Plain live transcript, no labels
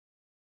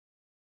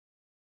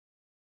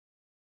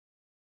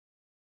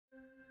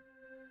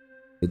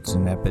It's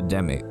an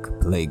epidemic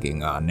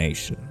plaguing our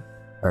nation,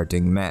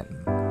 hurting men,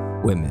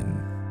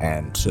 women,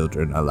 and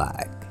children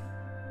alike.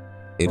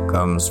 It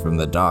comes from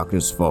the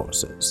darkest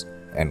forces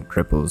and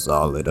cripples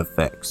all it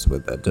affects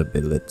with a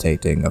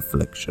debilitating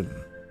affliction.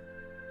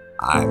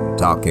 I'm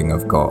talking,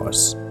 of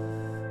course,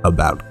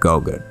 about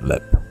Gogurt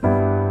Lip.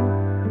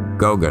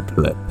 Gogurt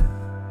Lip,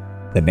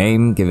 the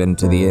name given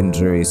to the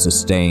injury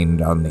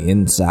sustained on the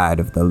inside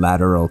of the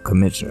lateral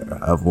commissure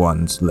of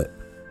one's lip.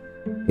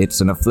 It's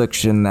an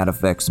affliction that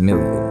affects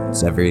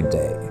millions every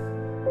day,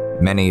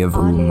 many of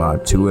whom are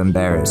too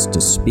embarrassed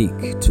to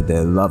speak to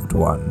their loved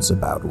ones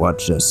about what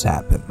just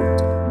happened.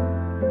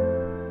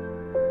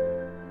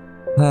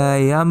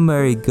 Hi, I'm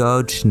Murray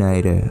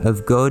Goldschneider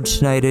of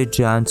Goldschneider,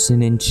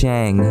 Johnson &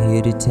 Chang,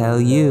 here to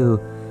tell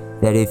you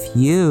that if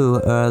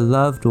you or a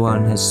loved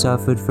one has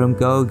suffered from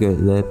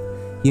Gogurt Lip,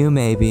 you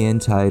may be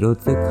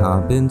entitled to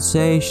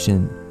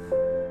compensation.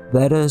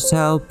 Let us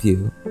help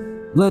you.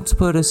 Let's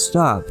put a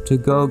stop to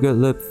Gogurt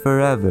Lip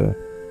forever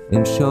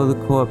and show the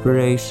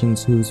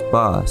corporations who's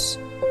boss.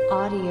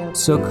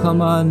 So come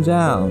on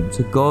down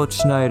to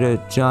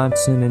Goldschneider,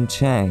 Johnson &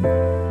 Chang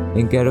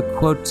and get a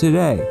quote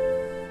today.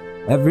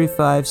 Every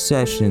 5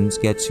 sessions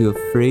gets you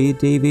a free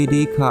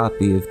DVD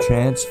copy of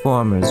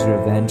Transformers: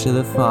 Revenge of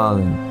the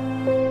Fallen.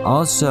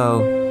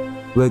 Also,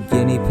 we're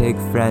guinea pig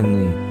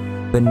friendly,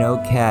 but no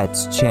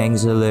cats,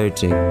 Chang's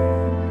allergic.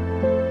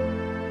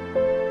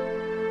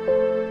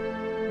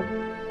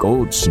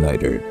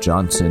 Goldschneider,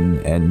 Johnson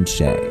 &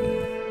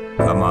 Chang.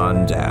 Come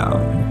on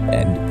down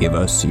and give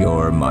us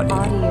your money.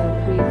 Audio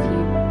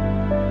preview.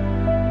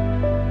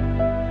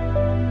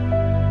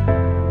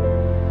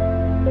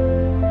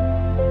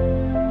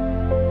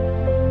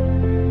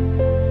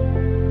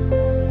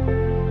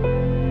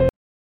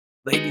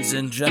 Ladies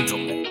and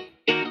gentlemen,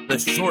 the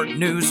Short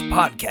News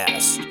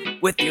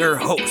Podcast with your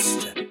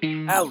host,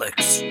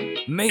 Alex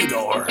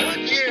Mador. What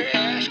you're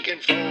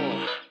asking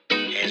for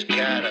has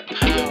got a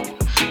powerful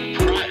price.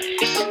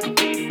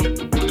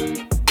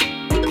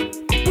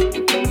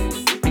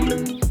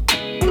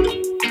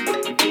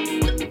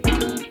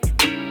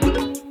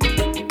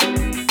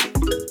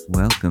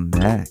 Welcome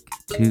back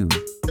to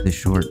the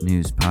Short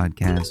News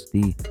Podcast,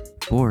 the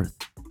 4th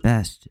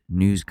best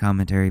news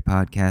commentary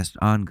podcast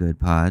on Good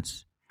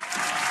Pods.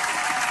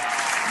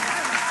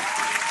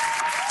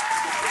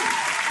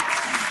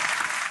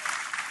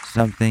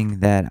 Something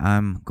that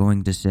I'm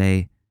going to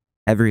say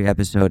every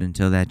episode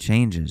until that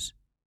changes.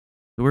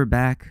 So we're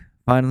back,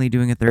 finally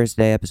doing a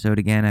Thursday episode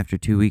again after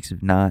 2 weeks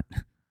of not.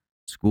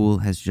 School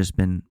has just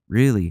been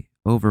really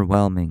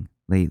overwhelming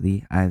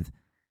lately. I've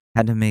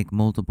had to make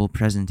multiple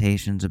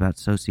presentations about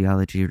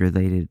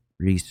sociology-related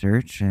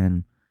research,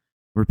 and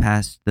we're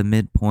past the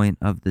midpoint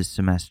of the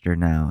semester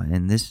now,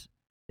 and this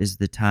is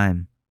the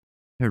time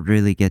to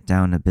really get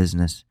down to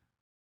business.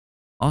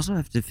 Also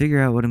have to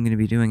figure out what I'm going to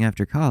be doing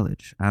after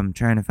college. I'm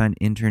trying to find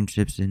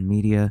internships in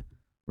media,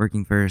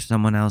 working for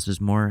someone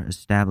else's more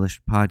established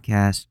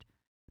podcast.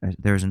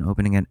 There's an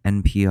opening at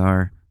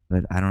NPR,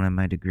 but I don't have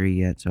my degree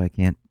yet, so I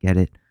can't get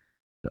it.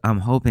 So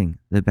I'm hoping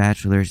the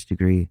bachelor's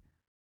degree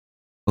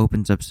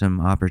opens up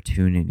some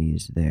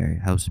opportunities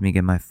there, helps me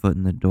get my foot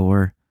in the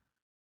door.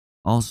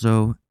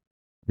 Also,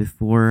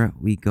 before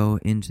we go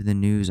into the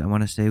news, I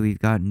want to say we've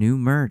got new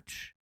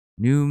merch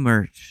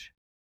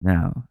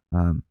now.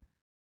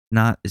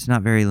 It's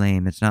not very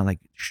lame. It's not like,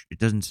 it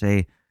doesn't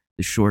say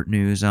the short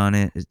news on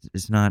it.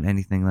 It's not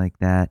anything like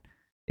that.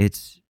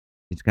 It's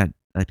got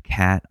a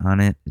cat on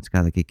it. It's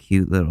got like a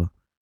cute little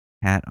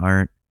cat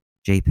art,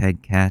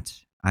 JPEG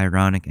cats,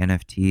 ironic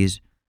NFTs,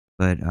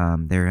 but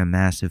they're a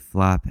massive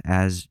flop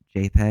as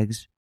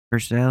JPEGs for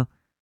sale.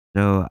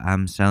 So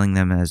I'm selling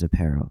them as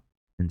apparel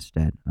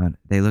instead.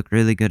 They look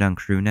really good on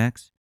crew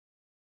necks.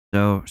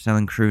 So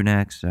selling crew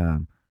necks,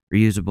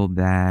 reusable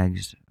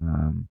bags,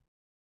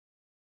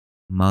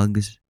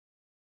 mugs,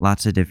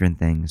 lots of different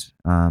things,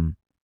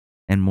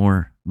 and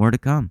more to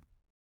come.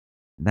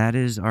 That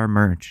is our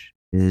merch,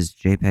 is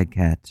JPEG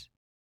cats.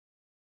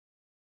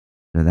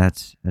 So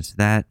that's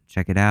that.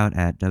 Check it out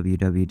at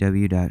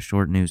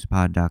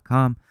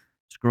www.shortnewspod.com.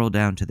 Scroll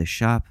down to the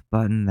shop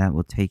button. That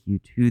will take you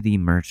to the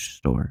merch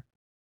store.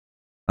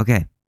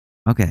 Okay.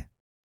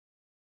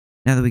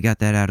 Now that we got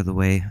that out of the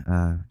way,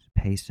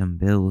 pay some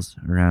bills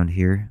around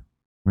here.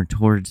 We're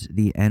towards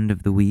the end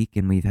of the week,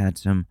 and we've had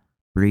some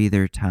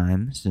breather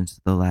time since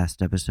the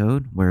last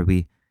episode, where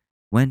we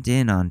went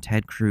in on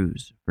Ted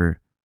Cruz for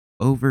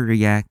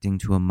overreacting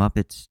to a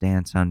Muppet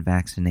stance on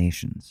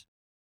vaccinations.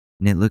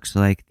 And it looks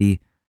like the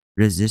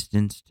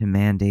resistance to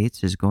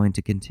mandates is going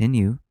to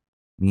continue,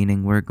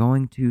 meaning we're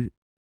going to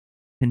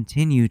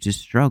continue to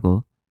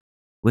struggle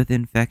with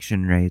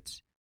infection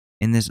rates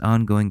in this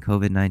ongoing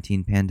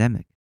COVID-19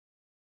 pandemic.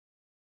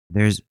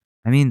 There's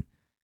a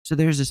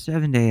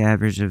 7-day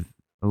average of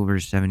over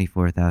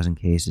 74,000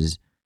 cases,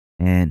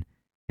 and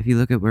if you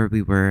look at where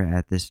we were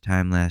at this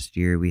time last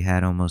year, we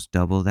had almost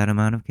double that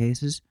amount of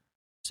cases.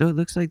 So it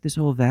looks like this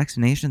whole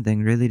vaccination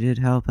thing really did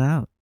help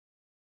out.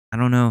 I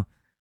don't know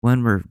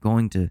when we're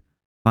going to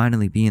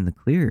finally be in the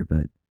clear,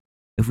 but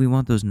if we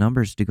want those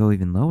numbers to go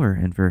even lower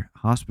and for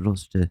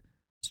hospitals to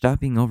stop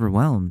being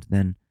overwhelmed,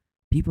 then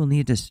people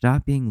need to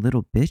stop being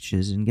little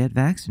bitches and get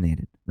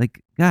vaccinated.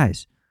 Like,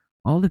 guys,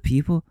 all the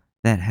people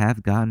that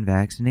have gotten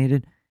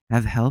vaccinated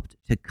have helped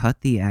to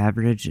cut the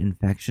average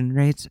infection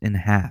rates in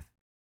half.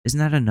 Isn't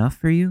that enough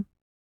for you?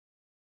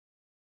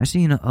 I've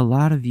seen a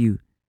lot of you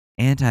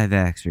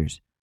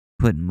anti-vaxxers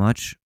put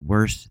much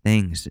worse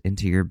things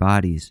into your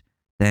bodies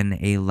than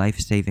a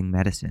life-saving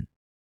medicine.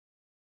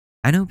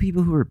 I know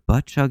people who are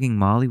butt-chugging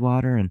Molly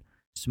water and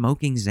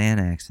smoking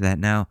Xanax that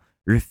now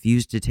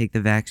refuse to take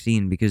the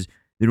vaccine because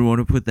they don't want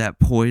to put that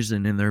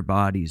poison in their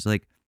bodies.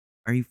 Like,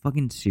 are you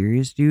fucking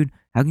serious, dude?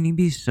 How can you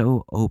be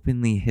so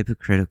openly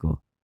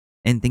hypocritical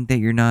and think that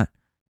you're not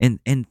and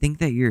think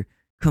that you're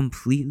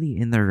completely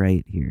in the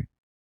right here?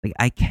 Like,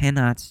 I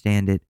cannot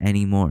stand it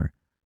anymore.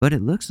 But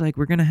it looks like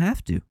we're going to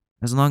have to,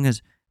 as long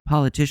as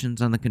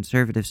politicians on the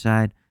conservative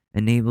side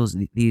enables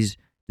these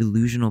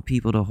delusional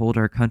people to hold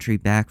our country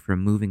back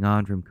from moving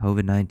on from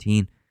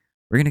COVID-19.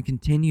 We're going to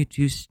continue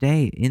to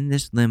stay in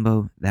this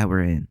limbo that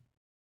we're in.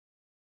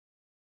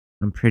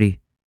 I'm pretty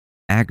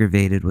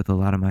aggravated with a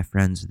lot of my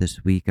friends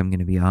this week, I'm going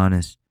to be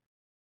honest.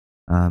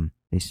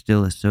 They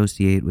still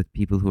associate with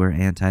people who are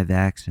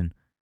anti-vax and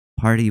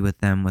party with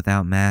them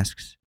without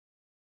masks,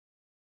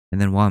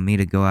 and then want me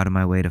to go out of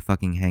my way to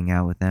fucking hang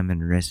out with them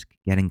and risk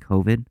getting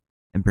COVID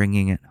and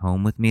bringing it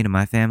home with me to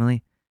my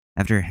family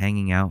after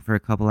hanging out for a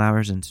couple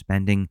hours and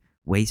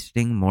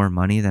wasting more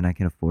money than I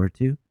can afford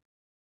to.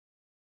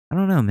 I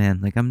don't know, man.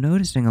 Like, I'm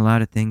noticing a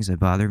lot of things that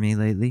bother me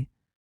lately.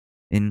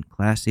 In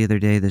class the other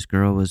day, this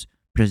girl was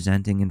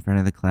presenting in front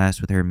of the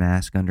class with her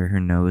mask under her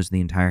nose the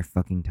entire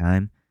fucking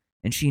time,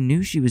 and she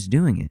knew she was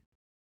doing it,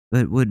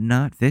 but would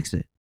not fix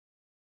it.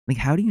 Like,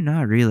 how do you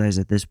not realize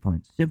at this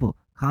point? Simple,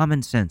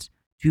 common sense.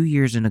 2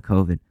 years into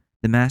COVID,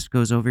 the mask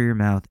goes over your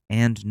mouth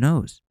and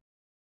nose.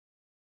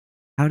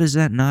 How does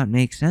that not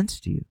make sense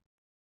to you?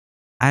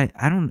 I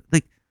don't,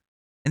 like,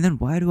 and then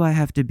why do I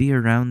have to be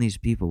around these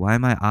people? Why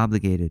am I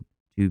obligated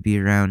to be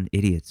around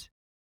idiots?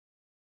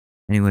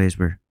 Anyways,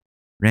 we're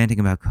ranting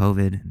about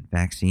COVID and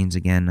vaccines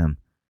again. I'm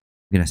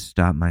going to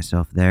stop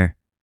myself there.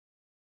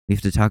 We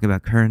have to talk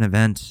about current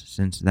events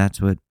since that's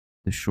what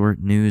the short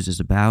news is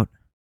about.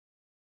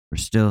 We're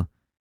still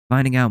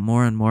finding out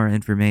more and more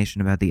information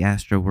about the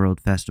Astro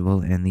World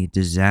Festival and the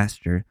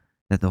disaster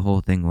that the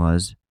whole thing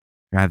was.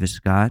 Travis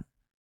Scott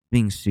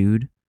being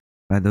sued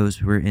by those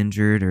who were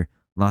injured or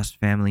lost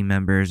family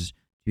members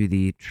to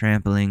the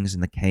tramplings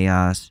and the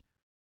chaos.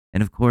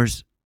 And of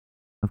course,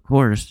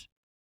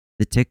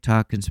 the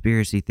TikTok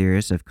conspiracy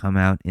theorists have come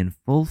out in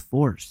full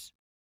force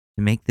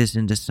to make this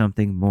into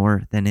something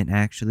more than it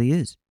actually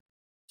is.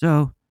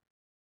 So,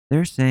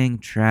 they're saying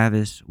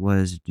Travis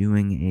was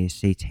doing a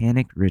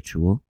satanic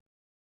ritual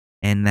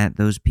and that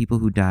those people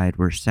who died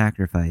were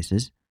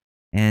sacrifices.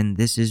 And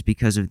this is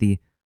because of the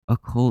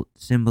occult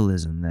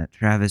symbolism that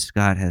Travis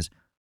Scott has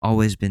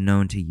always been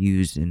known to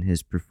use in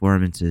his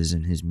performances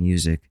and his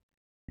music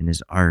and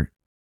his art.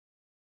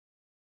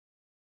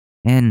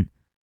 And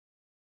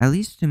at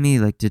least to me,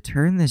 like, to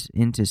turn this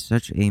into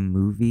such a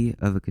movie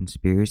of a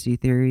conspiracy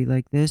theory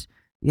like this,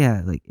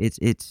 yeah, like,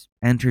 it's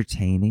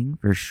entertaining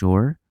for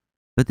sure,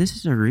 but this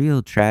is a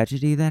real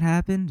tragedy that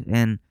happened,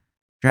 and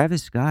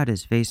Travis Scott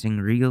is facing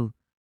real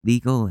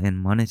legal and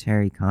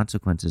monetary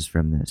consequences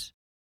from this.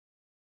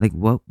 Like,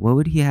 what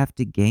would he have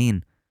to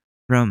gain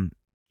from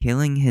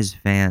killing his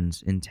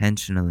fans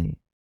intentionally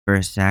for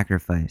a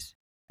sacrifice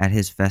at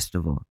his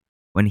festival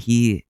when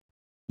he's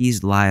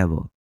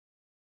liable?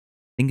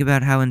 Think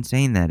about how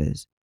insane that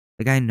is.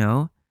 Like, I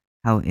know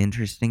how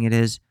interesting it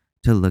is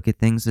to look at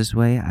things this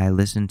way. I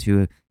listened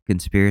to a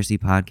conspiracy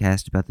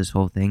podcast about this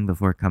whole thing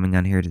before coming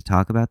on here to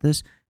talk about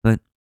this, but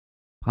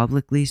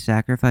publicly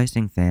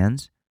sacrificing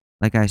fans,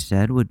 like I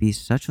said, would be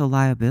such a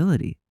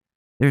liability.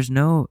 There's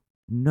no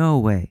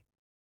way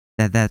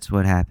that that's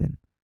what happened.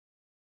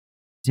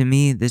 To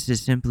me, this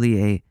is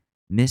simply a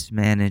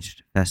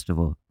mismanaged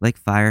festival,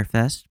 like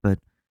Firefest, but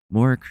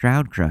more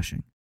crowd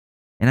crushing.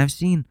 And I've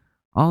seen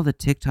all the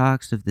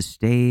TikToks of the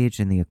stage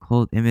and the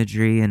occult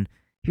imagery, and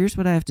here's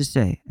what I have to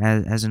say.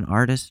 As an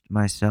artist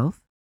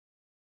myself,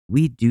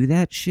 we do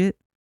that shit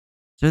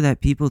so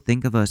that people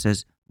think of us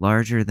as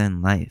larger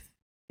than life.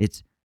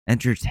 It's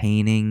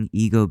entertaining,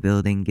 ego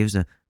building, gives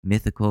a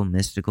mythical,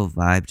 mystical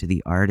vibe to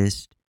the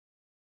artist,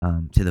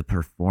 to the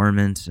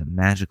performance, a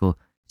magical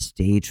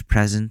stage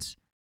presence.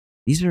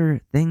 These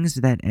are things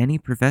that any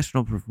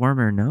professional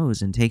performer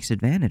knows and takes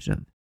advantage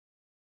of.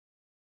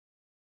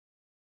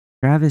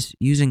 Travis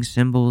using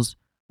symbols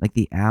like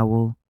the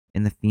owl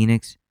and the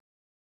phoenix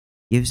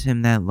gives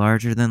him that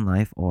larger than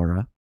life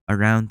aura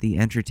around the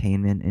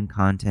entertainment and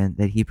content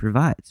that he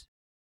provides.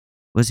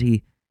 Was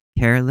he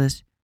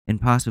careless and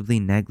possibly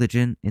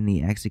negligent in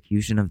the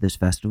execution of this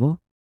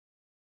festival?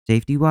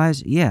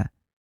 Safety-wise, yeah,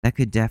 that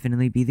could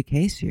definitely be the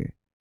case here.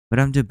 But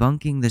I'm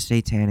debunking the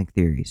satanic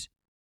theories.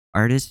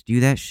 Artists do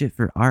that shit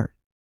for art.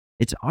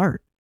 It's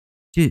art.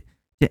 To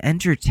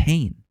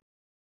entertain.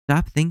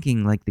 Stop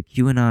thinking like the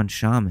QAnon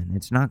shaman.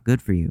 It's not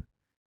good for you.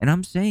 And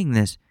I'm saying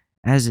this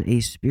as a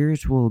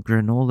spiritual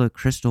granola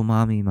crystal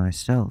mommy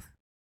myself,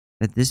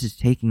 that this is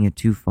taking it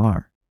too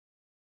far.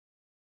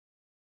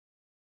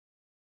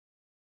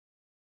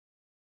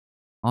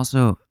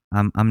 Also,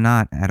 I'm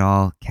not at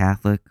all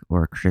Catholic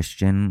or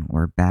Christian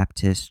or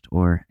Baptist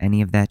or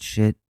any of that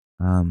shit.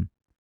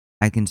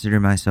 I consider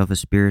myself a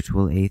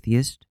spiritual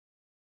atheist.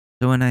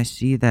 So when I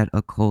see that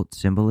occult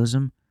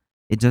symbolism,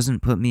 it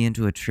doesn't put me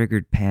into a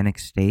triggered panic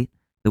state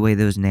the way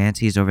those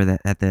Nancy's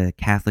at the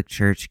Catholic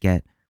Church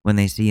get when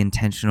they see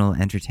intentional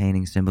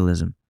entertaining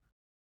symbolism.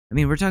 I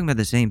mean, we're talking about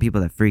the same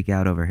people that freak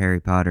out over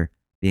Harry Potter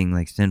being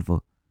like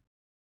sinful.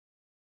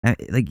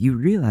 Like, you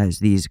realize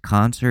these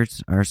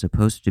concerts are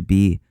supposed to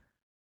be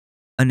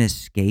an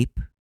escape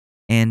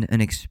and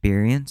an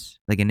experience,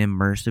 like an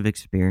immersive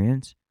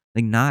experience.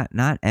 Like,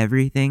 not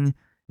everything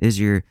is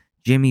your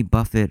Jimmy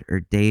Buffett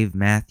or Dave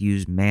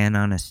Matthews Man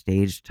on a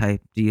Stage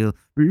type deal.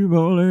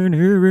 People in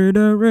every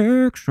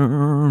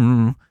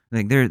direction.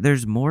 Like,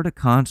 there's more to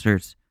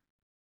concerts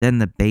than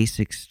the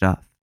basic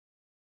stuff.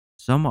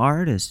 Some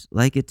artists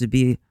like it to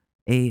be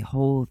a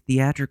whole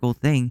theatrical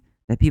thing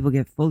that people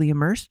get fully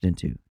immersed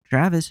into.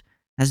 Travis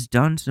has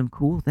done some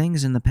cool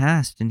things in the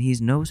past, and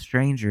he's no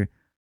stranger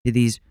to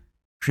these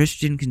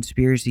Christian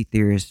conspiracy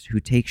theorists who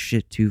take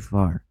shit too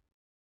far.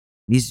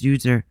 These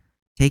dudes are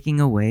taking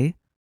away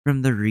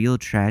from the real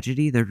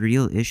tragedy, the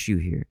real issue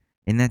here,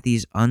 in that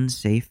these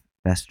unsafe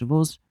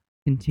festivals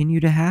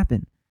continue to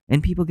happen,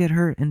 and people get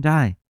hurt and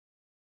die.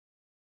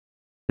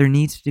 There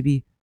needs to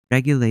be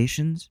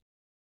regulations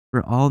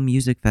for all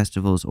music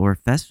festivals or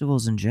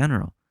festivals in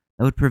general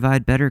that would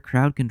provide better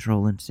crowd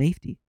control and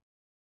safety.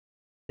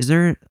 Is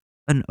there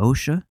an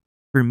OSHA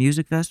for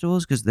music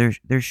festivals? Because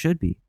there should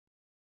be.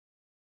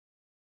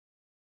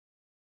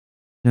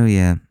 So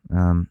yeah,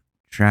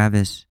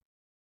 Travis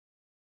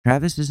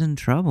is in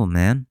trouble,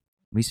 man.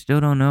 We still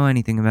don't know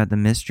anything about the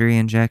mystery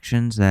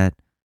injections that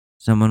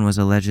someone was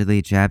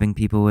allegedly jabbing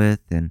people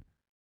with and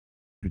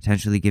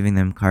potentially giving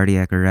them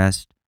cardiac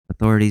arrest.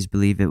 Authorities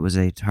believe it was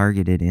a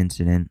targeted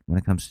incident when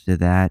it comes to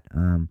that.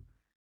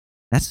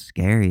 That's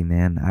scary,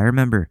 man. I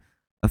remember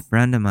a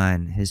friend of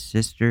mine, his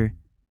sister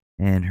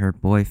and her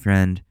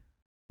boyfriend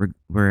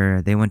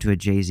they went to a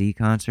Jay-Z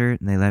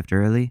concert and they left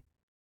early.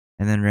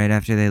 And then right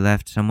after they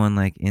left, someone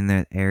like in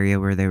the area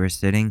where they were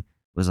sitting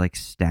was like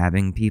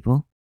stabbing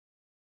people.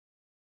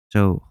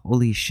 So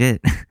holy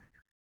shit.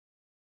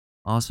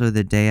 Also,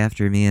 the day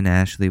after me and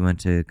Ashley went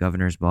to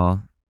Governor's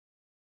Ball,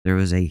 there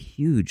was a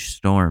huge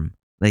storm,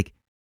 like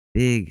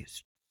big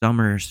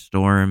summer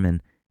storm,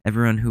 and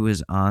everyone who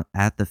was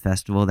at the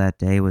festival that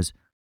day was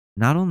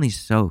not only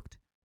soaked,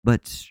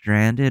 but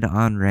stranded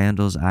on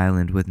Randall's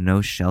Island with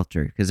no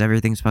shelter because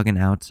everything's fucking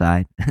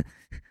outside.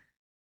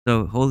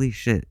 So holy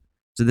shit.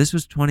 So this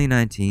was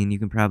 2019. You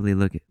can probably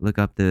look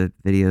up the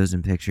videos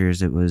and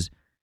pictures. It was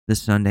the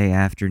Sunday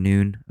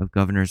afternoon of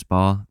Governor's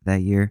Ball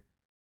that year.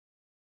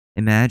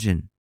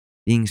 Imagine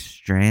being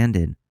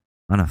stranded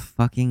on a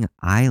fucking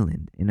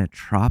island in a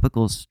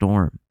tropical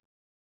storm.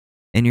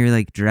 And you're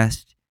like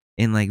dressed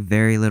in like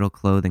very little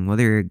clothing,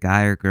 whether you're a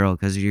guy or girl,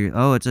 because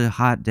it's a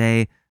hot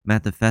day, I'm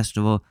at the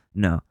festival.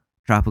 No,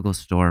 tropical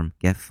storm,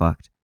 get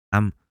fucked.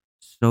 I'm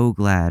so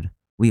glad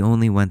we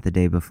only went the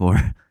day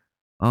before.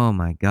 Oh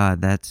my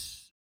God,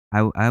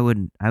 I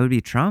would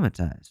be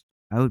traumatized.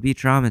 I would be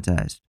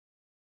traumatized.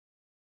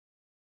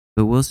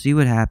 But we'll see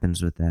what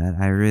happens with that.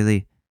 I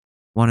really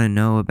want to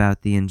know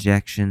about the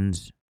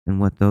injections and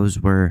what those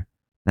were.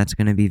 That's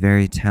going to be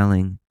very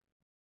telling,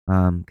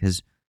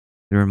 because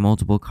there were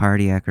multiple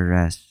cardiac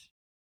arrests,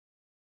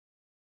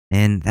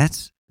 and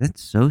that's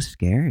so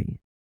scary.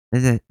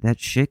 That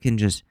shit can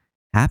just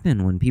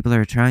happen when people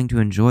are trying to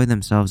enjoy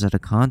themselves at a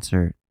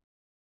concert.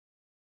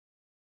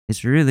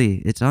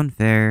 It's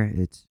unfair.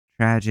 It's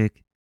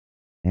tragic,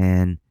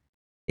 and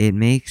it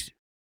makes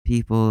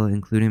people,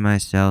 including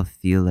myself,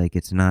 feel like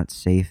it's not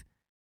safe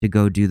to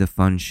go do the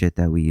fun shit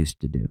that we used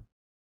to do.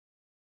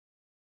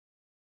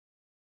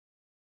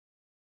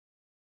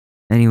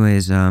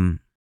 Anyways, we'll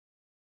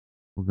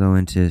go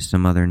into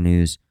some other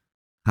news.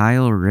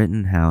 Kyle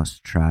Rittenhouse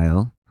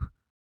trial.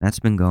 That's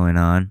been going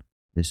on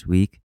this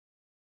week.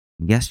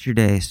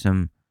 Yesterday,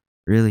 some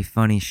really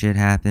funny shit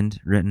happened.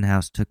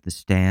 Rittenhouse took the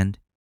stand.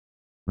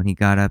 When he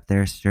got up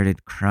there,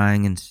 started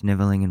crying and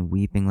sniveling and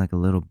weeping like a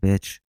little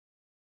bitch.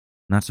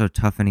 Not so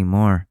tough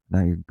anymore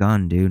without your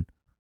gun, dude.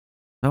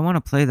 So I want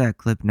to play that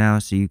clip now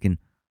so you can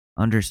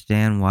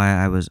understand why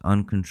I was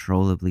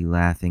uncontrollably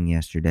laughing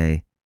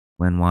yesterday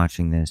when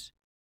watching this.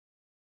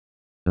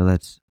 So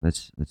let's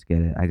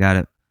get it. I got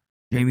it.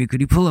 Jamie, could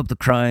you pull up the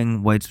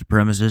crying white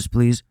supremacist,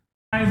 please?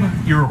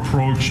 Your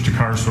approach to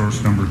car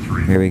source number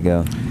 3. Here we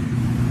go.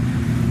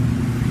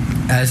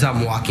 As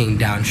I'm walking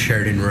down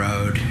Sheridan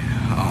Road,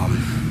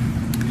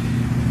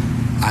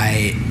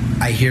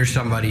 I hear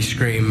somebody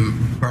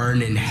scream,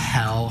 "Burn in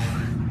hell,"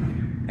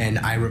 and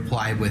I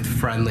reply with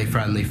friendly,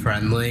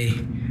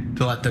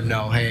 to let them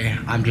know, hey,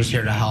 I'm just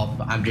here to help.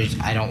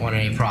 I don't want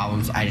any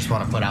problems. I just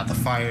want to put out the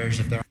fires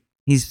if there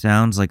He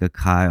sounds like a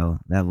Kyle.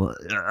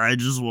 I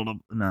just want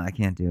to. No, I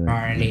can't do it.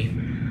 are any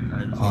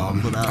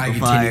I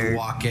continue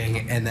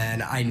walking, and then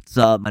What's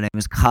up? My name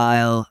is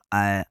Kyle.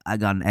 I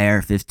got an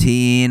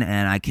AR-15,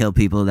 and I kill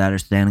people that are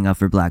standing up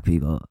for black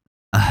people.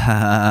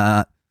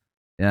 Yeah,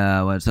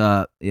 what's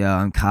up? Yeah,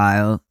 I'm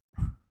Kyle.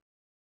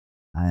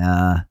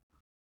 I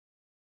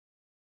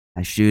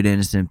shoot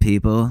innocent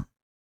people.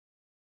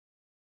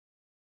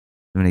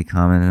 Somebody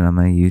commented on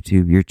my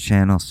YouTube, your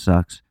channel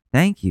sucks.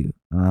 Thank you.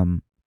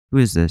 Who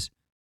is this?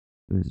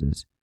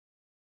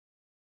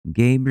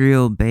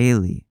 Gabriel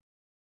Bailey.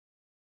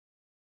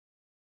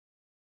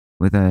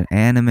 With an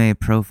anime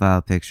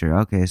profile picture.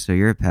 Okay, so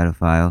you're a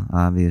pedophile,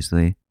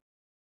 obviously.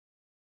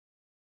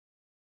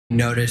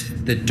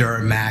 noticed the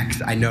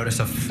Duramax. I noticed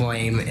a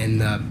flame in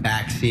the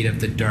back seat of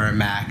the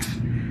Duramax,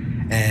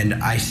 and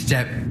I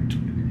stepped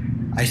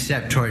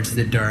towards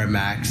the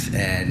Duramax,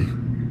 and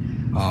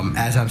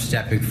as I'm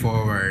stepping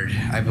forward,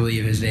 I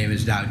believe his name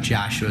is now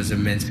Joshua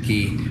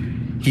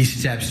Zeminski. He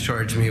steps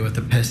towards me with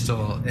a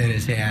pistol in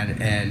his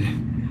hand,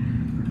 and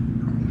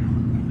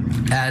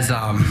as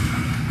I'm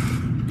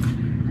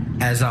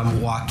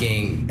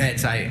walking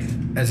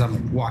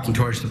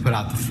towards to put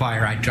out the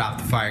fire, I drop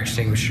the fire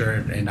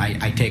extinguisher and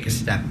I take a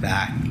step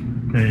back.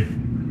 Okay.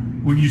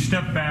 When you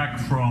step back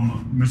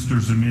from Mr.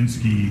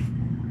 Zeminski,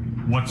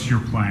 what's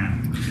your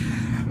plan?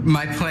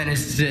 My plan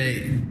is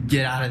to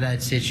get out of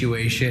that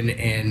situation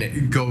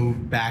and go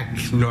back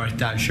north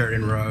down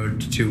Sheridan Road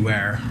to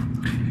where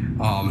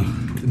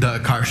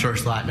the car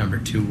source lot number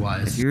 2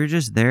 was. If you were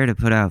just there to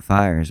put out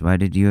fires, why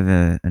did you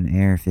have an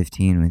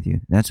AR-15 with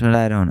you? That's what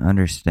I don't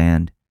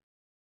understand.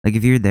 Like,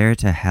 if you're there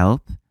to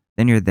help,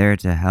 then you're there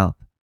to help.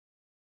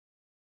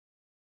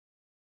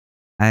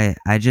 I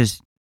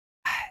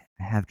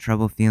have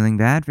trouble feeling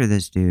bad for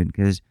this dude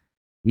because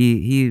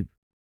he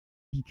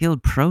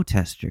killed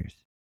protesters.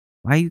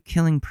 Why are you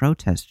killing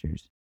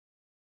protesters?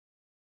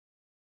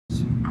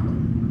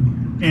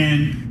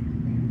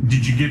 And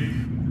did you get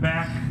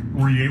back?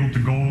 Were you able to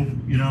go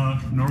in a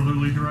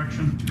northerly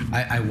direction?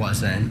 I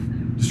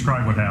wasn't.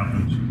 Describe what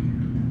happened.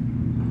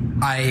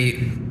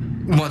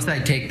 Once I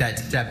take that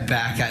step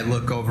back, I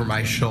look over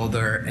my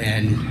shoulder,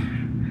 and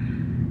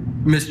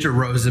Mr.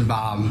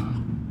 Rosenbaum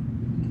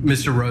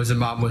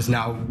was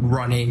now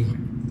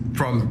running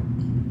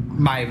from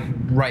my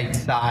right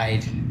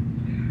side,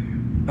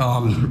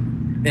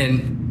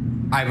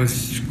 and I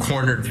was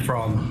cornered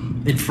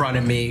from in front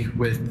of me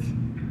with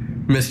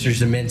Mr.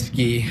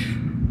 Zeminski,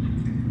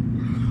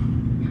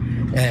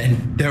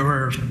 and there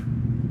were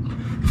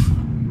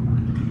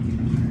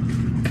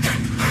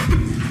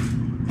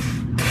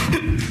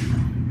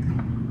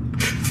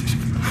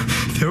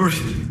There were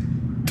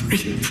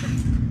 3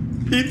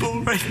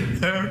 people right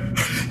there.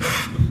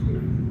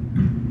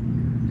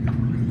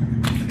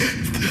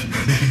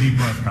 Take a deep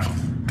breath, Kyle.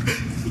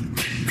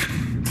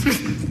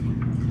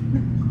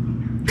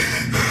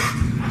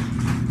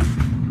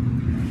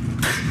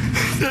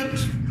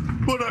 That's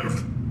what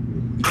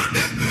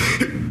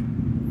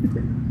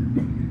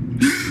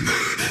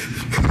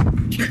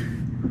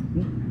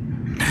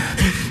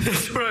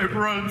I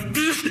run.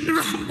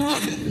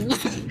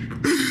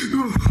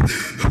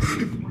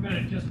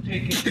 Just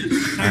take it.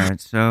 All right,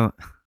 so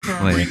For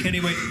our break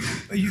anyway.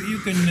 You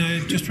can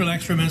just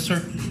relax for a minute,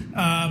 sir.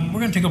 We're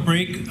gonna take a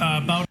break.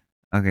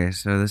 Okay,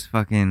 so this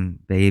fucking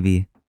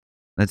baby.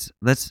 Let's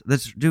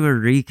do a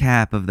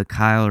recap of the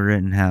Kyle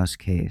Rittenhouse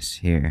case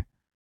here.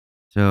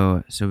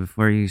 So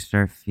before you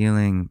start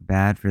feeling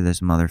bad for this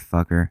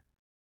motherfucker,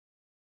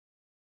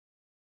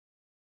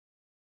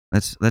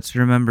 let's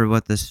remember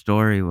what the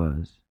story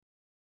was.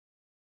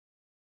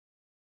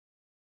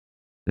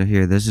 So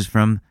here, this is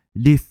from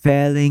the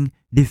failing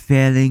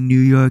New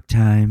York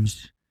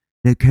Times.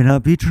 They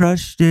cannot be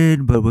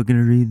trusted, but we're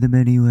gonna read them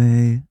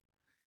anyway.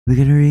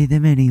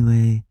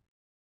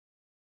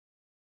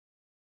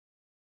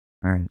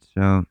 Alright,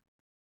 so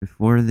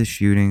before the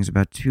shootings,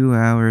 about 2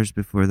 hours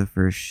before the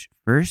first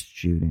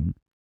shooting,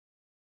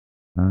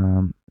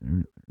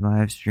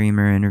 live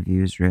streamer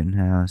interviews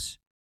Rittenhouse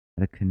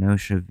at a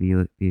Kenosha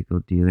vehicle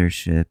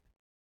dealership.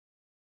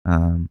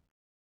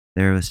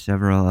 There was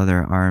several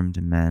other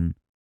armed men.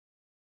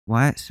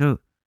 Why? So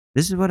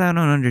this is what I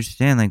don't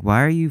understand. Like,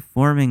 why are you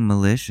forming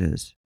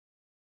militias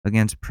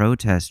against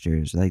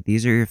protesters? Like,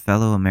 these are your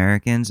fellow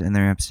Americans, and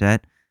they're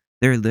upset.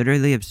 They're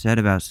literally upset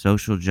about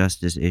social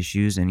justice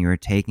issues, and you are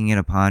taking it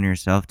upon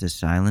yourself to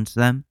silence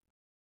them.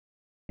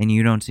 And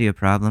you don't see a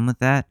problem with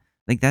that?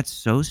 Like, that's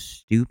so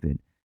stupid.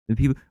 And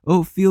people,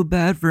 oh, feel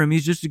bad for him.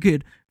 He's just a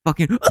kid.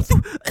 Fucking, I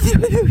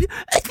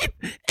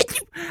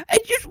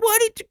just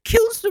wanted to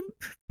kill some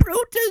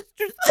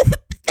protesters.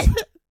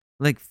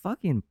 Like,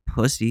 fucking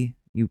pussy.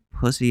 You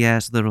pussy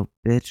ass little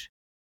bitch.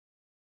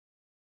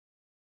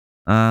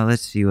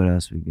 Let's see what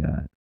else we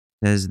got.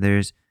 Says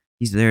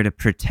he's there to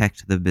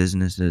protect the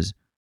businesses.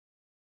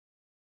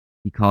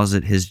 He calls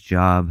it his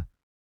job.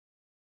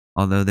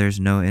 Although there's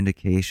no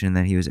indication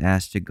that he was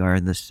asked to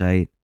guard the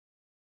site.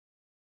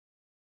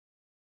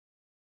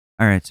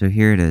 Alright, so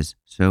here it is.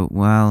 So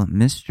while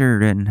Mr.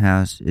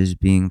 Rittenhouse is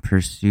being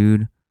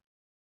pursued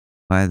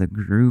by the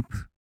group,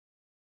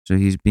 so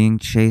he's being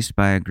chased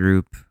by a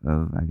group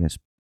of, I guess,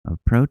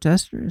 of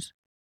protesters.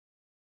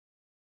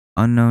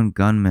 Unknown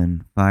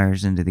gunman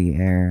fires into the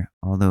air,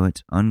 although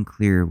it's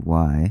unclear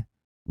why.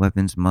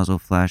 Weapon's muzzle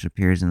flash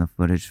appears in the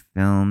footage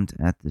filmed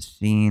at the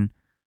scene.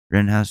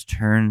 Rittenhouse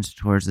turns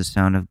towards the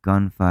sound of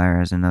gunfire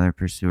as another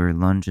pursuer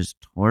lunges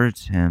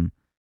towards him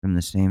from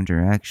the same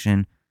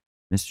direction.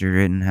 Mr.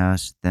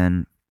 Rittenhouse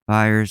then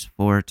fires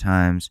 4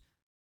 times,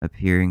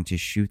 appearing to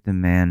shoot the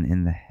man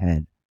in the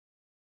head.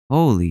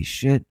 Holy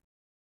shit.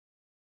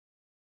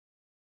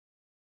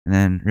 And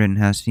then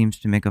Rittenhouse seems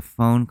to make a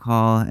phone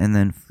call and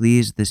then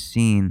flees the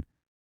scene.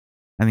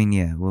 I mean,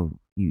 yeah, well,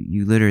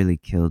 you literally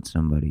killed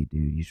somebody,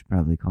 dude. You should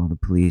probably call the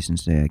police and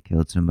say, I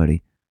killed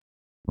somebody.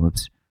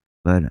 Whoops.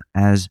 But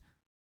as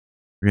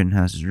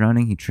Rittenhouse is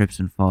running, he trips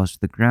and falls to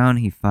the ground.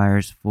 He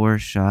fires 4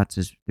 shots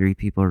as 3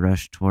 people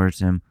rush towards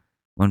him.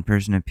 One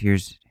person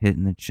appears hit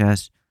in the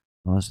chest,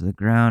 falls to the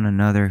ground.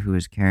 Another, who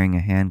is carrying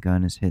a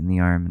handgun, is hit in the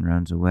arm and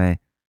runs away.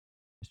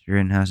 Mr.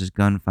 Rittenhouse's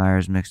gunfire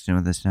is mixed in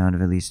with the sound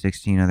of at least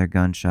 16 other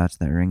gunshots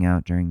that ring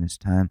out during this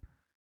time.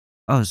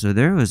 Oh, so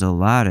there was a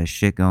lot of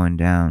shit going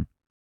down.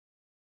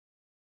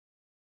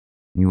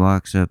 He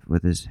walks up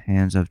with his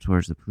hands up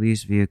towards the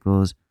police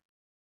vehicles.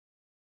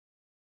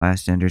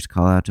 Bystanders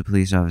call out to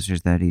police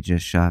officers that he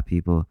just shot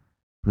people.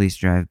 Police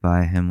drive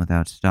by him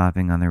without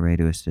stopping on their way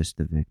to assist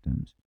the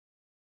victims.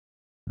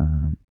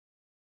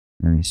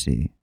 Let me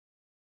see.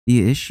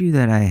 The issue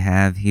that I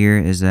have here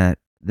is that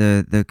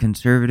the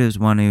conservatives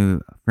want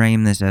to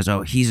frame this as,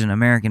 oh, he's an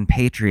American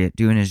patriot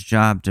doing his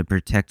job to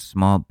protect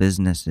small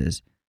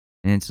businesses.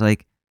 And it's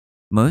like,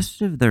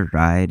 most of the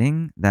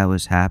rioting that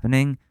was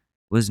happening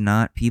was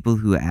not people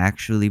who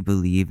actually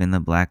believe in the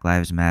Black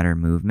Lives Matter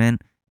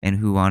movement and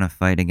who want to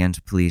fight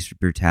against police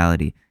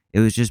brutality. It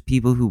was just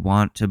people who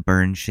want to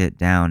burn shit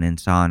down and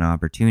saw an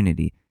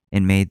opportunity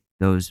and made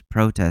those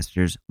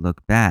protesters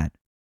look bad.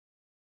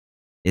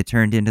 It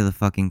turned into the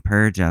fucking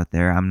purge out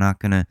there. I'm not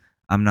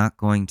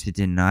going to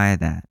deny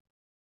that.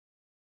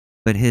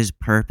 But his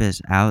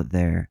purpose out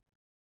there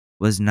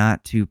was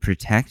not to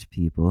protect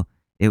people.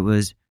 It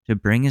was to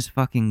bring his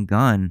fucking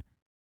gun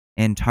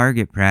and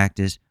target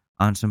practice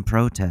on some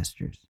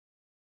protesters.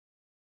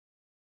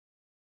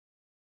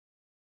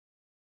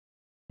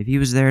 If he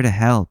was there to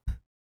help,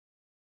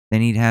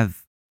 then he'd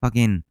have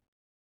fucking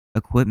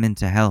equipment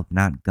to help,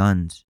 not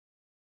guns.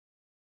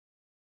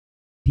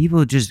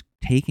 People just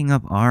taking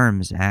up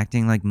arms,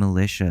 acting like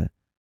militia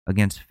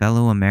against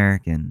fellow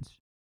Americans,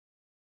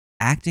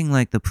 acting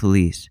like the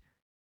police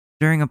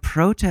during a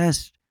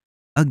protest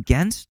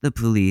against the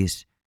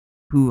police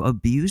who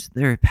abuse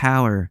their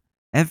power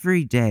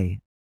every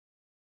day.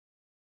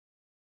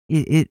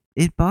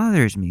 It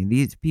bothers me.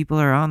 These people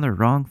are on the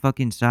wrong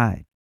fucking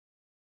side.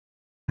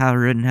 Kyle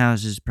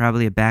Rittenhouse is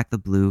probably a back the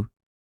blue.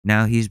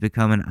 Now he's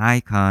become an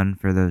icon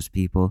for those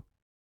people.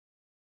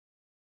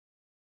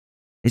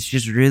 It's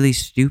just really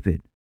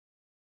stupid.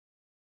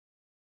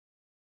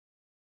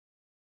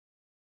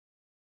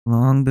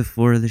 Long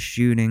before the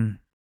shooting,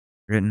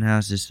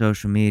 Rittenhouse's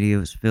social media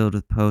was filled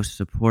with posts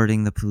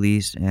supporting the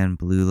police and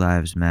Blue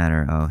Lives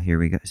Matter. Oh, here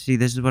we go. See,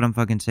 this is what I'm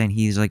fucking saying.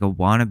 He's like a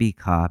wannabe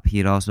cop. He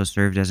had also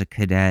served as a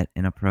cadet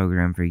in a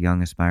program for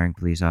young aspiring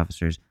police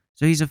officers.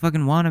 So he's a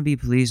fucking wannabe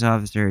police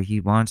officer. He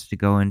wants to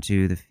go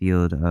into the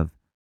field of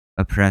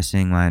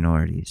oppressing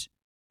minorities.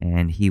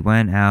 And he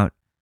went out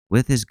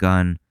with his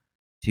gun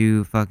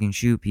to fucking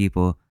shoot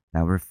people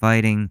that were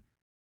fighting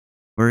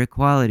for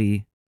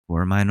equality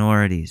for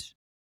minorities.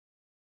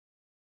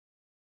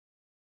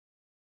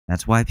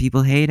 That's why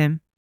people hate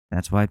him.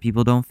 That's why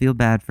people don't feel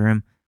bad for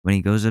him. When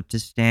he goes up to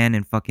stand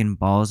and fucking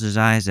bawls his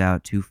eyes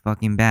out too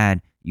fucking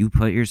bad, you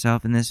put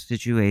yourself in this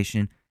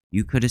situation.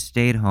 You could have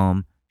stayed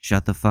home.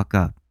 Shut the fuck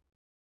up.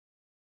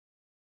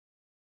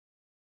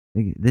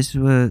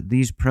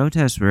 These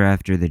protests were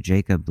after the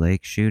Jacob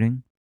Blake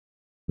shooting,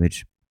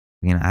 which,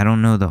 I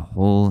don't know the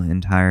whole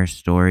entire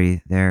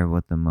story there,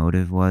 what the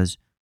motive was,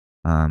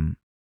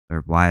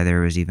 or why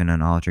there was even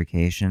an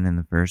altercation in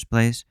the first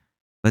place.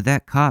 But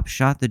that cop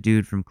shot the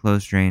dude from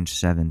close range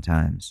 7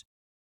 times.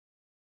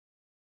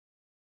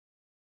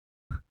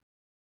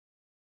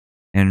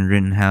 And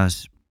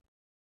Rittenhouse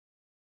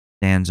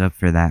stands up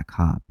for that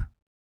cop.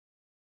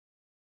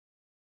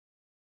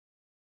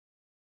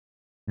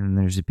 And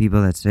there's the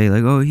people that say,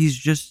 like, oh,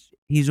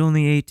 he's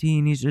only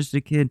 18, he's just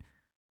a kid.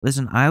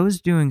 Listen, I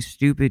was doing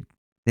stupid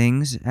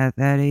things at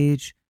that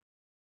age,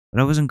 but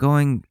I wasn't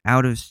going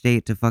out of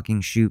state to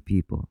fucking shoot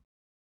people.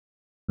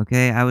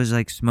 Okay, I was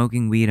like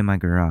smoking weed in my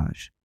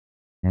garage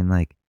and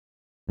like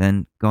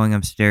then going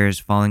upstairs,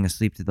 falling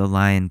asleep to the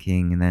Lion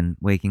King and then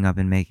waking up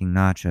and making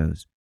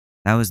nachos.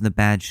 That was the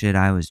bad shit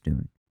I was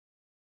doing.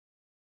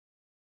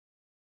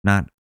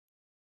 Not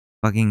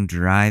fucking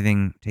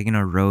driving, taking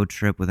a road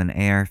trip with an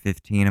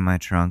AR-15 in my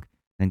trunk,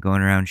 then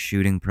going around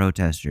shooting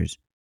protesters.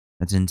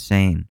 That's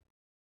insane.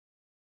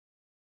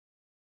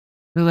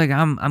 So like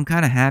I'm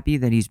kind of happy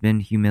that he's been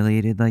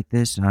humiliated like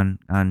this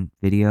on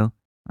video,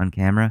 on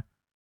camera.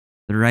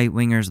 The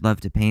right-wingers love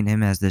to paint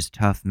him as this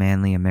tough,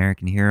 manly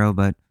American hero,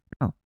 but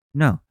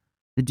no.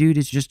 The dude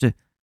is just a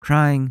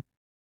crying,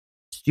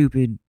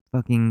 stupid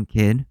fucking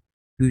kid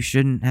who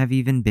shouldn't have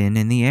even been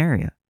in the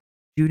area,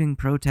 shooting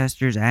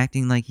protesters,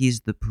 acting like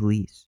he's the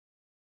police.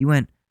 He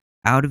went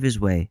out of his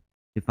way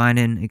to find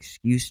an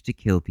excuse to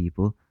kill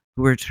people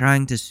who are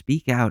trying to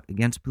speak out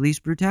against police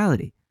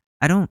brutality.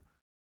 I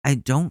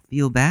don't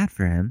feel bad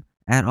for him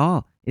at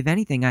all. If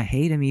anything, I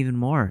hate him even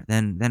more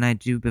than I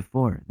did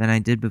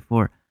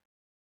before.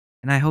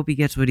 And I hope he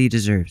gets what he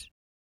deserves.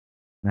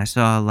 And I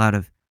saw a lot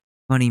of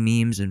funny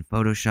memes and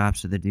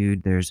photoshops of the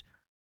dude. There's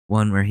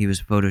one where he was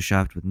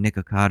photoshopped with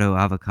Nikocado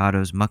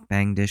Avocado's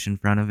mukbang dish in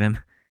front of him,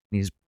 and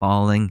he's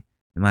bawling.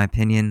 In my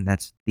opinion,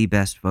 that's the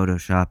best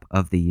Photoshop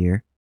of the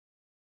year.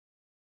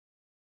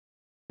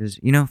 Because,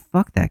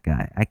 fuck that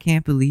guy. I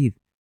can't believe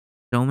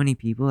so many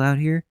people out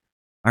here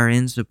are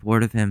in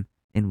support of him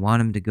and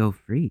want him to go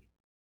free.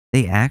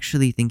 They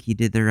actually think he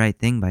did the right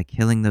thing by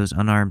killing those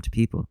unarmed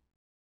people.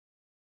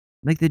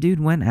 Like, the dude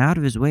went out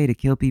of his way to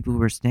kill people who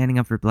were standing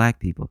up for black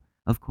people.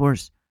 Of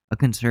course, a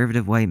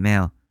conservative white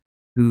male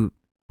who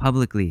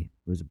publicly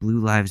was Blue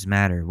Lives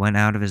Matter went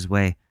out of his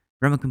way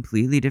from a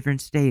completely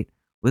different state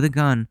with a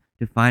gun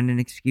to find an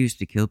excuse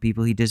to kill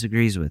people he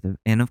disagrees with.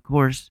 And of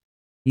course,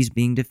 he's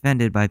being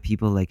defended by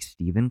people like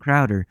Steven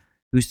Crowder,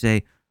 who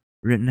say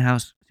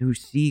who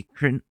see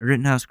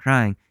Rittenhouse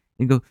crying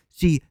and go,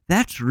 see,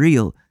 that's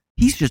real.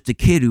 He's just a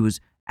kid who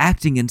was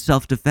acting in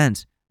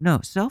self-defense. No,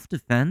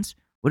 self-defense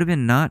would have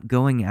been not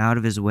going out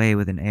of his way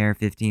with an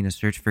AR-15 to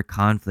search for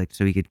conflict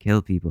so he could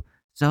kill people.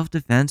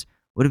 Self-defense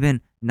would have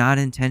been not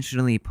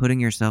intentionally putting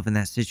yourself in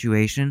that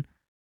situation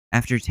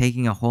after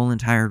taking a whole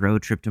entire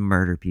road trip to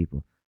murder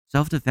people.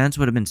 Self-defense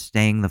would have been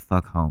staying the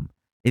fuck home.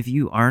 If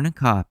you aren't a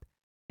cop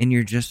and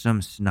you're just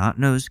some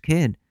snot-nosed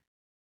kid,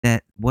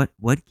 that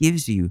what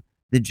gives you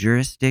the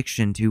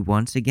jurisdiction to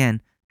once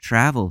again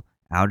travel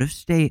out of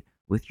state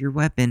with your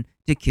weapon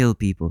to kill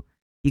people?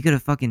 He could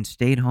have fucking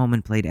stayed home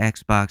and played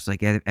Xbox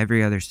like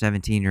every other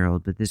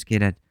 17-year-old, but this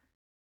kid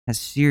has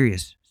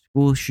serious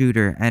school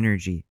shooter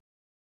energy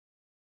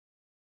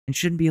and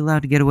shouldn't be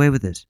allowed to get away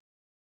with this.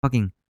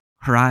 Fucking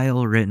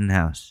Kyle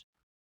Rittenhouse.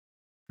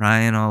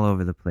 Crying all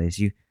over the place.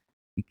 You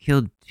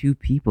killed 2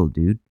 people,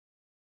 dude.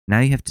 Now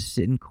you have to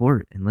sit in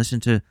court and listen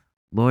to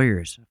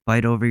lawyers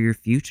fight over your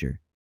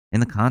future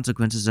and the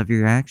consequences of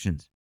your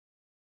actions.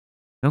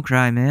 Don't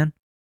cry, man.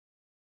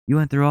 You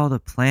went through all the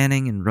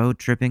planning and road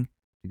tripping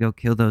to go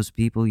kill those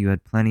people. You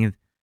had plenty of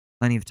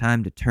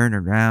time to turn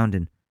around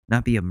and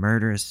not be a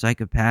murderous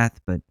psychopath,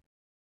 but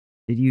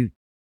did you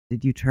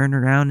turn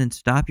around and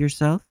stop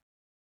yourself?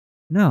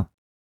 No.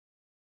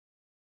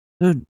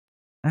 So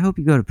I hope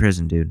you go to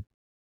prison, dude.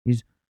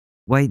 These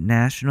white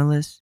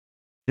nationalists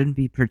shouldn't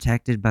be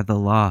protected by the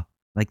law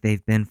like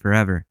they've been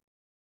forever.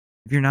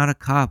 If you're not a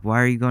cop, why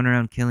are you going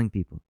around killing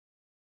people?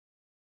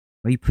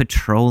 Why are you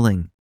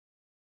patrolling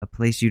a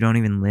place you don't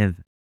even live?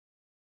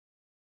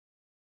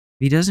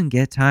 If he doesn't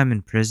get time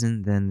in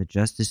prison, then the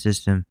justice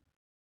system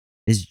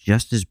is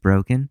just as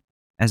broken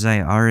as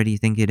I already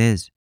think it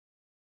is.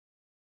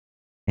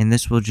 And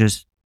this will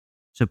just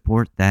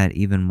support that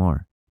even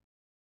more.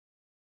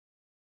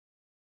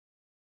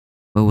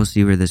 But we'll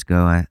see where this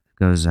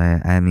goes.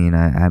 I mean,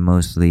 I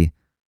mostly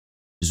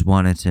just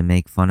wanted to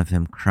make fun of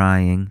him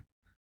crying.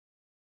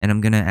 And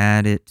I'm going to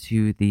add it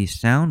to the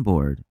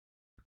soundboard,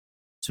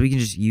 so we can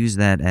just use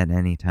that at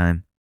any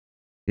time.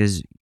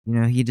 Because,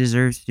 he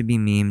deserves to be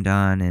memed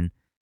on, and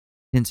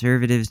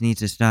conservatives need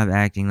to stop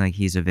acting like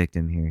he's a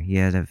victim here. He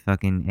had a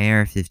fucking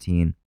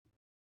AR-15,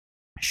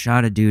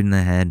 shot a dude in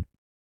the head.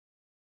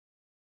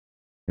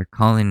 They're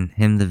calling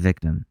him the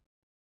victim.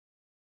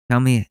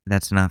 Tell me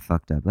that's not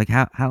fucked up. Like,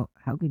 how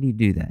could you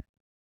do that?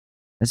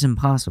 That's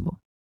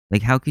impossible.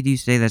 Like, how could you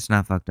say that's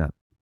not fucked up?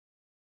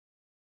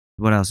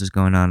 What else is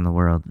going on in the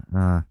world?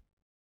 Have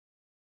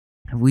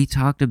we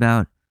talked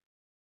about...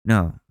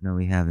 No,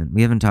 we haven't.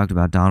 We haven't talked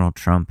about Donald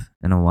Trump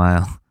in a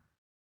while. Is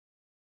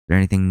there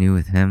anything new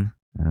with him?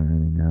 I don't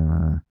really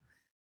know.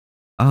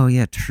 Oh,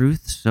 yeah,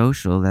 Truth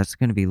Social. That's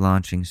going to be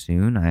launching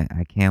soon.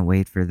 I can't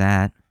wait for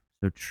that.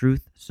 So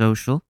Truth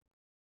Social,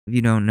 if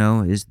you don't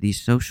know, is the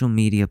social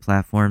media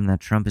platform that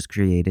Trump has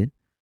created,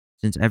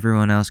 since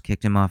everyone else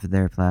kicked him off of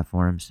their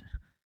platforms,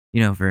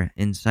 for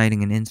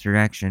inciting an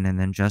insurrection and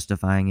then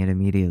justifying it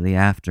immediately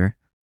after.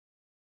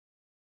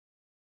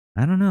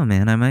 I don't know,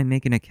 man. I might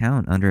make an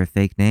account under a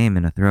fake name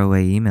and a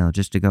throwaway email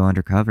just to go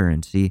undercover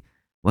and see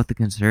what the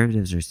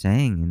conservatives are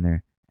saying in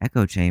their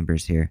echo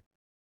chambers here.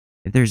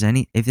 If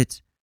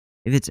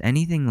it's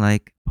anything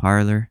like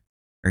Parler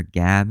or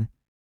Gab,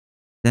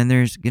 then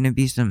there's gonna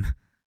be some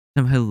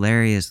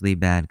hilariously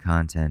bad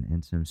content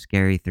and some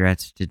scary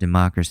threats to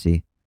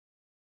democracy.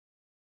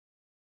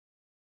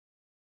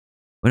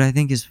 What I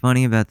think is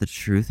funny about the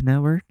Truth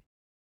Network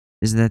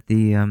is that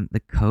the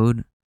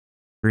code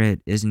for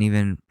it isn't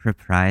even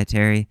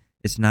proprietary.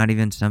 It's not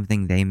even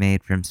something they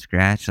made from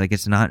scratch. Like,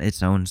 it's not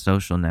its own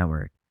social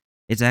network.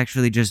 It's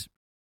actually just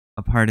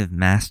a part of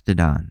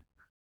Mastodon.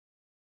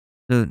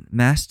 So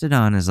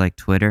Mastodon is like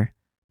Twitter,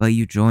 but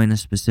you join a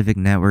specific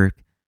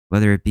network,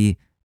 whether it be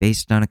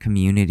based on a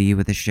community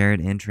with a shared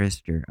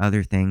interest or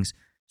other things.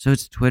 So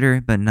it's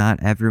Twitter, but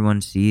not everyone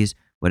sees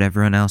what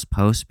everyone else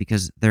posts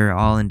because they're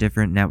all in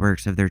different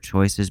networks of their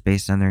choices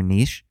based on their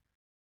niche.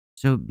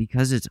 So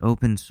because it's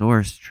open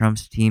source,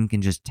 Trump's team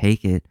can just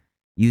take it,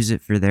 use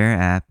it for their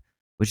app,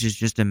 which is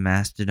just a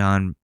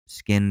Mastodon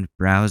skinned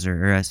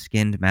browser or a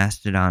skinned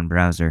Mastodon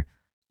browser.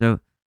 So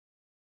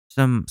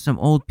some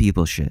old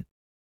people shit.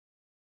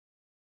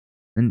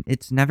 And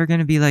it's never going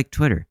to be like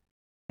Twitter.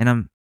 And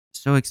I'm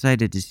so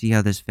excited to see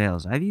how this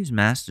fails. I've used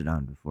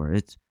Mastodon before.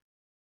 It's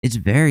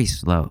very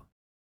slow.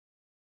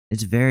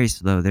 It's very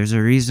slow. There's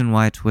a reason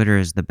why Twitter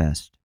is the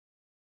best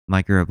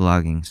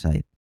microblogging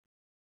site.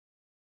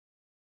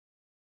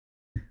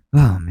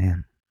 Oh,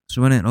 man.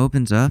 So when it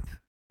opens up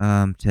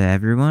to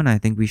everyone, I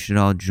think we should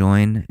all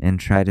join and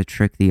try to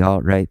trick the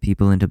alt-right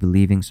people into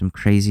believing some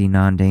crazy,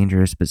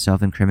 non-dangerous, but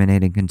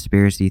self-incriminating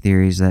conspiracy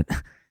theories that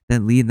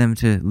lead them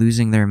to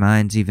losing their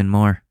minds even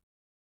more.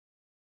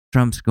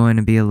 Trump's going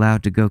to be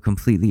allowed to go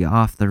completely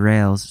off the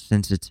rails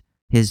since it's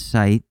his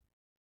site.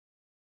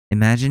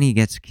 Imagine he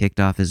gets kicked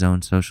off his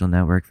own social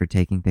network for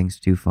taking things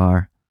too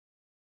far.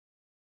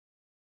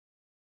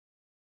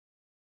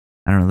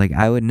 I don't know, like,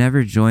 I would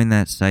never join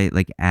that site,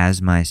 like,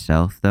 as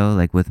myself, though,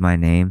 like, with my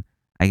name.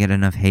 I get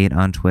enough hate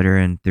on Twitter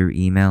and through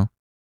email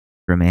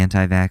from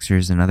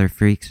anti-vaxxers and other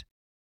freaks.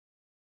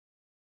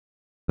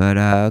 But,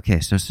 okay,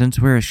 so since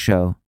we're a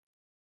show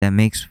that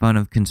makes fun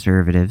of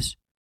conservatives,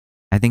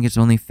 I think it's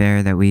only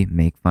fair that we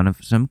make fun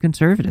of some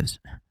conservatives.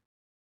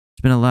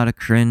 There's been a lot of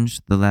cringe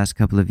the last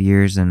couple of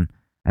years, and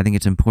I think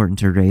it's important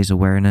to raise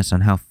awareness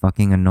on how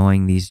fucking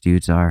annoying these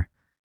dudes are,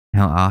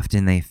 and how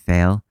often they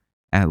fail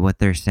at what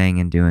they're saying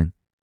and doing.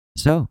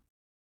 So,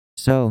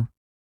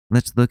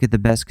 let's look at the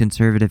best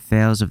conservative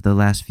fails of the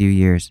last few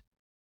years.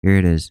 Here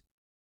it is.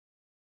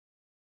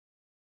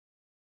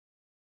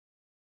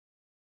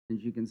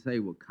 You can say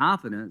with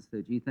confidence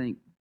that you think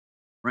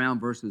Brown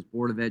versus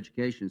Board of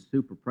Education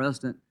super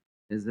precedent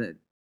is that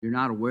you're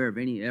not aware of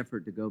any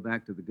effort to go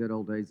back to the good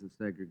old days of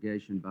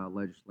segregation by a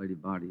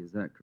legislative body. Is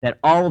that correct? That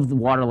all of the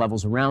water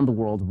levels around the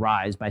world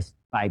rise by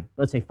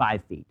let's say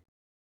 5 feet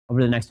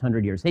over the next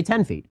 100 years, say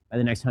 10 feet by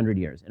the next 100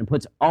 years. And it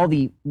puts all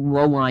the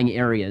low-lying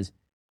areas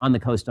on the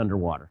coast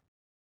underwater,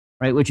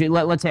 right? Which,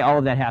 let's say all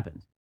of that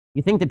happens.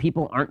 You think that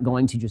people aren't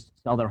going to just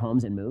sell their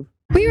homes and move?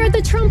 We are at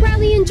the Trump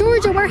rally in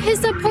Georgia where his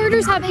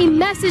supporters have a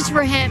message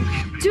for him.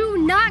 Do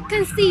not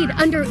concede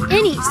under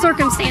any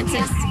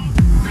circumstances.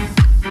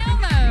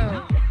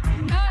 Hello.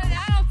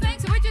 I don't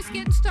think so. We're just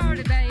getting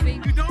started, baby.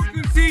 You don't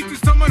concede to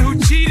someone who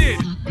cheated,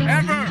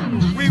 ever.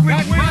 We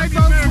win.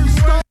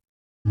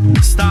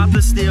 Stop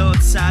the steal.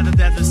 It's sad that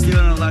they have to steal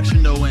an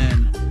election to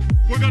win.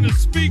 We're going to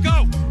speak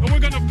out, and we're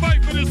going to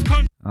fight for this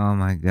country. Oh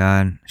my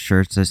god.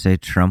 Shirts that say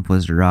Trump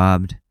was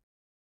robbed.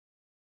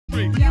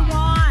 You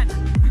won.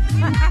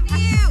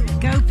 You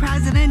go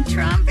President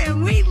Trump,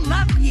 and we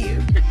love you.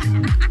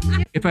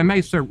 If I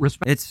may, sir,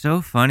 It's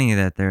so funny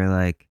that they're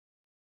like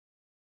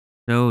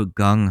so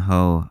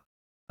gung-ho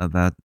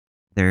about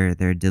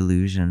their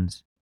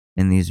delusions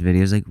in these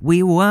videos. Like,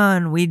 we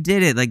won, we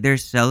did it. Like, they're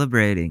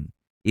celebrating,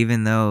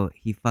 even though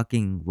he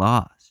fucking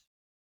lost.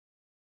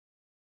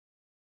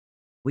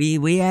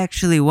 We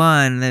actually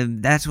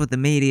won. That's what the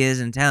media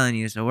isn't telling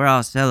you, so we're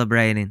all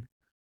celebrating.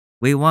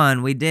 We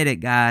won, we did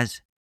it,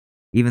 guys.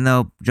 Even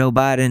though Joe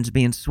Biden's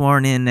being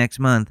sworn in next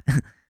month.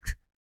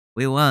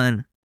 We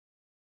won.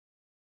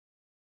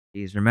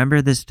 Jeez,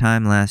 remember this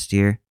time last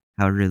year?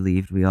 How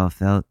relieved we all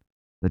felt?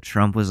 But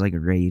Trump was like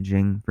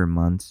raging for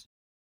months.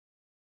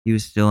 He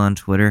was still on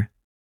Twitter.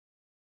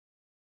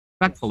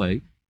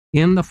 Respectfully,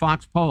 in the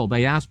Fox poll,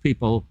 they asked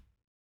people,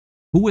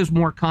 who is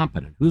more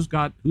competent? Whose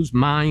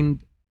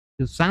mind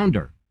is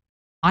sounder?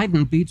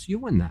 Biden beats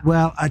you in that.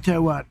 Well, I tell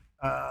you what,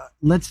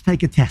 let's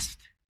take a test.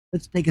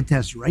 Let's take a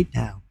test right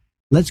now.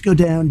 Let's go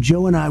down.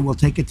 Joe and I will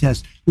take a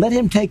test. Let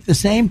him take the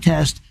same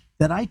test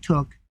that I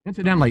took.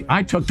 Incidentally,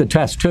 I took the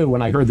test too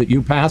when I heard that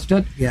you passed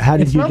it. Yeah, how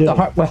did you do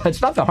it? Well,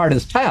 it's not the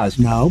hardest test.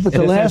 No, but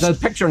there's a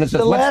picture and it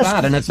says, what's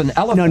that? And it's an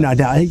elephant.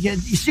 No. You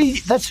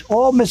see, that's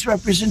all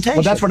misrepresentation.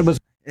 Well, that's what it was.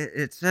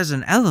 It says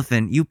an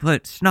elephant. You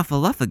put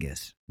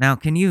snuffleupagus. Now,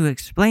 can you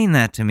explain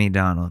that to me,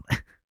 Donald?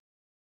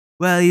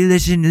 Well, you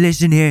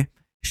listen here.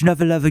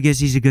 Snuffleupagus,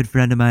 he's a good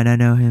friend of mine. I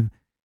know him.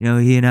 You know,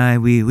 he and I,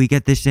 we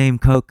get the same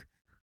Coke.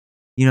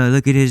 You know,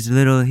 look at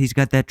he's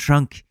got that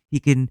trunk.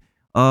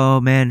 Oh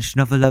man,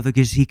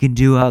 Snuffleupagus, he can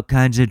do all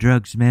kinds of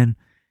drugs, man.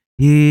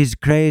 He's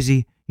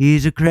crazy.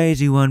 He's a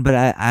crazy one, but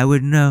I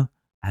wouldn't know.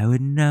 I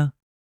wouldn't know.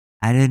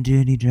 I don't do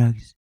any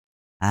drugs.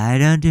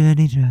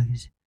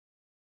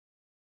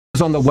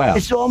 It's on the web.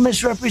 It's all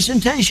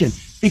misrepresentation.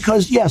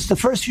 Because, yes, the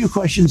first few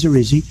questions are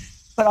easy,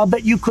 but I'll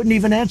bet you couldn't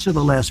even answer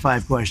the last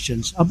 5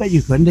 questions. I'll bet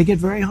you couldn't. They get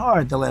very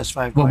hard, the last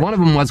 5 questions. Well, one of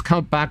them was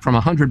count back from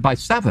 100 by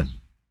 7.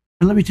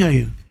 And let me tell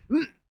you.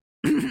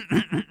 He's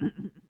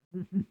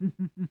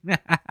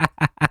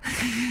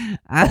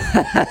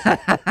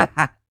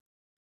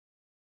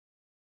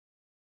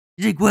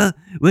like, well,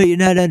 you're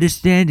not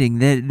understanding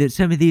that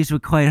some of these were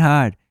quite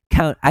hard.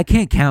 I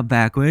can't count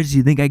backwards.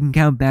 You think I can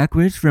count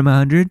backwards from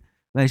 100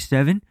 by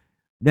 7?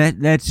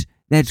 That's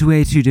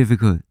way too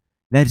difficult.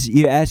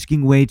 You're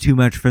asking way too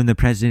much from the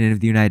president of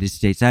the United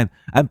States. I'm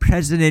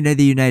president of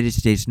the United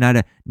States, not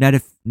a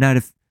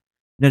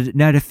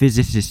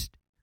physicist.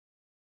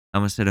 I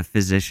almost said a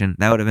physician.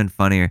 That would have been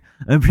funnier.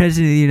 I'm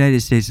president of the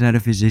United States, not a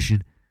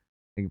physician.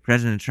 Like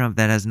President Trump,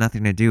 that has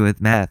nothing to do with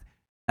math.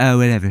 Oh,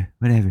 whatever.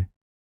 The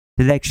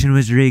election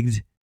was rigged.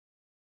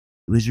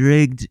 It was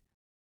rigged.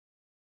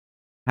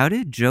 How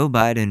did Joe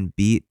Biden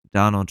beat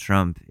Donald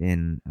Trump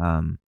in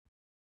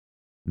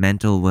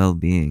mental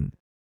well-being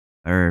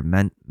or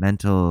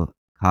mental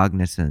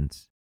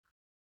cognizance?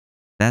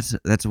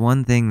 That's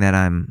one thing that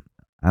I'm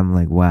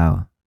like,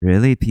 wow,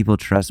 really? People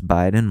trust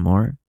Biden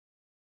more?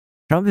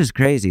 Trump is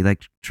crazy.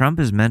 Like, Trump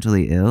is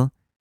mentally ill.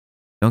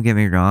 Don't get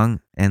me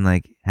wrong. And,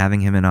 like, having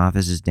him in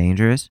office is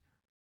dangerous.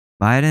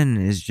 Biden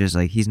is just,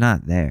 like, he's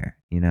not there,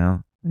 you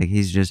know? Like,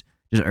 he's just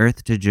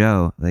Earth to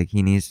Joe. Like,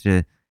 he needs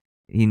to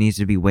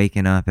be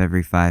waking up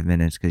every 5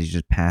 minutes because he's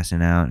just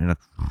passing out. And, like,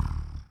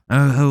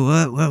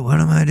 what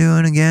am I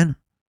doing again?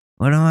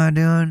 What am I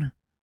doing?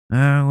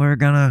 We're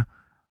gonna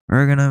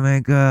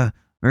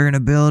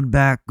build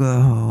back,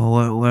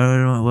 what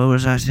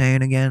was I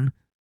saying again?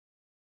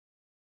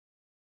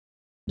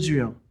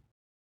 Israel.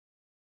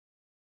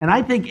 And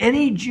I think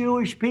any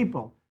Jewish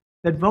people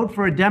that vote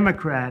for a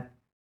Democrat,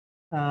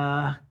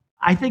 I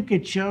think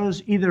it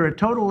shows either a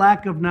total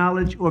lack of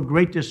knowledge or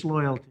great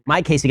disloyalty.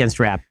 My case against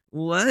rap.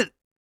 What?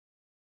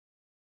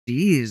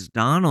 Jeez,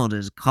 Donald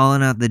is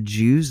calling out the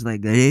Jews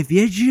like that. If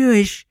you're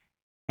Jewish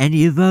and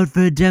you vote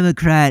for a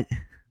Democrat,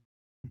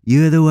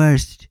 you're the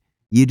worst.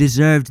 You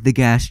deserved the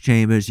gas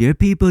chambers. Your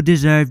people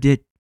deserved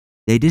it.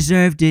 They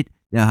deserved it.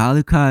 The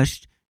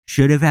Holocaust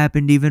should have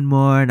happened even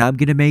more, and I'm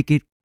gonna make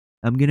it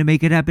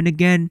happen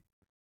again.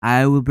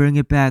 I will bring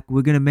it back.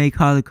 We're gonna make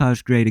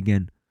Holocaust great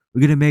again.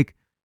 We're gonna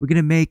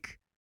make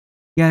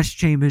gas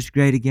chambers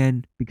great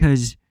again,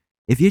 because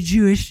if you're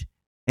Jewish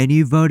and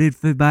you voted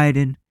for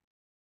Biden,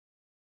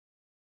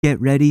 get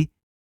ready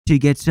to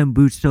get some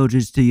boot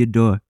soldiers to your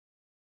door.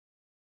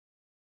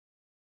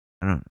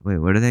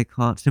 What do they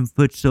call it? Some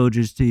foot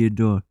soldiers to your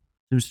door.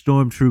 Some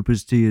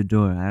stormtroopers to your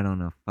door. I don't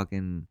know. I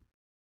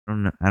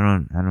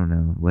don't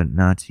know what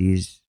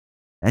Nazis,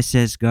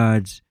 SS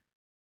guards.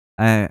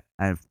 Okay.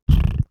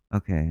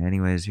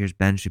 Anyways, here's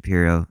Ben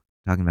Shapiro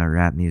talking about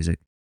rap music.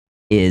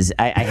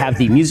 I have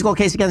the musical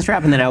case against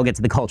rap, and then I will get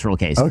to the cultural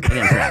case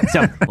against rap.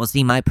 So, well,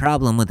 see, my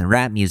problem with the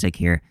rap music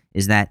here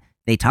is that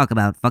they talk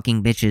about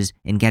fucking bitches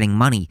and getting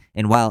money,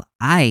 and while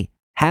I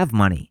have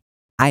money,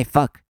 I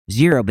fuck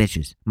 0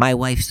 bitches. My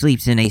wife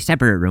sleeps in a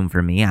separate room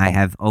from me. I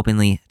have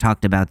openly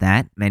talked about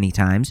that many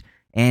times,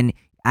 and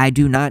I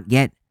do not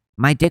get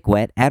my dick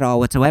wet at all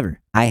whatsoever.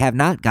 I have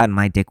not gotten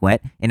my dick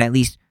wet in at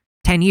least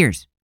 10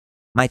 years.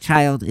 My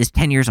child is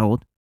 10 years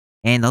old,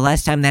 and the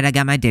last time that I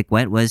got my dick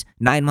wet was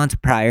 9 months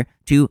prior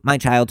to my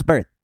child's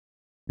birth.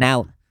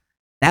 Now,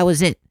 that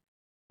was it.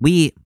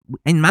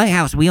 In my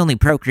house, we only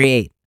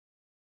procreate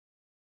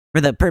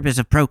for the purpose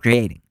of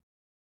procreating.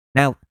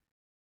 Now,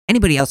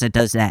 anybody else that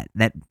does that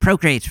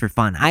procreates for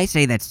fun, I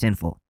say that's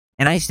sinful,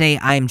 and I say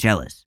I'm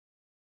jealous.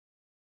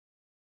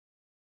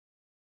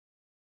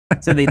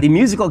 So the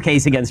musical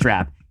case against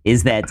rap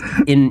is that,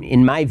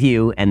 in my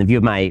view, and the view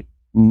of my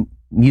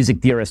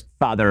music theorist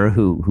father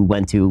who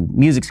went to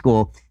music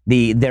school,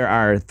 there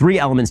are 3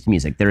 elements to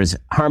music. There is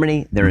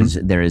harmony, there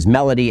is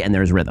melody, and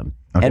there is rhythm.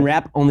 Okay. And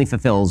rap only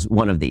fulfills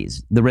one of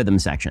these, the rhythm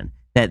section.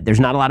 That there's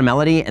not a lot of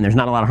melody and there's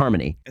not a lot of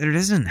harmony. There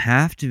doesn't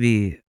have to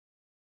be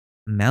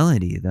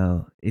melody,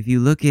 though. If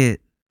you look at,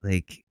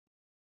 like,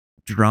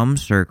 drum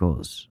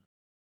circles,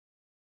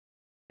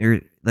 or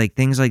like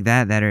things like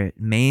that are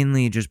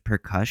mainly just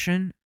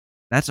percussion,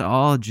 that's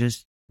all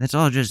just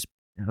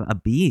a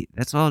beat.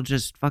 That's all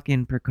just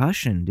fucking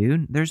percussion,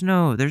 dude. There's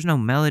no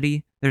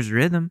melody. There's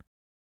rhythm.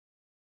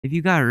 If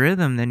you got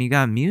rhythm, then you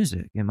got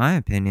music, in my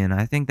opinion.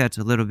 I think that's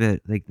a little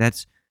bit like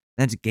that's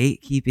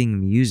gatekeeping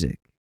music.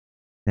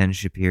 Ben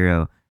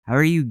Shapiro, how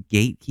are you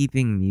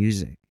gatekeeping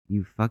music?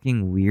 You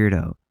fucking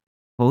weirdo.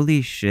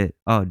 Holy shit.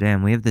 Oh,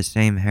 damn, we have the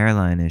same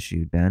hairline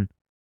issue, Ben.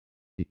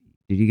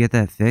 Did you get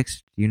that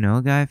fixed? Do you know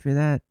a guy for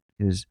that?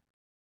 Because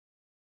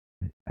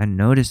I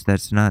noticed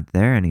that's not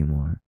there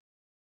anymore.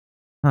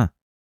 Huh.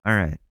 All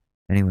right.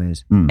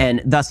 Anyways.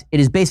 And thus, it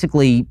is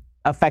basically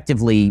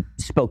effectively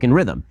spoken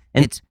rhythm.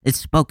 And it's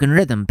spoken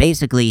rhythm.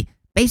 Basically,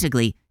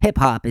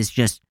 hip-hop is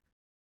just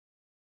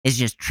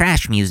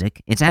trash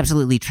music. It's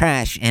absolutely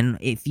trash. And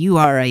if you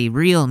are a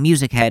real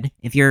music head,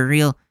 if you're a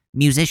real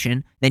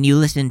musician, then you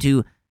listen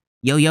to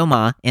Yo-Yo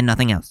Ma and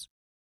nothing else.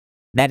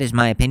 That is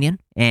my opinion,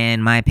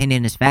 and my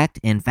opinion is fact,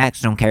 and facts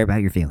don't care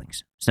about your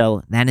feelings.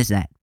 So that is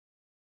that.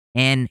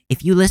 And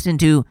if you listen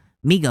to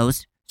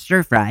Migos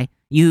Stir Fry,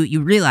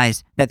 you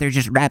realize that they're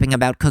just rapping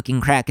about cooking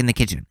crack in the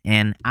kitchen.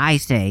 And I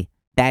say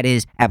that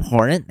is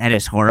abhorrent, that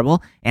is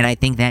horrible, and I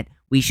think that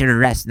we should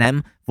arrest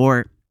them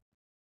for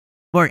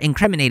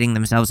incriminating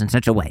themselves in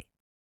such a way.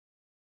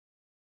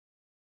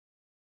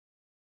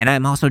 And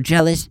I'm also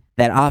jealous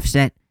that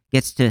Offset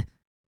gets to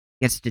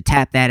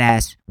tap that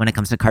ass when it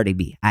comes to Cardi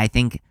B. I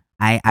think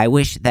I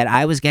wish that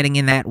I was getting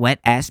in that wet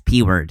ass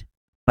P word,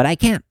 but I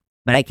can't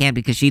but I can't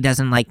because she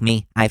doesn't like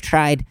me. I've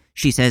tried.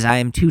 She says I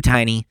am too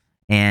tiny,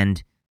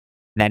 and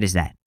that is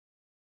that.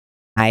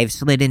 I've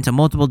slid into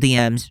multiple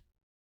DMs.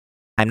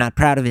 I'm not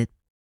proud of it,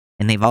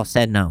 and they've all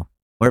said no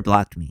or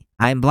blocked me.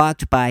 I'm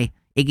blocked by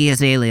Iggy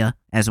Azalea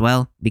as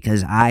well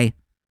because I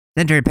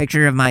sent her a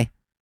picture of my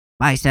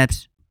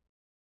biceps.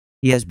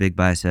 He has big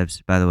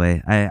biceps, by the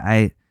way.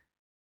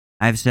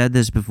 I've said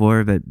this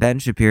before, but Ben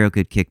Shapiro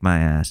could kick my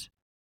ass.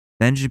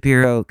 Ben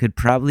Shapiro could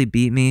probably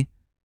beat me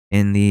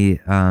in the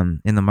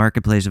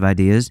marketplace of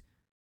ideas,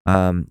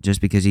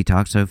 just because he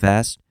talks so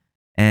fast,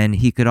 and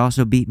he could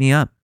also beat me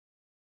up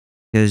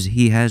because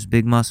he has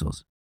big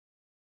muscles,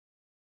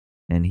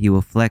 and he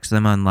will flex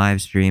them on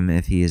live stream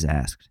if he is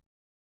asked.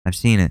 I've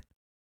seen it.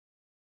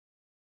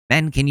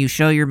 Ben, can you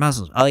show your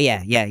muscles? Oh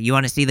yeah. You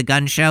want to see the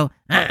gun show?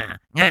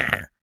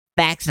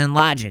 Facts and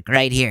logic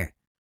right here.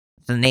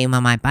 It's the name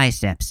of my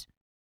biceps.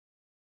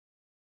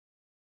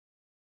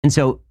 And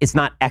so it's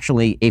not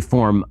actually a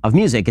form of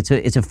music.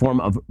 It's a form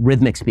of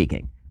rhythmic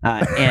speaking.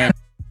 And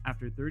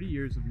after 30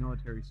 years of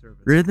military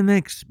service,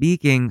 rhythmic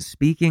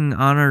speaking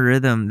on a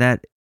rhythm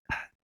that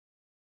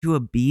to a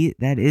beat,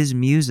 that is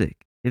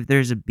music. If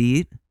there's a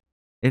beat,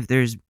 if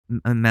there's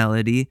a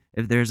melody,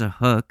 if there's a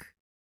hook,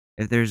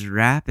 if there's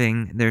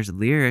rapping, there's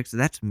lyrics,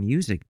 that's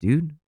music,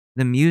 dude.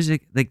 The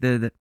music, like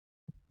the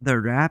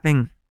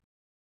rapping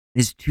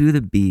is to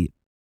the beat.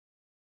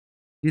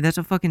 Dude, that's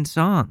a fucking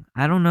song.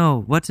 I don't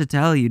know what to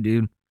tell you,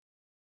 dude.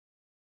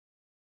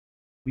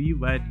 Lee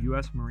led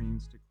U.S.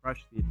 Marines to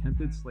crush the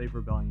attempted slave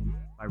rebellion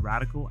by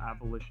radical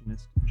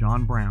abolitionist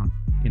John Brown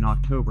in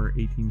October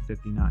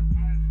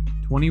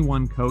 1859.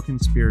 21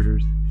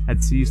 co-conspirators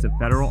had seized a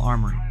federal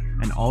armory,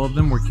 and all of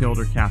them were killed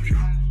or captured,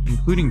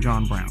 including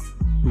John Brown,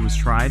 who was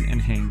tried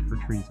and hanged for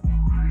treason.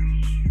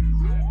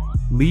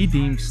 Lee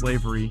deemed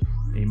slavery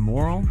a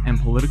moral and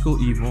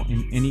political evil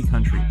in any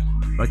country,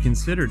 but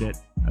considered it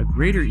a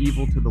greater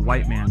evil to the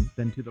white man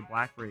than to the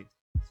black race,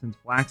 since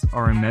blacks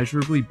are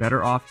immeasurably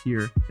better off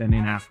here than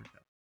in Africa.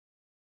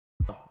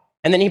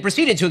 And then he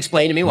proceeded to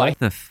explain to me why. What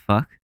the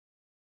fuck?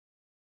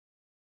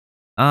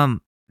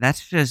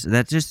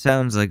 That just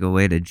sounds like a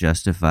way to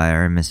justify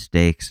our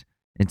mistakes.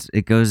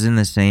 It goes in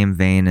the same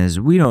vein as,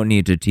 we don't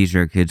need to teach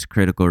our kids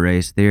critical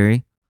race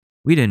theory.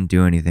 We didn't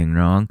do anything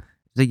wrong.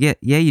 It's like,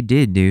 yeah, you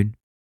did, dude.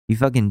 You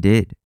fucking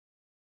did.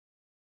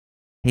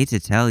 Hate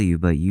to tell you,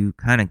 but you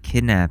kind of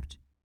kidnapped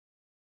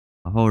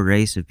a whole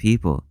race of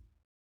people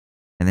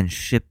and then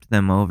shipped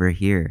them over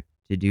here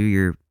to do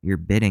your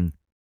bidding,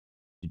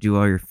 to do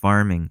all your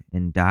farming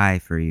and die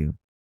for you.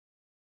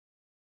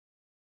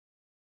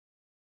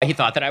 He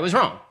thought that I was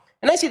wrong.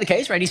 And I see the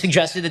case, right? He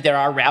suggested that there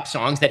are rap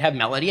songs that have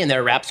melody and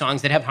there are rap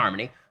songs that have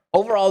harmony.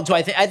 Overall,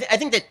 I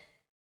think that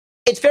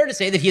it's fair to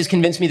say that he has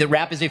convinced me that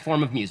rap is a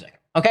form of music,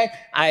 okay?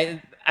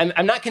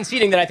 I'm not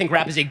conceding that I think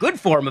rap is a good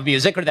form of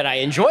music or that I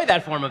enjoy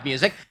that form of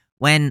music.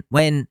 When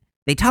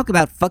they talk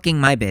about fucking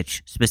my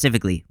bitch,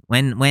 specifically,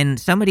 when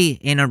somebody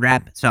in a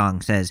rap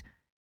song says,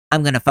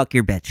 I'm gonna fuck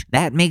your bitch,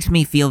 that makes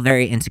me feel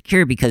very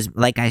insecure because,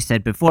 like I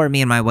said before,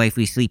 me and my wife,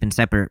 we sleep in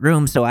separate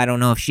rooms, so I don't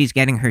know if she's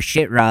getting her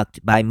shit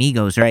rocked by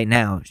Migos right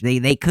now.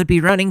 They could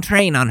be running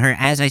train on her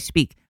as I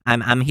speak.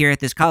 I'm here at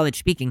this college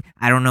speaking.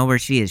 I don't know where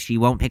she is. She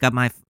won't pick up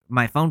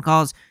my phone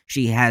calls.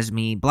 She has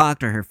me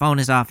blocked or her phone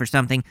is off or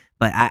something,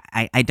 but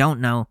I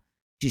don't know.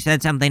 She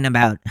said something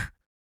about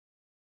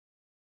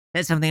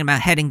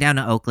heading down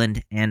to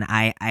Oakland, and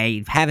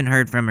I haven't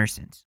heard from her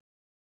since.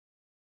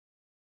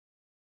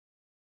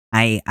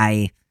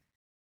 Ever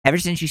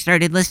since she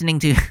started listening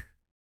to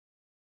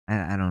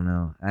I don't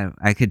know.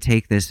 I could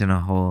take this in a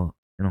whole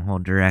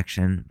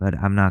direction, but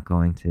I'm not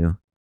going to.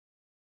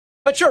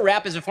 But sure,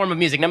 rap is a form of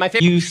music. Now, my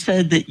favorite. You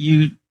said that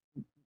you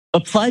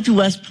applied to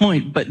West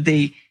Point, but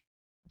they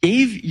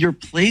gave your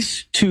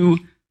place to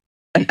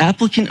an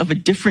applicant of a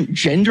different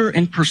gender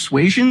and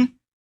persuasion.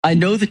 I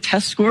know the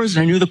test scores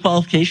and I knew the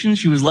qualifications.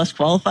 She was less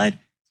qualified.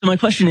 So my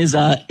question is,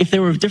 if they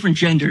were of different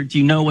gender, do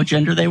you know what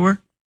gender they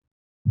were?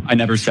 I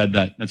never said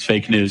that. That's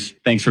fake news.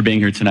 Thanks for being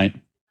here tonight.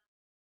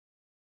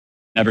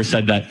 Never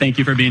said that. Thank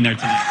you for being there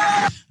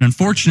tonight. And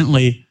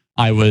unfortunately,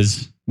 I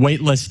was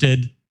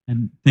waitlisted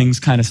and things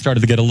kind of started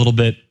to get a little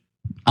bit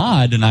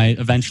odd, and I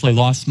eventually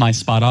lost my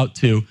spot out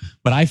to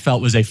what I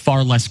felt was a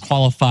far less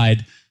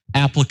qualified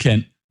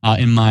applicant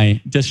in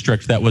my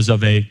district that was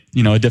of a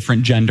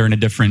different gender and a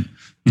different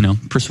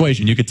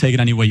persuasion. You could take it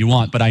any way you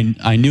want, but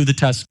I knew the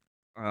test.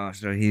 Oh,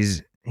 so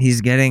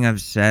he's getting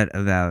upset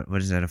about,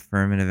 what is that,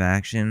 affirmative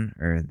action,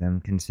 or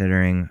them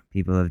considering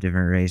people of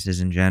different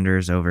races and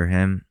genders over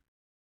him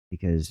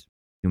because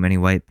too many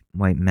white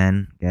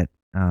men get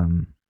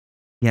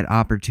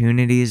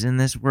opportunities in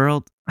this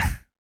world.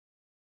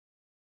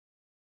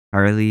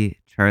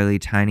 Charlie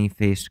tiny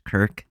faced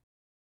Kirk,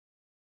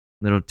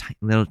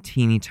 little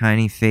teeny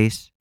tiny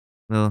face,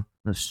 little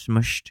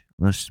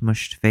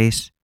smushed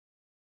face.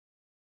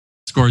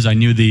 Scores, I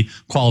knew the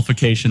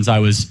qualifications. I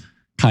was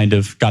kind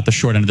of got the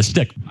short end of the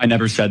stick. I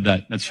never said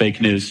that. That's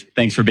fake news.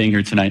 Thanks for being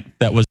here tonight.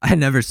 I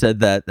never said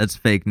that. That's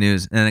fake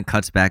news. And it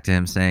cuts back to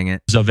him saying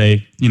it. Of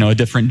a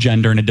different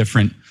gender and a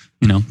different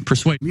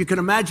persuade. You can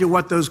imagine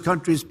what those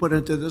countries put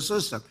into the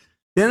system.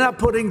 They're not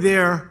putting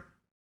their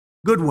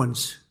good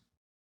ones.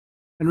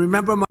 And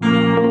remember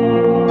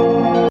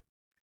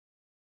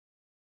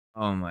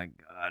Oh my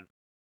God.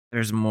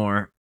 There's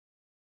more.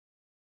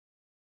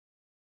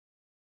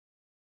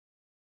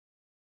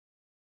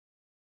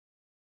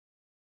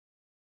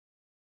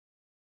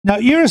 Now,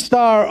 you're a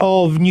star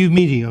of new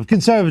media, of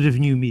conservative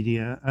new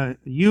media.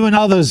 You and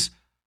others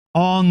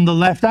on the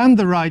left and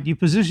the right, you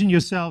position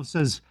yourselves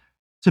as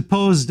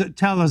supposed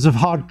tellers of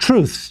hard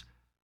truths.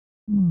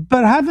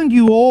 But haven't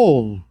you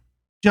all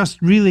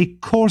just really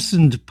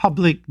coarsened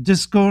public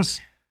discourse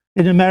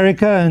in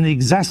America and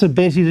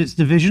exacerbated its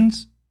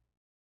divisions?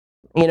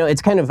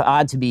 It's kind of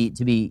odd to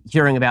be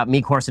hearing about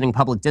me coarsening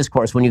public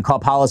discourse when you call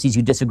policies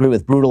you disagree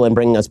with brutal and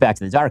bringing us back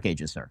to the Dark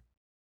Ages, sir.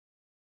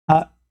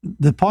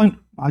 The point,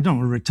 I don't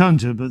want to return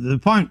to it, but the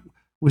point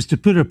was to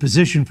put a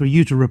position for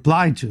you to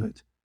reply to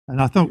it.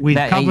 And I thought we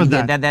covered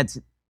that.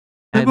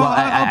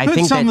 I put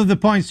think some of the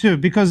points too,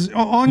 because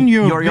on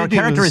your videos,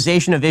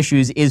 characterization of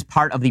issues is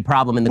part of the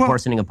problem in the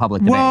coarsening of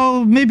public debate.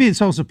 Well, maybe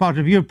it's also part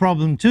of your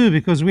problem too,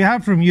 because we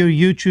have from your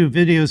YouTube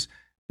videos,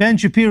 Ben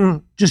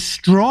Shapiro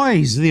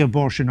destroys the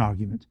abortion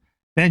argument.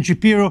 Ben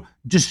Shapiro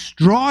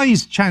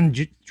destroys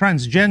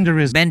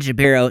transgenderism. Ben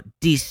Shapiro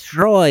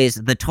destroys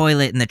the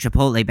toilet in the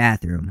Chipotle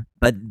bathroom.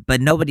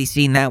 But nobody's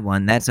seen that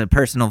one. That's a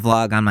personal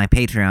vlog on my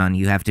Patreon.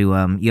 You have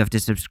to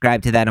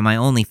subscribe to that on my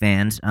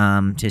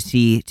OnlyFans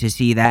to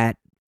see that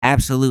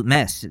absolute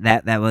mess.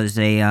 That was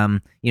a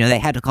they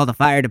had to call the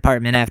fire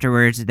department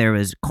afterwards. There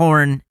was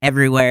corn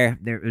everywhere.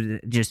 There was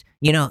just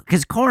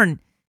because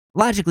corn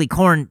it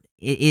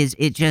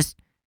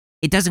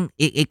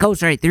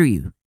goes right through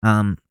you.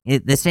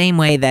 The same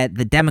way that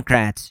the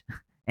Democrats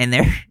and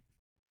their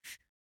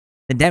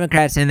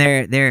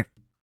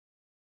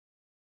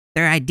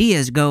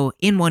ideas go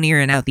in one ear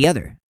and out the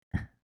other.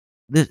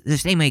 The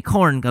same way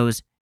corn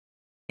goes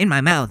in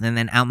my mouth and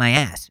then out my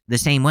ass. The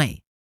same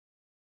way.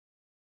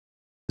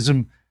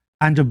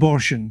 And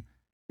abortion.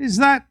 Is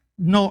that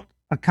not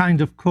a kind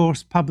of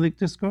coarse public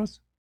discourse?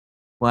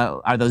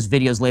 Well, are those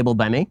videos labeled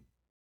by me?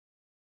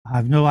 I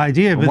have no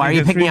idea. But why are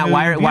you picking out?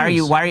 Why are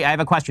you? I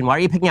have a question. Why are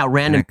you picking out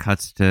random? And it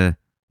cuts to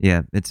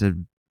it's a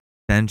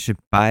Ben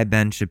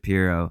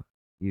Shapiro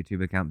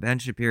YouTube account. Ben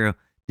Shapiro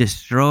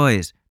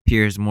destroys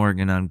Piers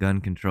Morgan on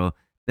gun control.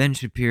 Ben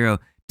Shapiro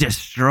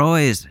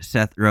destroys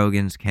Seth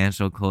Rogen's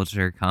cancel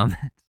culture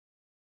comments.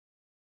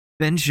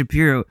 Ben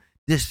Shapiro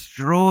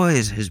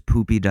destroys his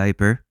poopy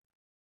diaper.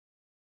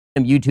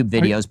 YouTube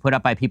videos put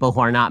up by people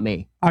who are not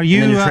me. Are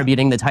you and then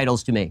attributing the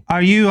titles to me?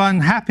 Are you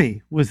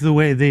unhappy with the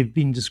way they've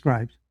been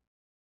described?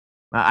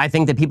 I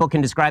think that people can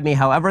describe me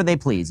however they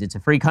please. It's a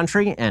free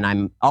country, and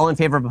I'm all in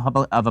favor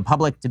of a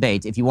public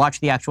debate. If you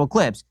watch the actual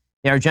clips,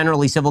 they are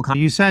generally civil.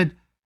 You said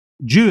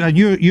Jew, and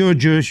you're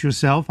Jewish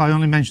yourself. I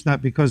only mention that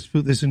because to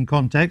put this in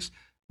context.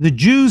 The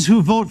Jews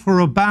who vote for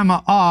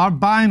Obama are,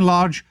 by and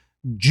large,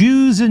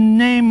 Jews in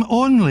name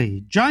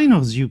only.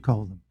 Ginos, you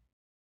call them.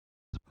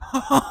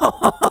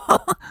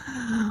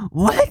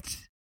 What?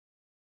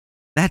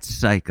 That's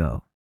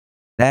psycho.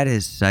 That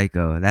is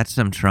psycho. That's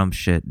some Trump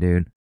shit,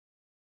 dude.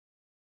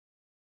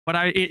 But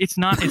it's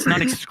not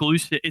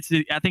exclusive.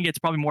 I think it's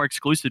probably more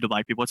exclusive to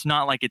black people. It's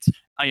not like it's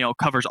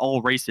covers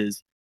all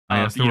races.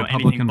 Yes, the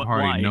Republican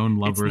Party, white. known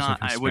lovers of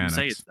Hispanics. I wouldn't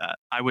say it's that.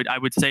 I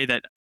would say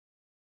that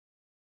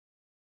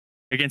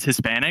against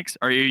Hispanics.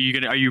 Are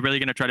you really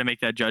gonna try to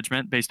make that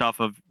judgment based off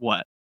of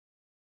what?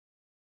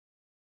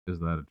 Is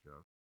that a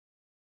joke?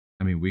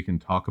 I mean, we can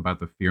talk about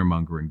the fear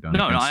mongering done.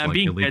 No,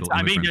 against,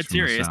 I'm being dead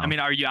serious. I mean,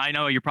 I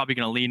know you're probably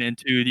going to lean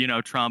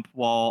into Trump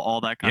wall,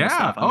 all that kind of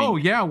stuff.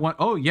 Yeah.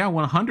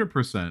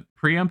 100%.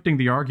 Preempting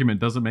the argument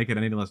doesn't make it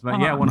any less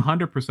bad. Yeah,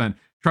 100%.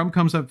 Trump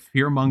comes up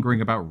fear mongering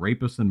about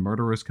rapists and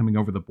murderers coming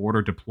over the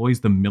border,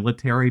 deploys the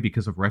military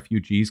because of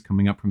refugees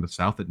coming up from the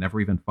south that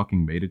never even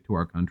fucking made it to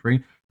our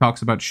country.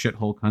 Talks about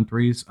shithole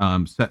countries.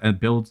 And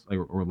builds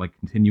or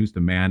continues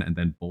to man and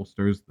then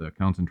bolsters the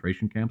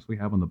concentration camps we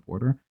have on the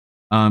border.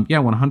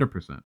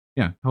 100%.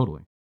 Yeah,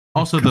 totally.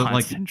 Also, the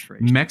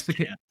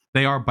Mexican,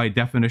 they are by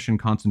definition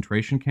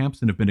concentration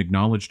camps and have been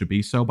acknowledged to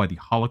be so by the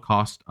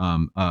Holocaust,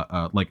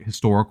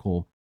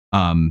 historical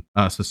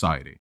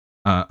society.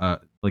 Do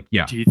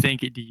you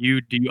think? Do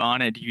you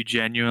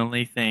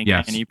genuinely think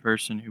any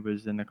person who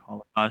was in the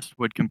Holocaust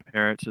would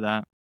compare it to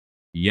that?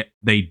 Yeah,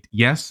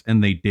 yes,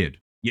 and they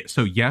did. Yeah,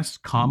 so yes,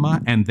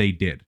 and they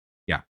did.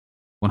 Yeah,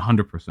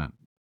 100%.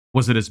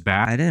 Was it as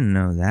bad? I didn't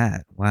know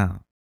that. Wow.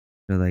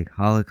 So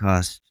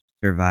Holocaust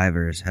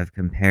survivors have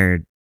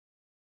compared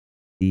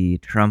the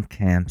Trump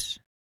camps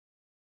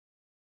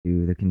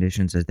to the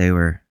conditions that they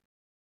were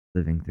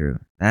living through.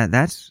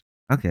 That's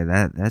okay.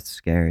 That's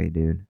scary,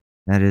 dude.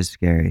 That is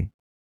scary.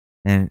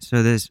 And so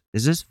is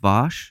this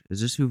Vosh?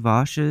 Is this who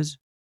Vosh is?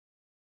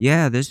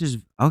 Yeah, this is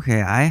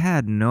okay. I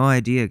had no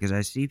idea because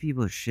I see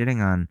people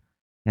shitting on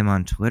him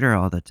on Twitter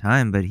all the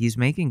time, but he's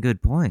making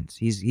good points.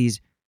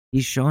 He's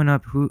showing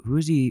up. Who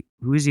is he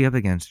up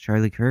against?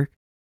 Charlie Kirk?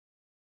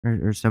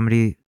 Or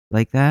somebody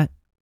like that?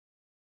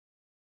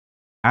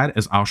 bad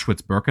as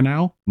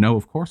Auschwitz-Birkenau? No,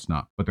 of course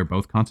not. But they're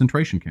both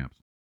concentration camps.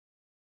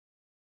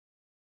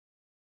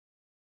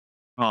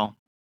 Well,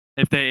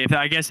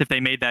 I guess if they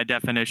made that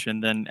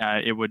definition, then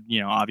it would,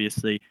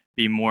 obviously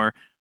be more,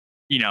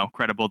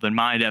 credible than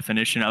my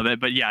definition of it.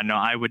 But yeah, no,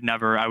 I would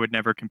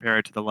never compare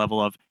it to the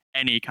level of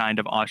any kind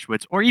of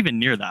Auschwitz or even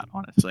near that,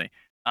 honestly.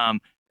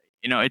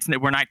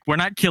 We're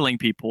not killing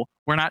people,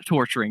 we're not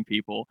torturing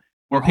people.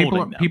 We're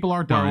holding them. People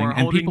are dying,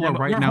 and people are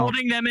right now. We're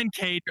holding them in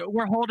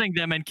We're holding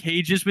them in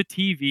cages with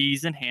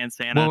TVs and hand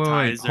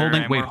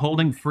sanitizer.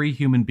 Holding 3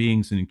 human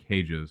beings in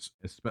cages.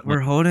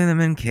 We're holding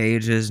them in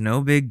cages.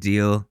 No big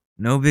deal.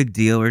 No big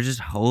deal. We're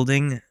just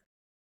holding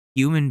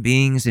human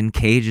beings in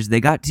cages. They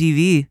got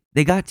TV.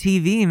 They got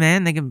TV,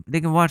 man. They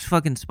can watch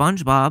fucking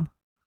SpongeBob.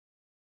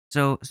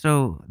 So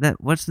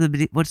what's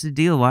the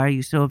deal? Why are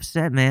you so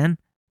upset, man?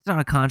 It's not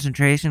a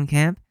concentration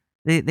camp.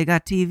 They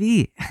got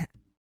TV.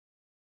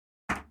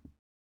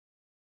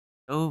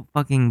 So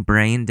fucking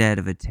brain dead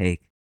of a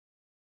take.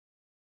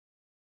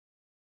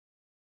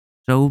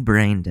 So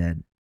brain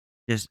dead.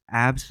 Just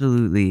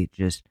absolutely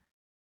just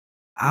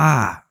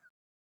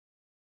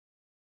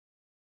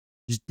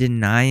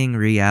denying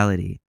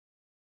reality.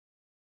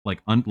 Like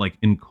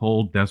in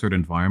cold desert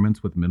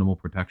environments with minimal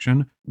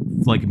protection,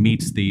 like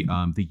meets the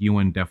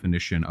UN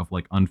definition of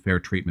like unfair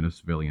treatment of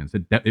civilians.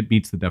 It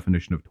meets the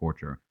definition of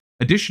torture.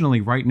 Additionally,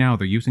 right now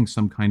they're using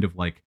some kind of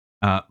like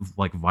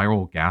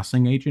viral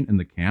gassing agent in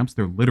the camps.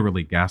 They're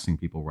literally gassing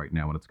people right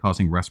now, and it's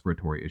causing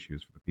respiratory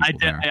issues for the people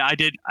there. I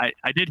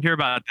did hear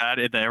about that.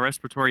 The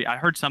respiratory. I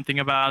heard something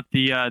about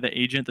the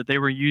agent that they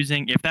were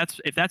using. If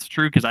that's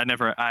true, because I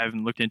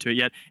haven't looked into it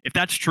yet. If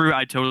that's true,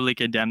 I totally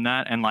condemn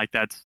that, and like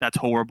that's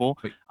horrible.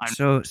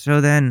 So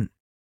then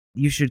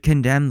you should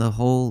condemn the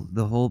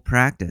whole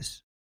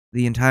practice,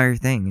 the entire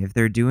thing. If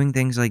they're doing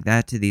things like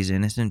that to these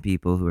innocent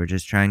people who are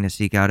just trying to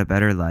seek out a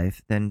better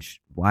life, then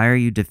why are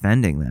you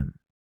defending them?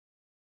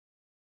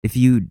 If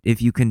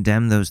you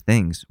condemn those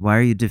things, why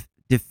are you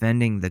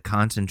defending the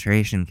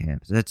concentration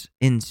camps? That's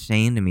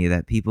insane to me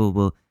that people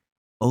will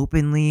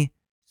openly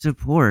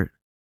support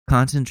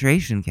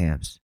concentration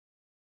camps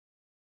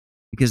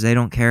because they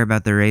don't care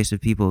about the race of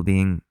people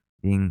being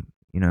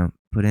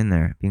put in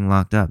there, being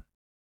locked up.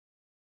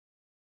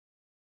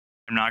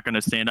 I'm not going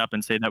to stand up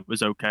and say that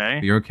was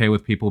okay. You're okay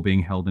with people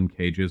being held in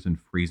cages in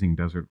freezing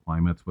desert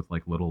climates with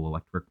like little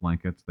electric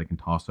blankets they can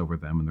toss over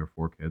them and their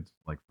 4 kids,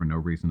 like for no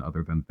reason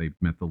other than they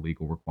met the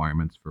legal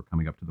requirements for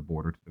coming up to the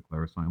border to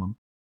declare asylum?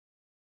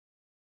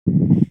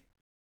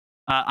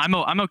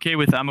 I'm okay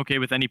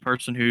with any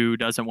person who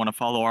doesn't want to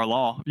follow our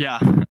law. Yeah.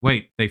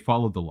 Wait, they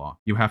followed the law.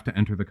 You have to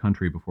enter the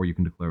country before you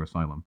can declare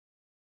asylum.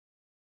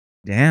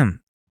 Damn,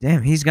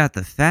 he's got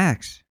the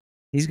facts.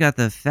 He's got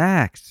the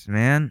facts,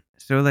 man.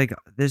 So like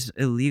this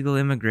illegal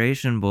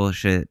immigration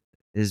bullshit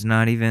is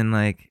not even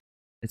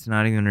it's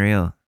not even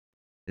real.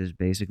 Is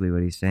basically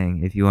what he's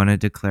saying. If you want to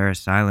declare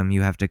asylum,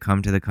 you have to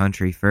come to the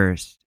country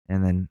first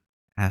and then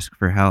ask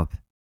for help.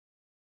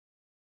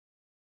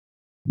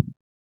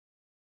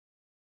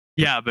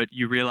 Yeah, but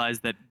you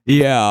realize that.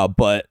 Yeah,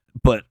 but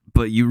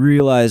you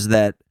realize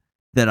that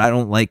I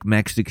don't like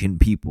Mexican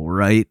people,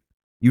 right?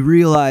 You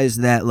realize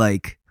that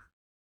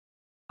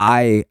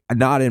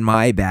not in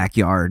my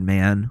backyard,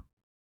 man.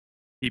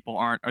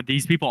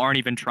 These people aren't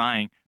even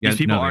trying. These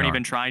people aren't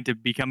even trying to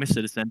become a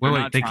citizen.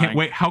 Wait, they can't.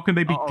 Wait, how can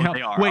they be?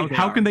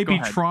 How can they be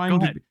trying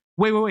to?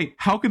 Wait.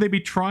 How can they be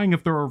trying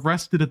if they're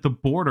arrested at the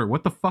border?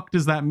 What the fuck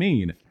does that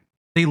mean?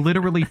 They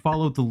literally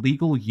followed the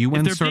legal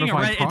UN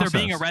certified process.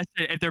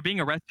 If they're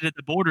being arrested at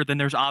the border, then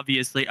there's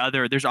obviously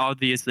other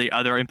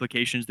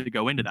implications that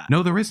go into that.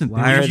 No, there isn't.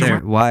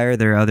 Why are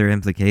there other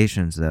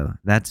implications though?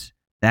 That's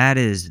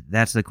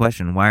the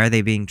question. Why are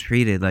they being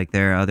treated like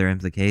there are other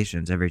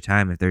implications every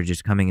time if they're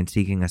just coming and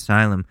seeking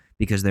asylum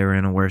because they were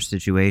in a worse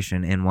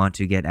situation and want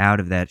to get out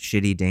of that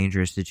shitty,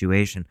 dangerous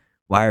situation?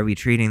 Why are we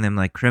treating them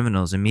like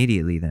criminals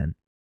immediately then?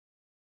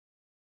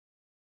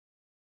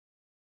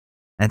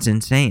 That's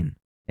insane.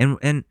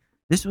 And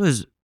this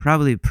was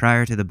probably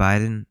prior to the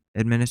Biden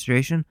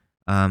administration.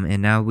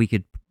 And now we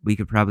could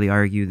probably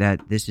argue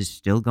that this is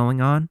still going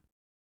on.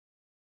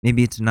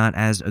 Maybe it's not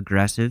as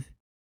aggressive,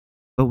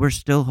 but we're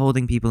still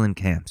holding people in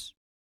camps.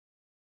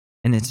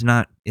 And it's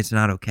not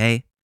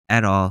okay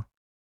at all.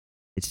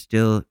 It's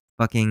still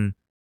fucking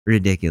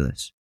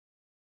ridiculous.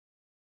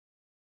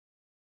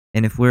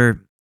 And if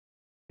we're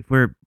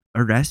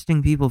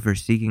arresting people for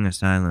seeking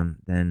asylum,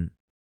 then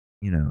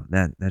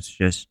that's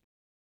just,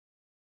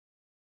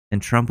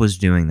 and Trump was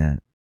doing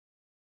that.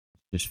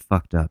 Just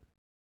fucked up.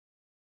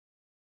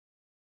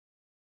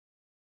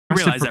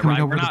 Realize that,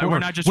 right? We're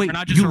not just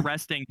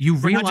arresting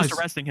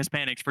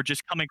Hispanics for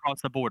just coming across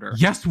the border.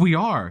 Yes, we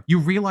are. You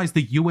realize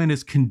the UN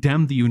has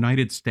condemned the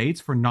United States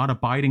for not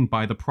abiding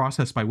by the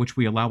process by which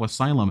we allow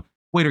asylum.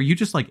 Wait, are you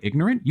just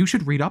ignorant? You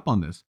should read up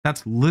on this.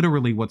 That's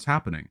literally what's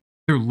happening.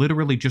 They're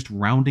literally just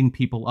rounding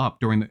people up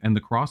during the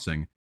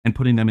crossing and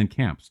putting them in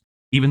camps,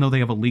 even though they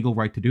have a legal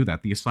right to do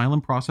that. The asylum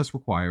process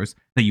requires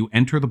that you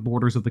enter the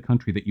borders of the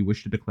country that you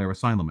wish to declare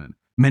asylum in.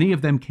 Many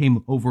of them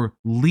came over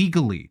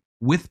legally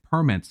with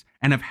permits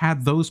and have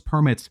had those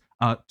permits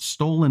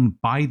stolen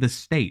by the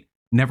state,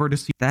 never to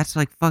see. That's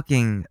like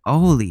fucking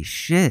holy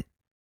shit.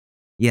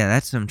 Yeah,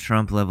 that's some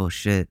Trump level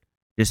shit.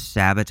 Just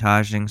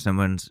sabotaging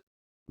someone's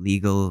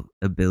legal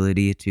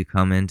ability to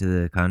come into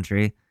the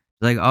country.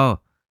 Like, oh,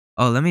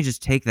 let me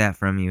just take that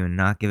from you and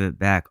not give it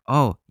back.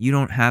 Oh, you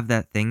don't have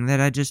that thing that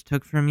I just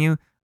took from you?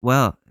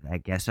 Well, I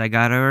guess I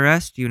gotta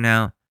arrest you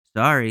now.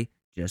 Sorry,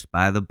 just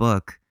by the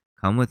book.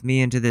 Come with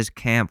me into this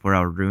camp where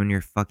I'll ruin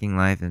your fucking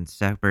life and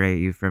separate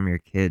you from your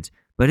kids.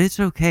 But it's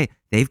okay.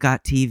 They've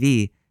got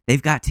TV.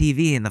 They've got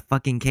TV in the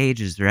fucking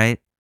cages, right?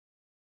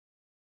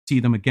 See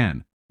them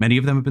again. Many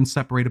of them have been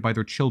separated by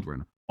their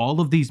children. All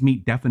of these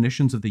meet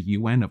definitions of the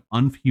UN of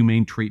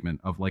unhumane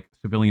treatment of like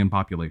civilian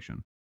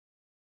population.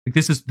 Like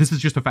this is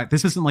just a fact.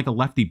 This isn't like a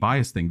lefty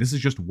bias thing. This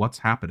is just what's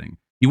happening.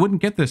 You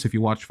wouldn't get this if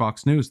you watch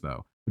Fox News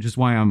though, which is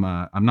why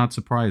I'm not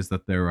surprised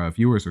that their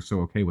viewers are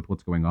so okay with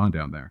what's going on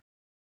down there.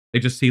 They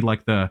just see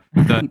like the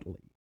Completely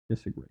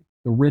disagree.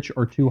 The rich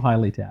are too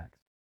highly taxed.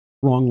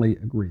 Strongly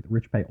agree. The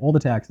rich pay all the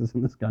taxes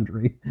in this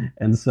country,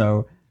 and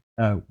so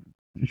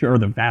sure,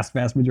 the vast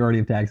majority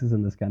of taxes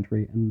in this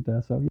country, and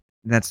so.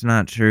 That's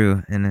not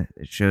true, and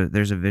it shows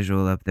there's a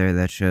visual up there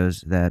that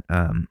shows that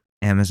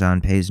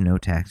Amazon pays no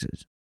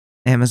taxes.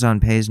 Amazon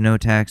pays no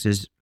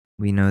taxes.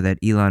 We know that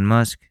Elon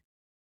Musk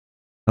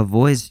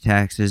avoids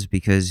taxes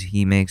because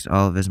he makes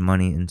all of his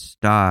money in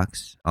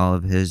stocks. All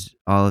of his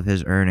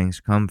earnings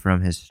come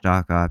from his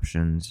stock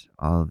options,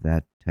 all of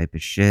that type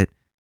of shit.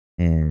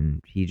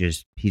 And he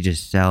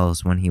just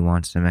sells when he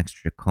wants some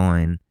extra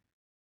coin,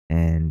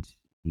 and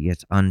he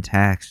gets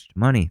untaxed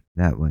money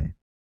that way.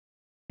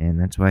 And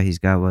that's why he's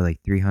got what,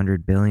 like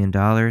 $300 billion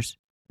or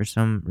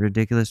some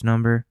ridiculous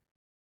number.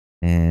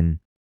 And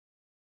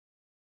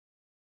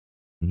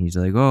he's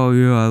like, oh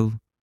yeah,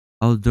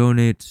 I'll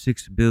donate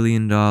 $6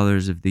 billion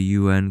if the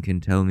UN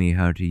can tell me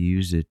how to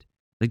use it.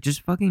 Like,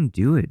 just fucking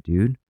do it,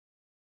 dude.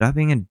 Stop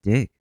being a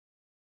dick.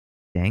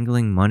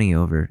 Dangling money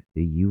over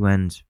the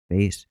UN's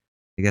face.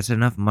 Like, that's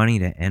enough money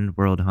to end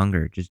world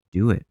hunger. Just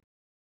do it.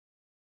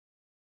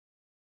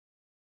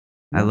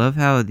 I love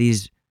how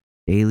these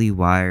Daily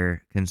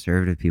Wire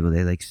conservative people,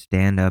 they like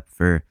stand up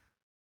for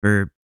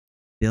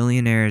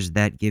billionaires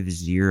that give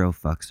zero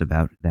fucks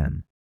about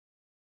them.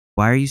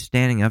 Why are you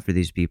standing up for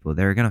these people?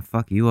 They're gonna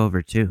fuck you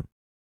over too.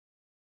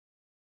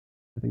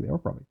 I think they are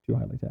probably too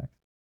highly taxed.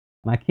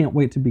 And I can't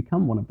wait to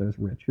become one of those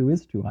rich who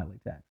is too highly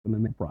taxed and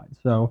then make pride.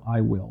 So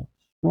I will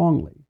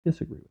strongly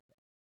disagree with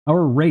that.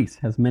 Our race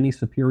has many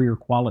superior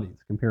qualities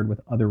compared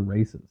with other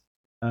races.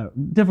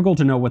 Difficult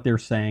to know what they're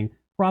saying.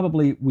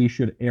 Probably we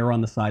should err on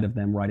the side of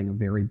them writing a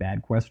very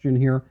bad question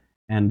here.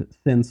 And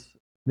since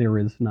there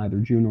is neither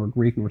Jew nor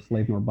Greek nor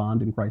slave nor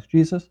bond in Christ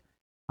Jesus,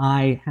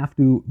 I have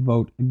to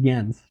vote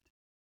against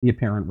the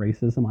apparent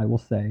racism. I will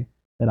say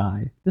that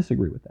I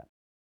disagree with that.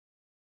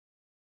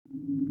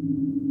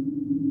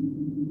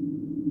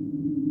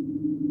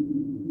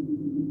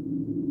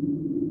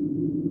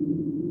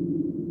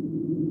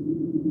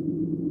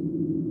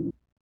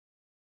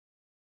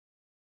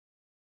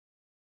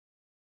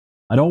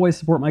 I'd always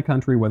support my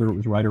country whether it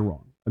was right or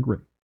wrong. Agree.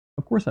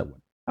 Of course I would.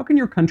 How can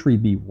your country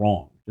be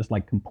wrong? Just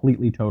like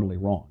completely, totally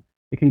wrong.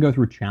 It can go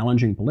through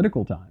challenging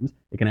political times.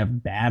 It can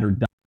have bad or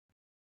dumb.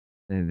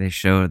 They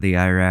show the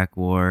Iraq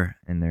War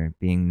and there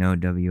being no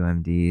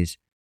WMDs.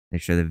 They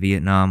show the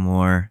Vietnam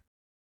War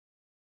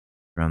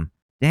from,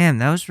 damn,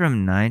 that was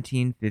from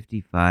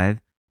 1955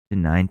 to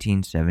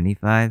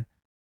 1975.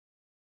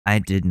 I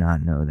did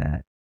not know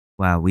that.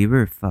 Wow, we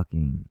were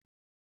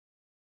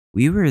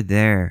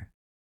there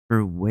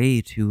for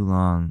way too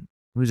long.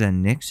 Was that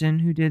Nixon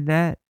who did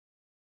that?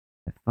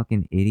 That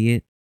fucking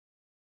idiot.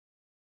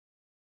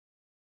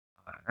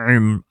 I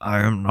am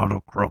not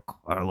a crook.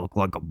 I look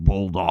like a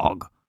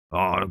bulldog.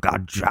 I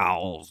got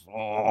jowls.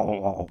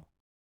 Oh.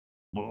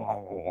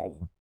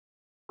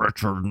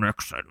 Richard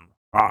Nixon.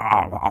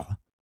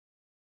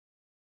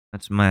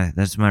 That's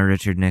my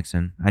Richard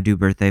Nixon. I do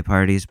birthday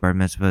parties, bar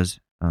mitzvahs,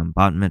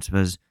 bat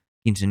mitzvahs,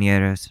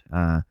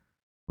 quinceañeras,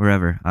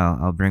 wherever.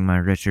 I'll bring my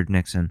Richard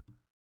Nixon.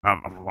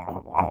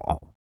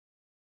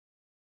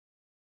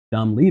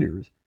 Dumb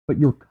leaders, but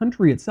your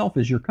country itself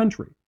is your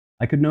country.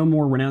 I could no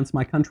more renounce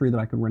my country than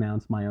I could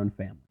renounce my own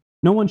family.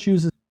 No one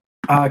chooses.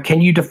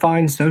 Can you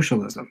define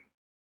socialism?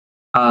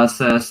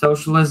 So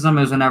socialism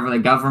is whenever the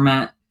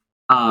government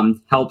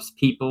helps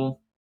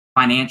people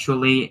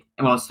financially,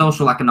 well,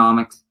 social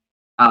economics,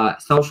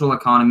 social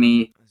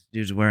economy. This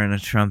dude's wearing a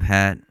Trump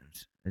hat.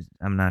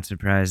 I'm not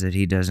surprised that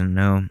he doesn't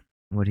know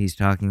what he's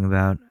talking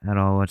about at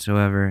all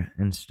whatsoever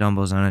and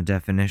stumbles on a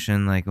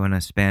definition like when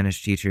a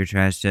Spanish teacher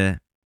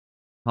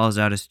calls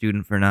out a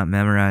student for not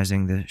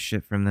memorizing the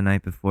shit from the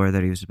night before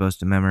that he was supposed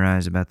to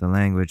memorize about the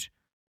language.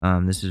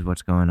 This is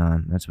what's going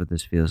on. That's what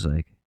this feels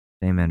like.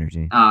 Same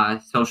energy.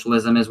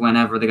 Socialism is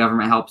whenever the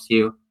government helps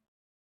you.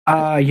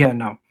 Yeah,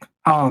 no.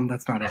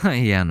 That's not it.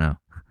 Yeah, no.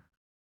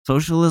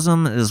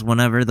 Socialism is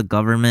whenever the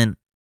government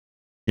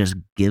just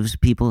gives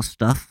people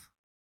stuff.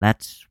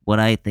 That's what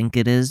I think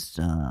it is.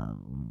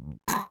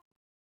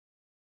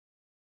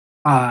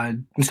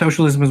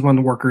 Socialism is when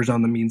the workers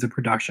own the means of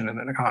production in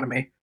an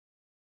economy.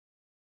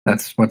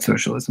 That's what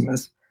socialism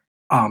is.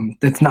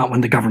 It's not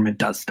when the government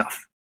does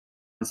stuff.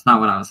 That's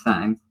not what I was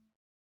saying.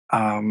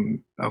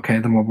 Okay,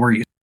 then what were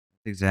you?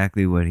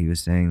 Exactly what he was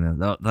saying,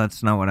 though.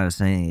 That's not what I was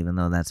saying, even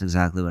though that's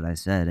exactly what I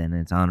said, and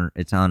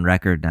it's on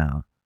record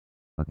now.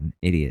 Fucking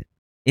idiot.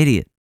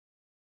 Idiot.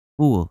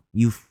 Fool.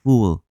 You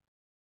fool.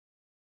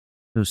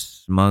 So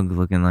smug,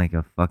 looking like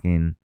a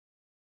fucking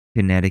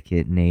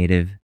Connecticut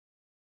native.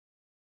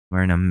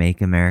 Wearing a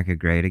Make America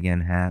Great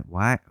Again hat.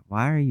 Why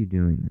are you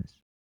doing this?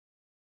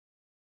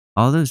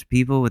 All those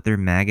people with their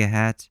MAGA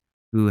hats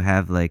who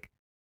have, like,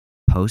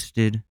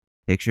 posted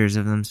pictures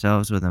of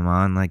themselves with them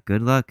on, like,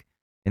 good luck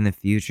in the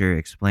future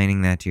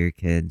explaining that to your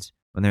kids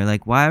when they're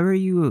like, why were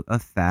you a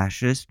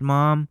fascist,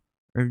 mom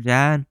or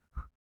dad?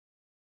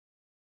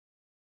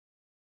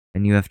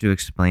 And you have to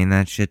explain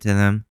that shit to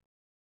them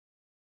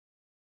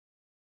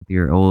with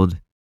your old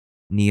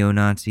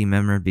neo-Nazi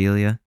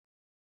memorabilia.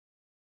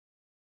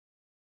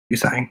 You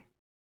saying?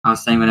 I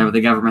was saying whenever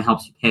the government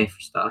helps you pay for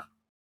stuff.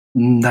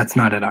 That's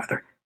not it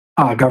either.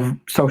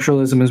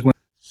 Socialism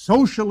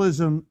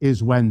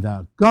is when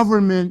the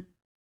government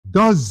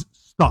does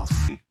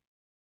stuff.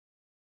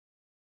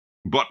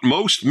 But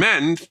most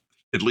men,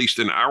 at least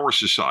in our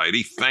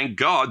society, thank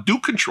God, do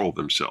control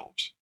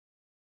themselves.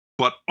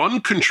 But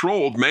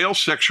uncontrolled male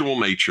sexual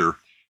nature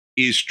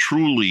is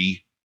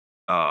truly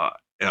a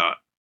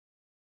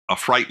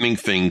frightening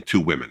thing to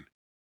women.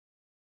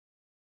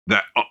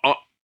 That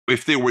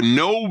if there were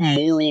no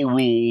moral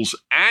rules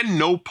and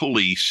no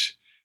police,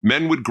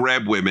 men would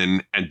grab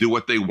women and do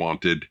what they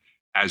wanted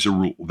as a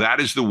rule. That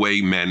is the way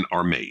men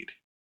are made.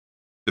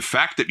 The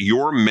fact that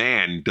your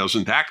man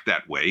doesn't act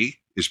that way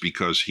is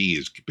because he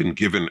has been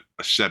given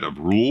a set of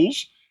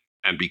rules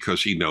and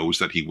because he knows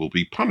that he will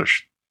be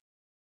punished,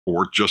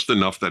 or just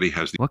enough that he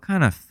has the... What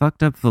kind of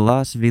fucked up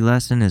philosophy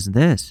lesson is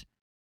this?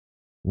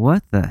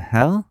 What the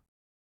hell?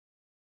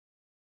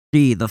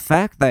 Gee, the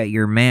fact that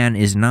your man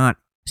is not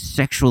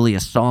sexually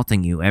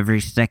assaulting you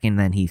every second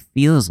that he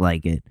feels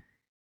like it,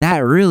 that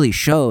really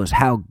shows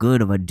how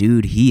good of a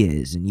dude he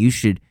is, and you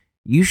should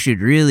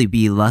really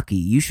be lucky.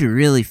 You should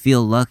really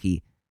feel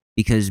lucky,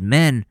 because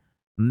men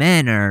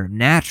are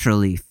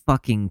naturally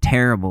fucking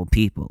terrible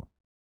people.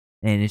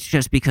 And it's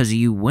just because of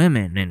you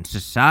women in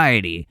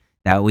society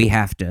that we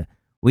have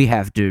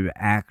to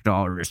act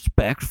all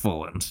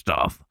respectful and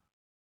stuff.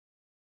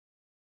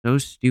 So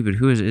stupid.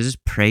 Who is this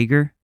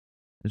Prager?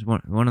 Is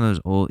one of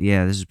those old...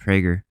 Yeah, this is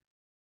Prager.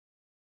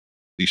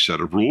 These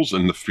set of rules,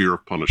 and the fear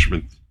of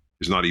punishment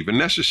is not even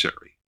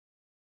necessary.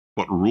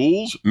 But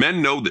rules,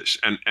 men know this,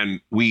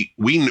 and we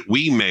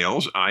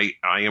males, I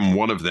am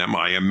one of them,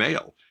 I am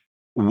male.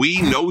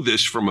 We know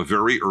this from a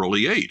very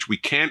early age. We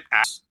can't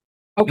ask.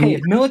 Okay,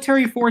 if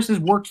military forces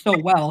work so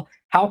well,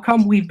 how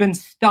come we've been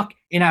stuck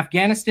in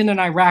Afghanistan and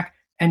Iraq,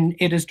 and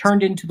it has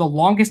turned into the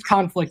longest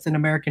conflicts in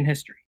American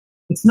history?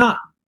 It's not.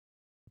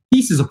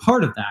 Peace is a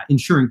part of that,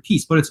 ensuring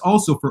peace, but it's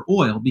also for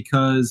oil,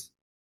 because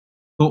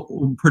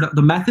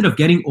the method of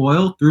getting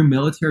oil through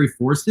military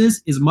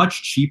forces is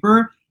much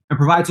cheaper and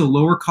provides a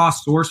lower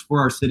cost source for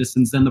our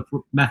citizens than the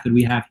method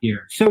we have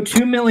here. So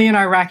 2 million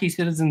Iraqi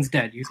citizens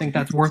dead. You think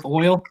that's worth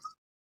oil?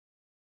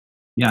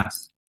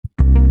 Yes.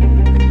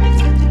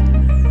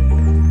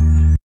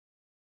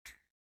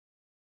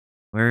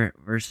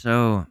 We're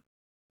so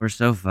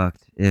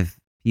fucked if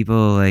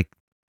people like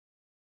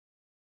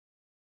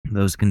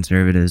those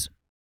conservatives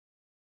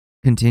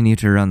continue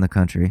to run the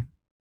country.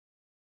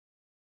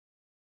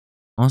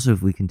 Also,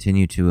 if we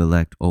continue to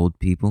elect old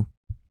people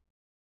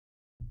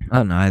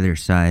on either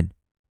side,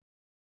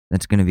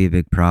 that's going to be a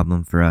big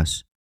problem for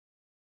us.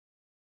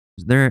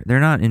 They're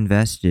not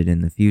invested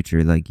in the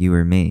future like you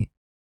or me.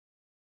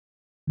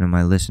 You know,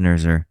 my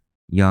listeners are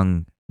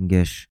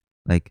youngish,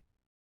 like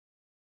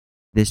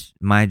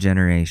my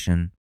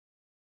generation.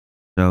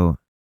 So,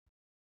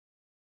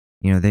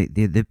 you know,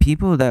 the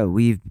people that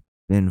we've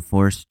been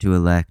forced to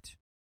elect,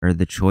 or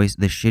the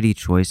shitty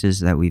choices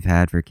that we've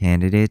had for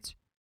candidates,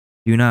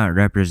 do not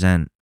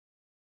represent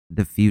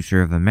the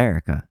future of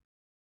America.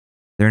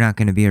 They're not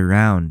going to be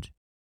around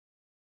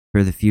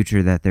for the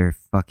future that they're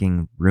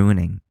fucking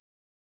ruining.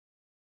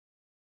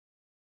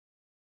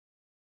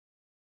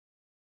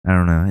 I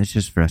don't know. It's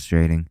just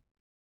frustrating.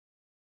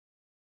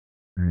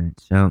 Alright,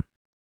 so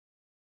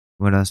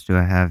what else do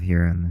I have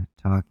here on the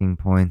talking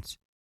points?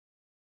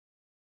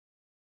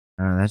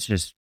 That's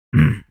just...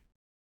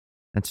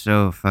 that's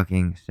so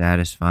fucking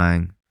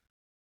satisfying.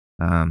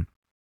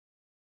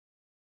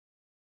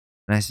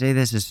 And I say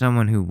this as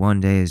someone who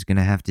one day is going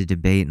to have to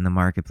debate in the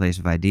marketplace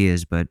of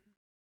ideas, but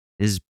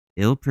is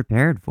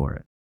ill-prepared for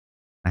it.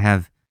 I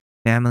have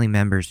family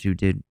members who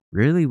did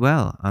really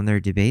well on their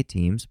debate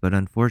teams, but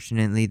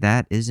unfortunately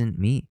that isn't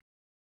me.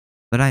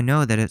 But I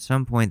know that at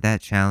some point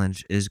that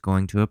challenge is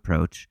going to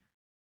approach,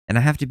 and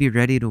I have to be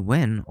ready to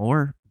win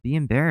or be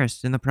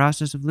embarrassed in the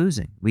process of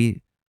losing.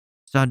 We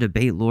saw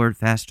debate lord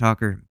fast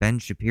talker Ben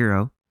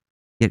Shapiro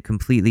get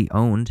completely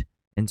owned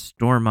and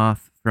storm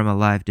off from a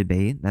live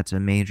debate. That's a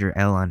major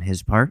L on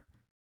his part.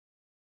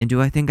 And do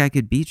I think I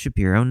could beat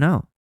Shapiro?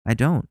 No, I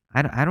don't.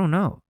 I don't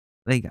know.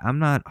 Like, I'm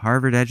not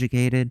Harvard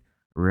educated.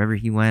 Wherever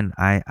he went,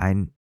 I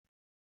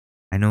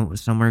know it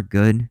was somewhere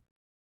good.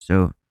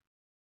 So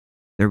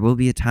there will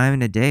be a time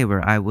and a day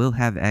where I will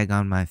have egg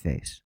on my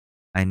face.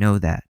 I know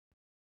that.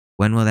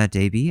 When will that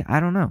day be? I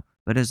don't know.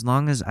 But as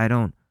long as I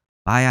don't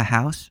buy a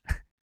house,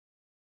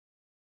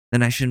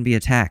 then I shouldn't be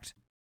attacked.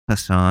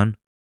 Hassan.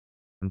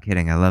 I'm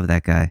kidding. I love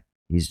that guy.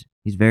 He's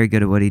very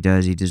good at what he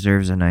does. He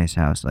deserves a nice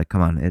house. Like,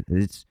 come on.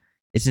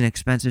 It's an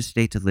expensive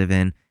state to live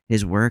in.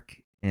 His work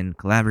and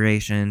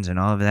collaborations and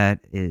all of that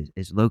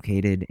is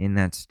located in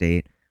that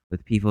state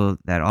with people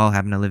that all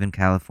happen to live in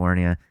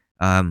California.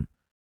 Like,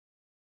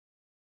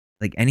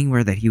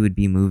 anywhere that he would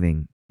be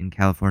moving in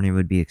California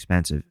would be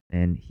expensive.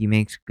 And he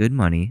makes good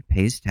money,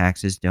 pays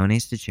taxes,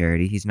 donates to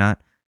charity. He's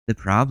not the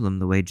problem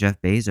the way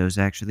Jeff Bezos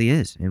actually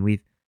is. And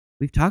we've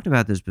talked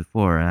about this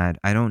before, and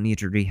I don't need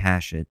to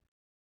rehash it.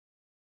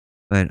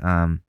 But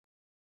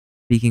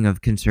speaking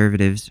of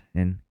conservatives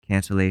and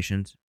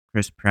cancellations,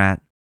 Chris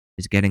Pratt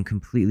is getting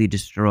completely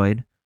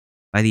destroyed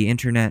by the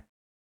internet,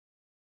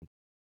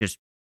 just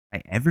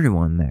by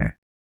everyone there.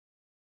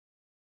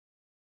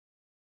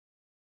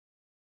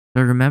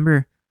 So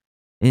remember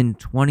in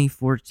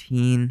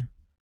 2014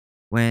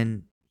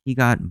 when he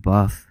got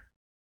buff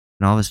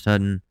and all of a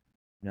sudden,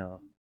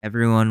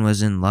 everyone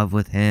was in love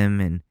with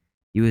him and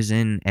he was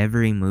in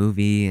every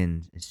movie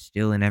and is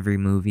still in every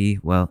movie.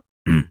 Well,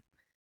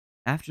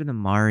 after the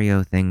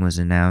Mario thing was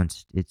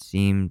announced, it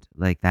seemed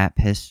like that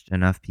pissed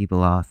enough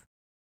people off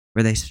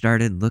where they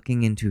started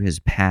looking into his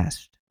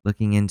past,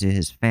 looking into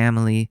his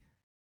family,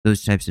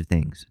 those types of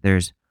things.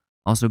 There's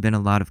also been a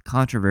lot of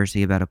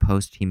controversy about a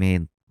post he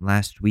made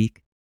last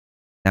week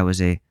that was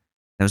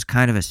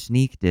kind of a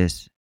sneak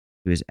diss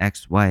to his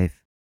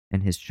ex-wife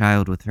and his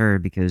child with her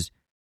because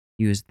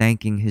he was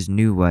thanking his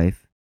new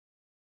wife,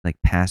 like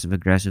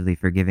passive-aggressively,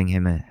 for giving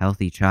him a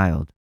healthy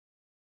child.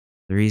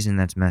 The reason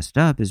that's messed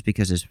up is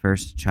because his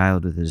first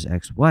child with his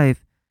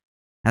ex-wife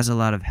has a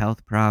lot of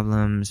health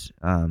problems,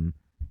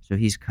 so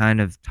he's kind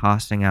of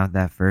tossing out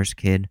that first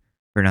kid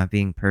for not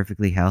being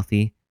perfectly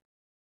healthy,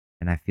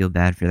 and I feel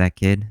bad for that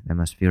kid. That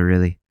must feel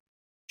really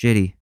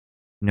shitty.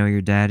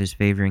 Your dad is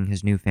favoring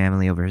his new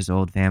family over his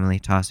old family,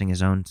 tossing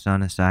his own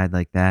son aside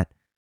like that.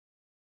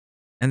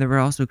 And there were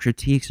also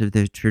critiques of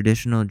the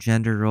traditional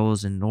gender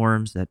roles and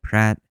norms that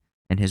Pratt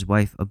and his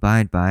wife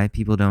abide by.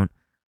 People don't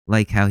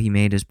like how he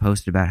made his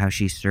post about how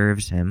she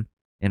serves him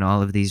in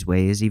all of these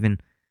ways, even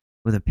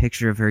with a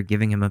picture of her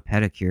giving him a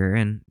pedicure,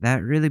 and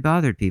that really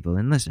bothered people.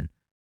 And listen,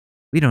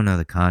 we don't know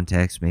the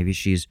context. Maybe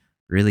she's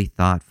really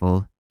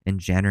thoughtful and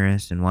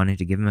generous and wanted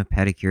to give him a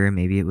pedicure.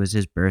 Maybe it was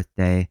his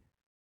birthday,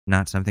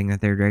 not something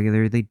that they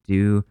regularly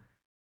do.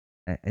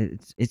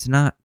 It's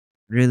not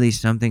really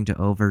something to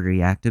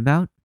overreact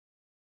about.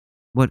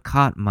 What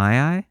caught my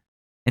eye,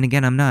 and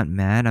again, I'm not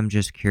mad, I'm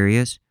just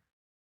curious,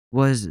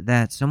 was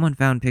that someone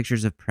found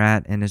pictures of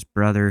Pratt and his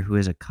brother, who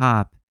is a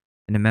cop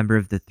and a member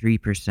of the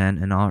 3%,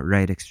 an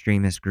alt-right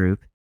extremist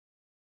group.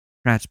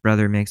 Pratt's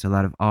brother makes a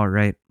lot of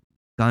alt-right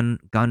gun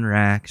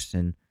racks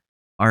and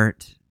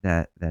art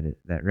that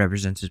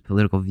represents his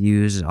political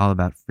views, all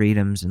about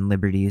freedoms and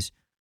liberties.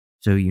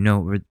 So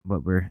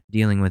what we're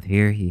dealing with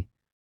here. He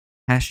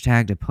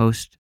hashtagged a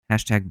post,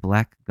 hashtag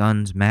Black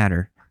Guns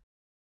Matter.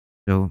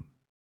 So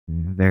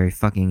very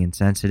fucking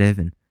insensitive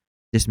and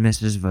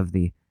dismissive of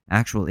the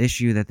actual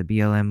issue that the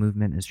BLM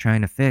movement is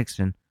trying to fix.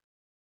 And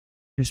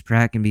Chris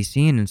Pratt can be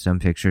seen in some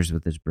pictures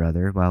with his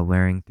brother while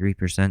wearing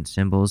 3%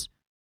 symbols,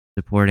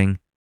 supporting,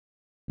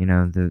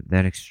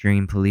 that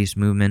extreme police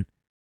movement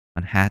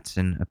on hats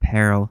and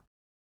apparel.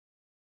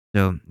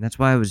 So that's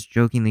why I was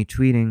jokingly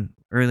tweeting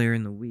earlier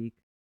in the week,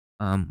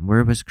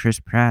 where was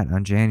Chris Pratt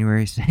on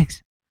January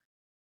 6th?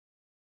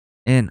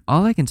 And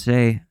all I can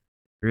say,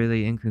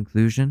 really, in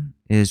conclusion,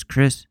 is,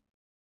 Chris,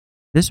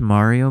 this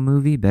Mario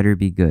movie better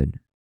be good.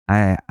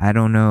 I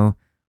don't know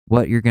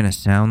what you're going to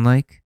sound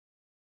like,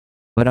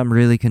 but I'm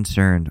really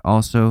concerned.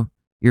 Also,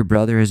 your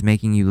brother is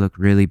making you look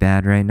really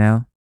bad right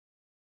now.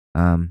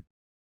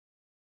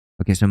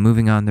 Okay, so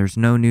moving on. There's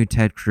no new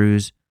Ted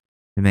Cruz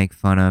to make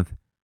fun of.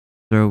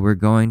 So we're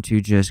going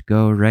to just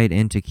go right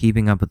into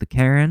Keeping Up with the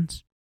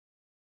Karens,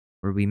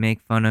 where we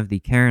make fun of the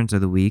Karens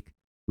of the week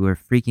who are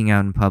freaking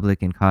out in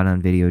public and caught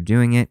on video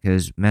doing it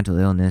because mental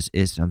illness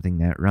is something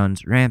that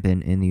runs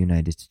rampant in the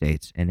United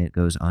States and it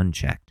goes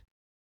unchecked.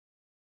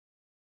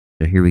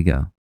 So here we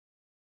go.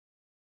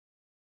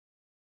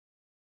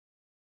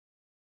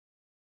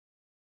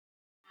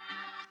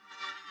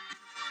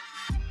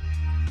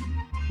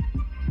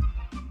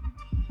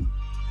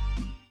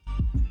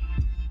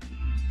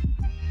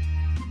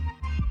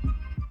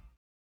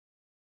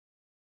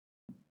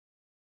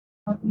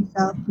 Help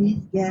yourself, please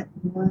get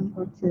one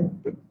or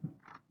two.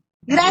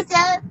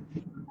 Gracias.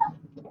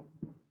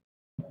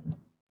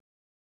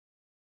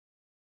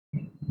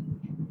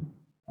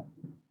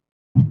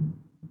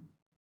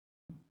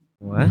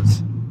 What?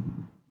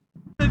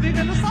 I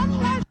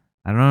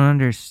don't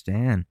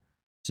understand.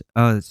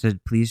 Oh, it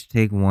said please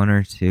take one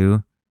or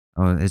two.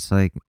 Oh, it's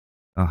like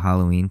a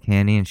Halloween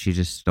candy and she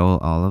just stole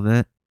all of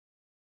it?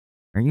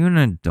 Are you an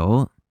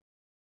adult?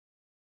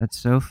 That's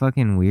so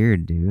fucking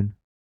weird, dude.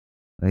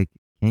 Like,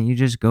 can't you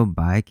just go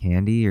buy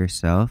candy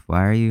yourself?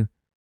 Why are you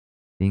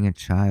being a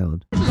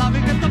child?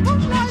 Loving in the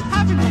moonlight,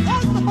 having a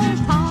wonderful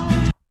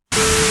time.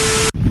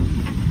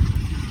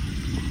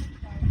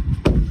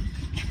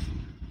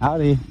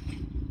 Howdy.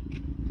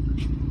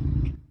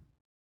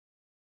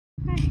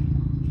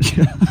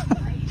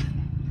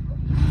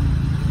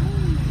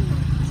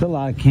 It's a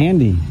lot of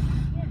candy.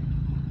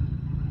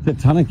 It's a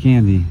ton of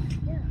candy.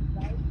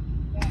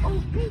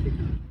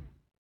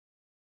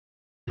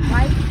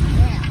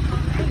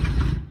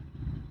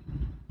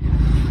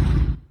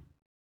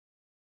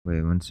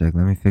 Wait, one sec.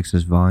 Let me fix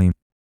this volume.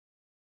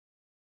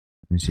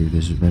 Let me see if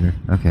this is better.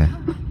 Okay.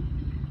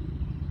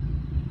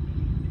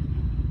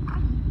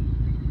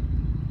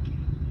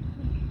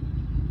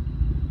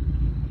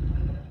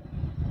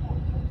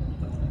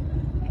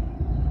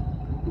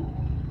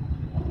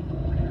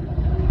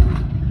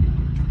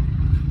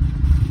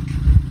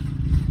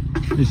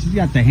 She's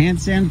got the hand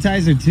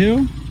sanitizer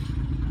too.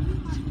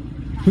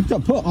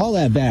 Put all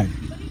that back,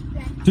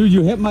 dude.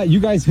 You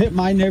guys hit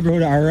my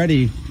neighborhood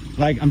already.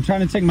 Like, I'm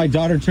trying to take my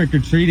daughter trick or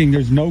treating.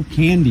 There's no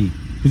candy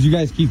because you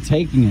guys keep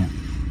taking it.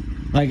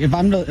 Like, if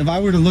I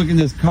were to look in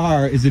this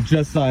car, is it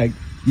just like,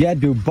 yeah,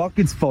 dude,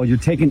 buckets full. You're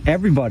taking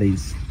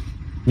everybody's.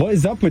 What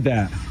is up with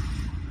that?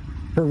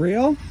 For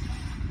real?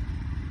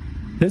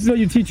 This is what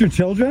you teach your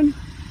children,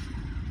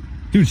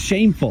 dude.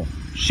 Shameful.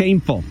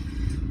 Shameful.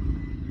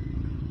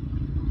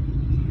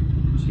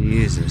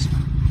 Jesus.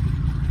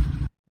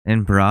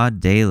 In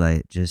broad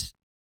daylight, just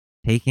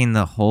taking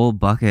the whole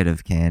bucket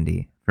of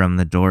candy from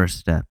the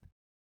doorstep.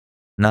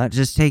 Not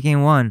just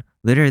taking one,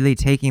 literally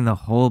taking the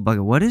whole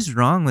bucket. What is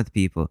wrong with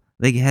people?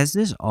 Like, has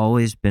this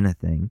always been a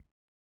thing?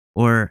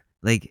 Or,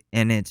 like,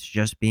 and it's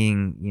just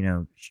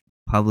being,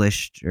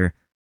 published, or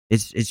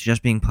it's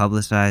just being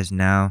publicized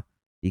now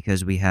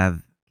because we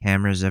have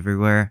cameras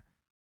everywhere?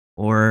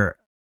 Or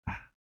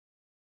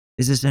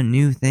is this a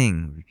new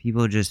thing where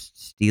people just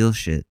steal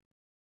shit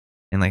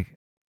and, like,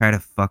 try to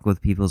fuck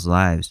with people's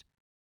lives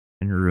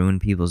and ruin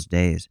people's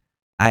days?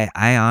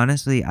 I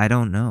honestly, I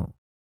don't know.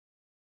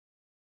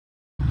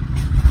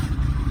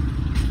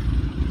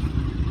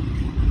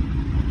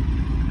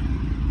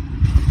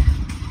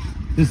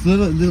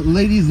 The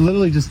lady's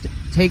literally just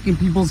taking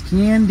people's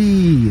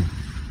candy.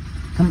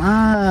 Come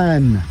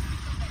on.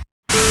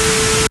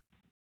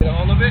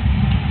 All of it?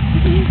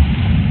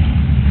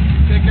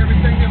 Take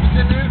everything that was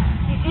in there?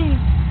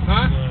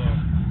 Huh?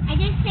 I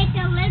just take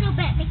a little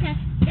bit because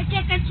the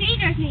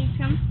trick-or-treaters need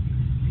some.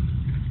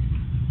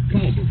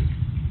 Come on, Boogie.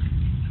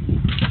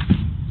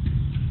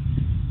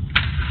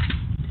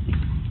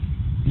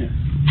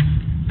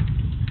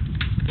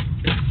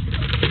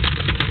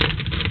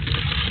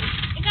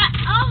 I got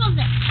all of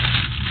it.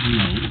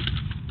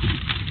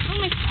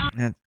 Almost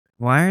all.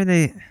 Why are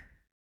they...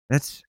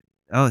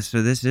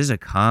 so this is a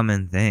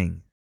common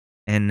thing.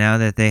 And now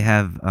that they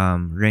have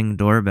Ring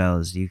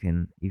doorbells, you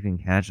can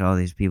catch all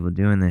these people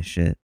doing this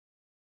shit.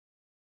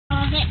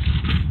 All of it.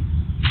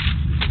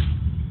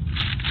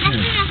 That's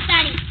enough,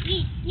 Daddy.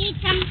 We need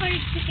some for the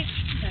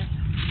trick-or-treaters.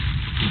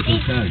 It's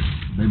okay.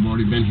 They've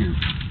already been here.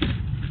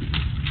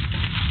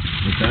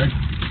 Okay?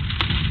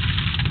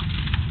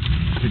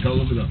 Pick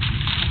all of it up.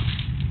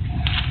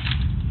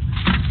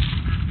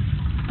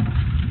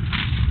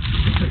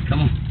 Okay,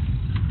 come on.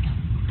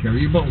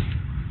 Carry your bowl.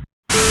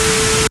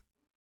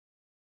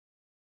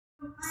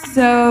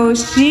 So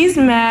she's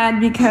mad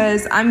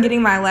because I'm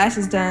getting my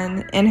lashes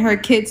done and her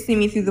kids see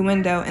me through the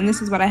window, and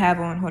this is what I have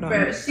on. Hold on.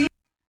 Bro,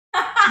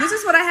 This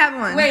is what I have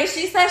on. Wait,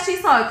 she said she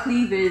saw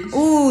cleavage.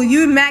 Ooh,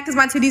 you mad because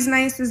my titty's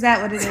nice? Is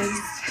that what it is?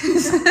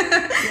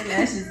 Your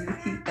lashes is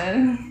cute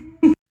though.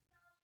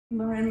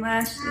 Lauren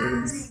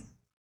lashes.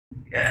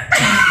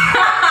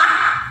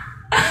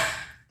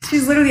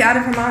 She's literally out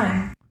of her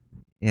mind.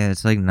 Yeah,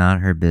 it's like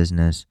not her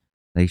business.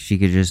 Like, she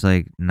could just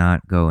like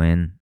not go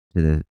in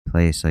to the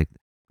place. Like,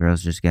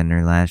 girl's just getting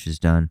her lashes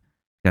done,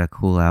 got a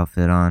cool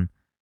outfit on,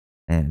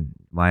 and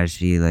why is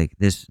she like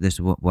this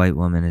white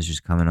woman is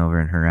just coming over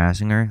and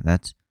harassing her?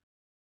 That's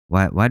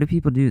why do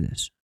people do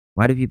this?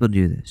 Why do people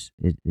do this?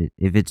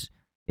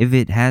 If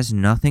it has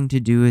nothing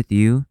to do with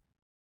you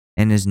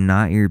and is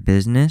not your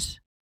business,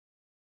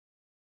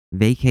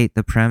 vacate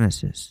the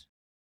premises.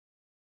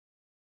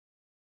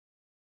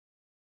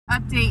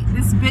 Update,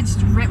 this bitch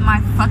ripped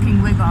my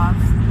fucking wig off.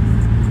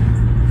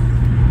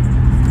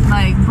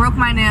 Like, broke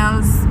my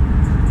nails,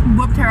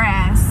 whooped her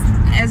ass.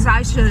 As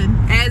I should.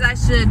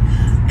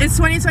 It's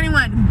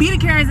 2021. Beat a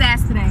Karen's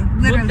ass today.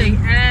 Literally.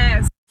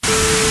 ass.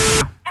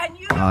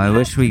 Oh, I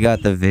wish we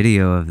got the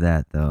video of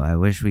that, though. I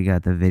wish we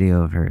got the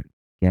video of her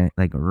getting,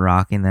 like,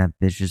 rocking that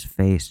bitch's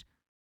face.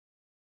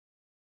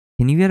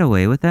 Can you get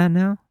away with that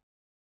now?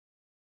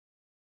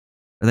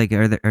 Like,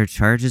 are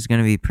charges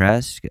gonna be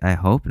pressed? I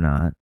hope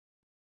not.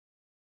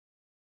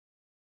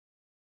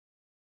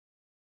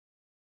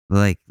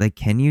 Like,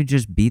 can you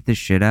just beat the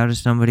shit out of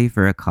somebody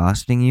for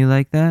accosting you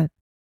like that?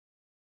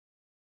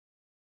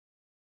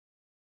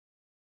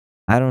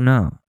 I don't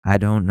know. I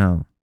don't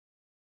know.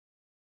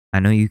 I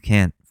know you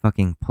can't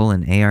fucking pull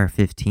an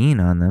AR-15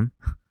 on them.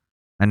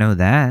 I know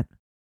that.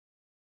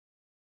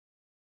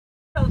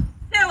 So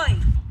silly.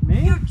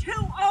 You're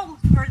too old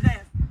for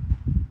this.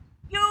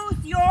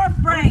 Use your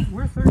brain.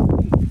 We're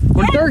 13.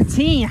 We're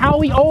 13. How are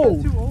we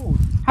old? Too old.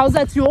 How's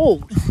that too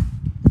old?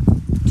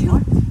 You're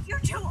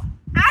too.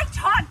 I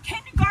taught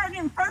kindergarten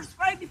and first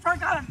grade before I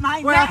got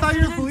my Wait, I thought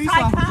you were a master's in police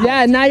officer. psychology.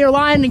 Yeah, now you're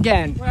lying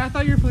again. Wait, I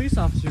thought you were a police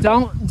officer.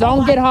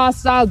 Don't get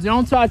hostile.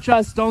 Don't touch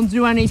us. Don't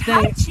do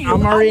anything. Touch you.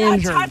 I'm already not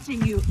injured.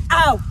 touching you.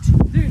 Out.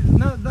 Dude,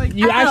 no, like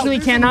You actually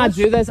cannot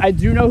do this. I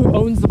do know who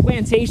owns the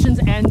plantations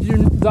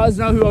and does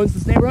know who owns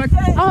this neighborhood.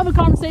 I'll have a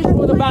conversation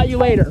with about you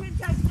later. Go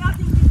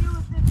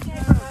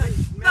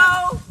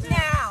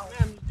now.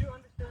 Ma'am, you do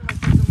understand like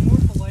there's a more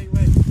polite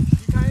way. You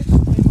guys,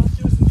 like, most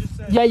citizens just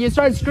said. Yeah, you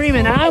started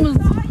screaming, and I was.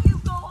 You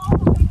go all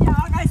the way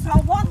down. I saw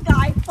one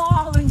guy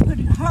fall and could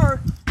hurt.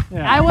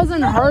 I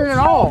wasn't hurt at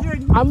all.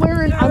 I'm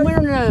wearing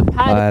a pad.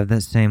 I have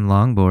that same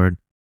longboard.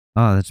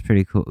 Oh, that's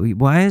pretty cool.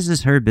 Why is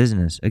this her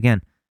business?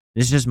 Again,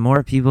 there's just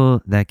more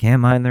people that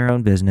can't mind their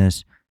own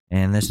business,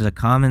 and this is a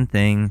common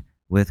thing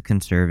with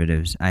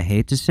conservatives. I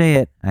hate to say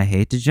it. I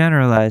hate to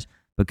generalize,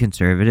 but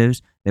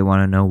conservatives, they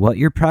want to know what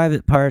your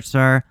private parts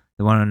are.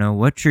 They want to know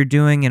what you're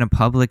doing in a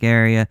public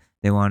area.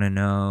 They want to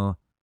know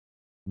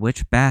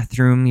which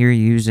bathroom you're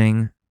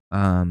using.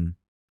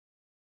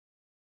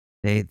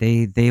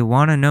 They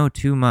want to know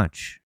too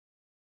much.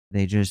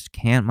 They just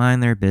can't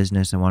mind their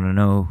business. They want to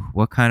know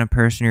what kind of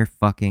person you're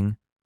fucking.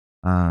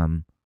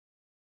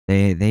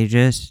 They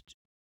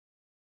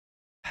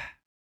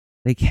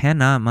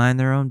cannot mind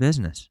their own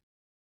business.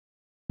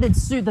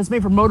 Suit that's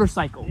made for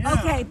motorcycles.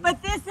 Okay, but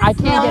this is I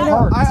can't get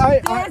hurt.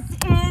 This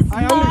is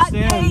not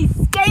a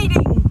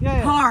skating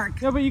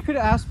park. Yeah, but you could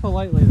ask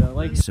politely though.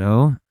 Like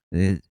So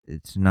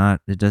it's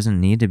not. It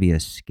doesn't need to be a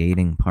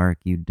skating park.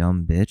 You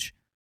dumb bitch.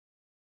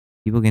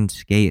 People can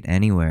skate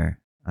anywhere.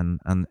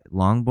 On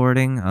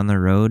longboarding on the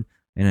road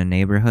in a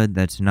neighborhood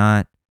that's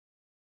not.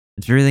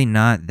 It's really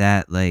not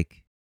that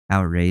like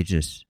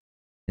outrageous.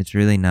 It's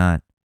really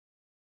not.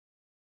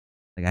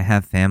 Like I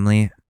have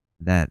family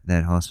that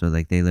also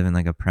like they live in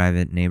like a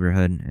private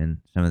neighborhood and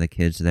some of the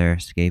kids there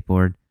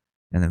skateboard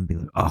and then be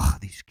like, oh,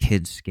 these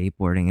kids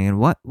skateboarding and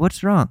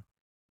what's wrong?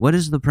 What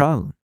is the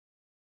problem?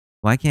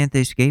 Why can't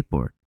they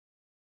skateboard?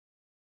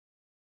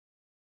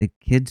 The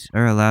kids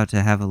are allowed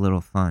to have a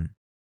little fun.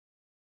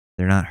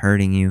 They're not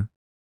hurting you.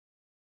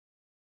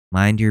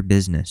 Mind your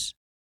business.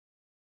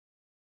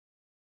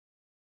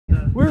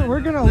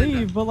 we're gonna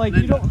leave, but like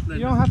you don't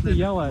have to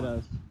yell at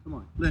us. Come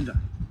on, Linda.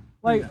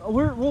 Like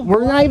we're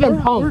not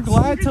even punks. We're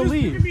glad to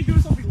leave.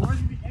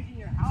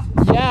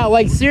 Yeah,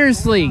 like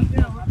seriously. You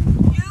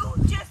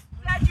just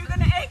said you're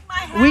gonna egg my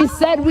house. We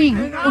said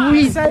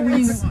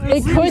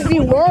it could be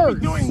worse.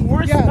 Doing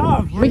worse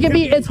stuff. We could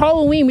be. It's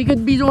Halloween. We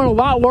could be doing a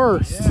lot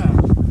worse.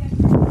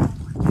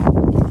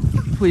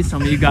 Please tell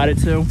me you got it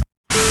too.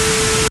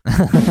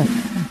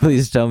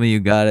 Please tell me you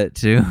got it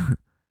too.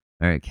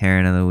 All right,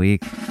 Karen of the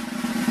week.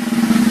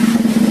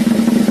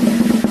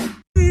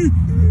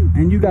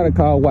 And you gotta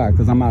call why?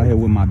 Because I'm out here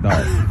with my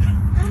dog.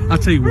 I'll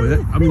tell you what,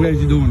 I'm glad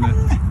you're doing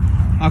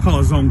that. I'll call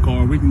a zone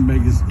car. We can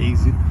make this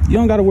easy. You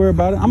don't gotta worry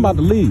about it. I'm about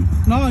to leave.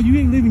 No, you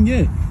ain't leaving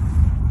yet.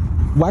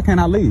 Why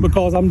can't I leave?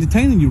 Because I'm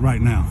detaining you right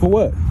now. For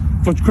what?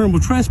 For criminal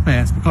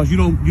trespass, because you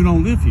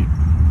don't live here.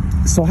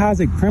 So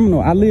how's it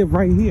criminal? I live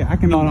right here. I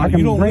can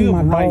you don't bring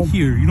live my right dog.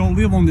 here. You don't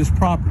live on this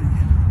property.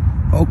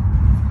 Oh.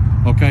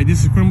 Okay,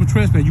 this is criminal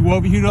trespass. You were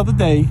over here the other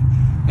day,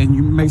 and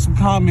you made some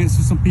comments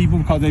to some people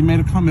because they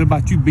made a comment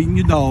about you beating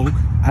your dog.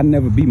 I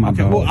never beat my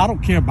dog. Well, I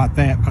don't care about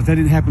that because that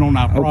didn't happen on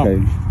our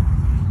property.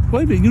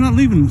 Wait a minute, you're not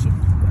leaving.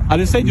 I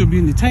didn't say you're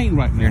being detained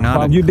right now. You're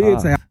not a You cop.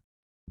 did say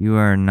You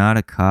are not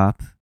a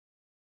cop,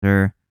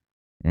 sir,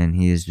 and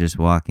he is just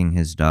walking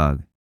his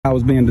dog. I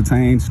was being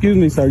detained. Excuse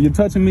me, sir. You're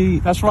touching me.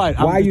 That's right.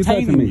 Why are you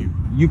touching me?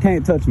 You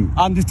can't touch me.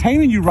 I'm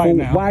detaining you right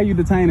now. Why are you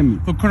detaining me?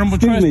 For criminal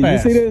Excuse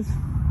trespass. me. You see this?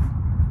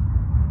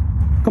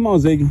 Come on,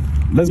 Ziggy.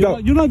 Let's go.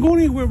 You're not going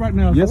anywhere right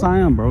now. Yes, sir. I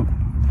am, bro.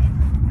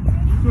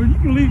 So you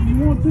can leave if you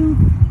want to,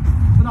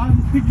 but I'll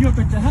just pick you up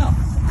at your house.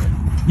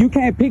 You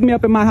can't pick me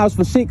up in my house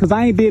for shit because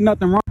I ain't did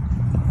nothing wrong.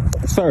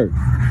 Sir,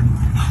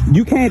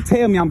 you can't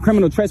tell me I'm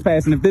criminal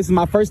trespassing if this is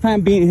my first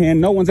time being here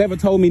and no one's ever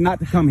told me not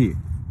to come here.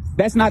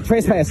 That's not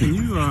trespassing.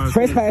 Can you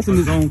Trespassing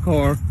take is a zone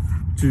car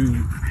to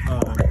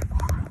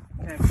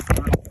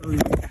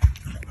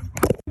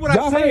what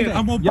Y'all I said. heard that.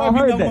 I'm gonna Y'all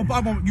heard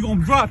that. you're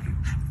gonna drop it.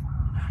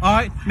 All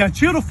right, now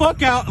chill the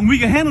fuck out and we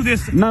can handle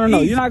this. No,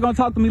 easy. You're not gonna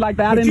talk to me like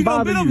that. I But didn't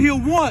bother you. you. Been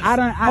up here once.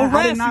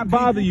 I did not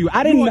bother you.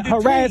 I didn't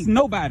harass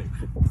nobody.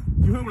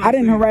 I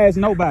didn't harass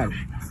nobody.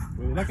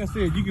 Like I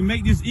said, you can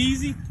make this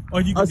easy,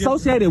 or you can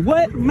Associated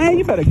what? Man,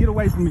 you better get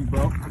away from me,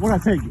 bro. What I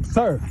tell you,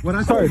 sir? What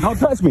I sir, don't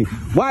touch me.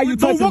 Why are you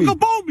touching me? Don't walk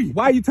up on me.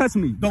 Why are you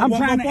touching me? Don't I'm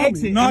walk trying up to on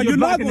exit. me. No, and you're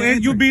not blocking the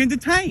going. You're entrance. being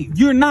detained.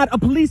 You're not a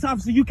police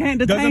officer. You can't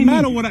detain Doesn't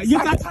matter me. what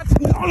you're not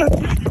touching me.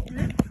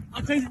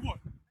 I'll tell you what.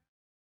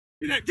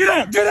 Get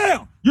down. Get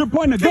down. You're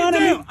pointing a gun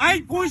at me. I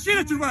ain't pointing shit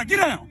at you right now. Get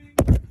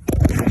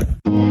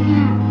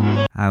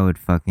down. I would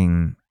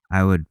fucking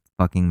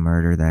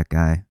murder that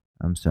guy.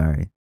 I'm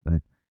sorry,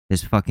 but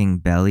his fucking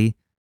belly,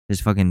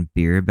 his fucking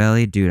beer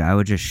belly, dude, I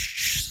would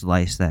just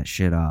slice that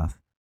shit off.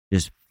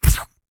 Just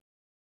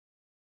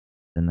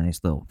a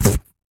nice little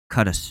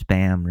cut of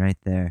spam right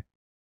there.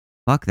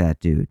 Fuck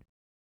that dude.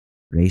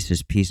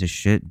 Racist piece of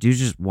shit. Dude's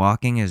just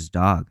walking his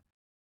dog.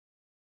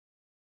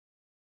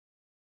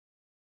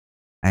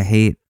 I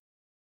hate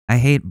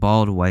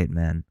bald white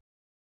men.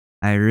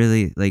 I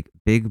really like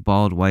big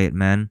bald white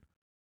men.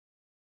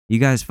 You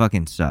guys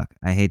fucking suck.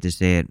 I hate to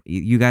say it.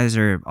 You guys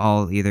are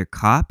all either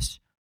cops,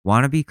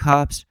 wannabe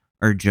cops,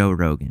 or Joe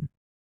Rogan.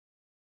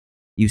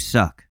 You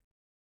suck.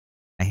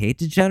 I hate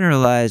to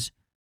generalize,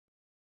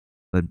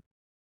 but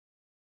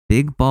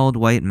big bald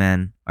white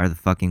men are the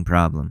fucking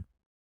problem.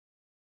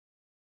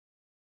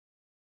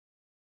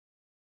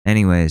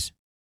 Anyways,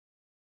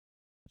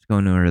 let's go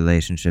into a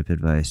relationship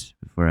advice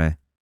before I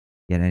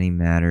get any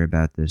madder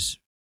about this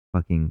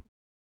fucking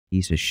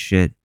piece of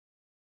shit.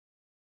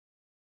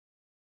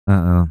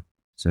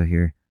 So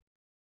here.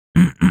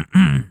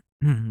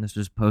 This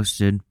was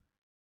posted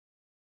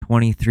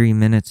 23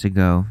 minutes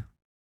ago.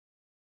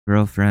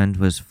 Girlfriend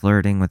was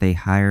flirting with a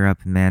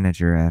higher-up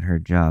manager at her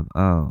job.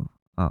 Oh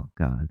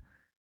God.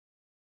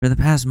 For the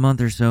past month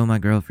or so, my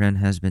girlfriend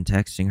has been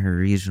texting her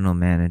regional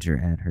manager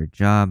at her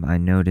job. I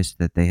noticed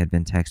that they had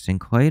been texting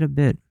quite a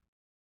bit,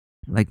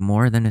 like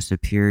more than a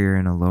superior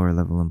and a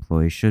lower-level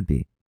employee should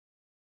be.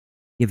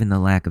 Given the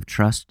lack of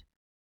trust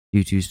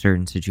due to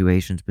certain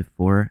situations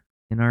before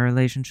in our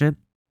relationship,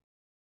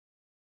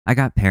 I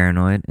got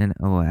paranoid, and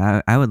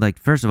I would like,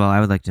 first of all,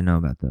 I would like to know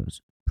about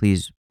those.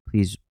 Please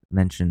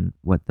mention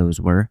what those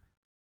were.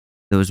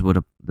 Those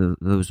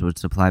would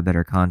supply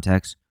better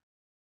context.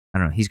 I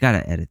don't know. He's got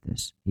to edit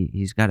this.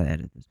 He's got to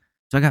edit this.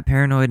 So I got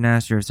paranoid and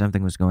asked her if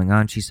something was going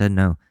on. She said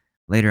no.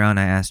 Later on,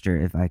 I asked her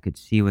if I could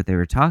see what they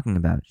were talking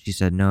about. She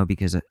said no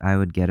because I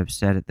would get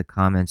upset at the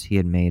comments he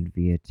had made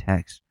via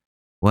text.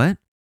 What?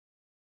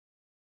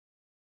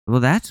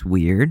 Well, that's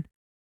weird.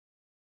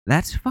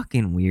 That's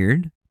fucking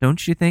weird,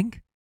 don't you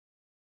think?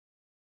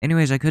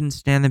 Anyways, I couldn't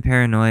stand the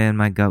paranoia and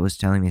my gut was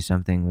telling me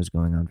something was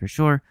going on for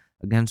sure.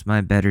 Against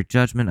my better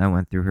judgment, I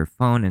went through her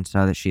phone and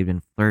saw that she had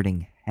been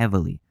flirting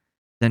heavily,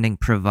 sending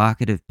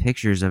provocative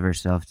pictures of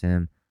herself to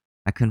him.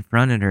 I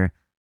confronted her,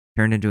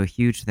 turned into a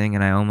huge thing,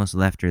 and I almost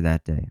left her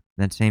that day.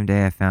 That same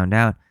day I found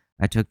out,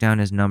 I took down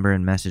his number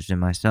and messaged him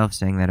myself,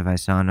 saying that if I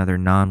saw another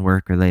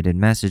non-work related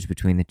message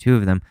between the two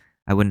of them,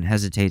 I wouldn't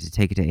hesitate to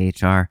take it to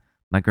HR.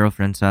 My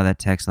girlfriend saw that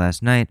text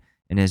last night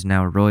and is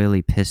now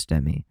royally pissed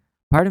at me.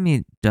 Part of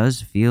me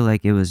does feel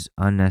like it was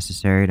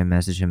unnecessary to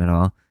message him at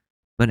all,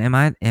 but am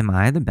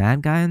I the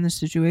bad guy in this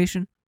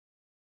situation?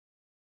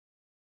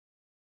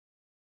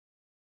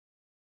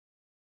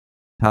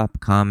 Top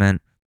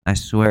comment, I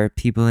swear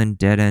people in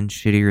dead-end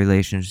shitty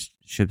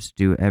relationships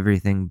do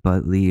everything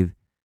but leave.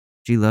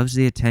 She loves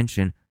the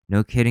attention.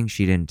 No kidding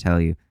she didn't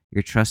tell you.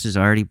 Your trust is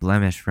already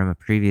blemished from a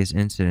previous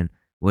incident.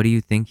 What do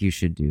you think you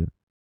should do?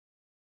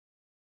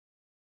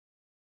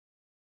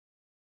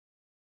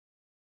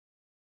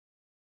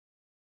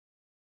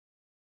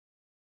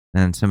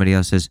 And somebody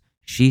else says,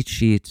 she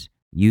cheats,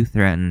 you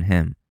threaten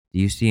him. Do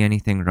you see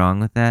anything wrong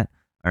with that?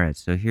 All right,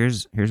 so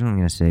here's what I'm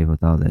going to say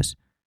with all this.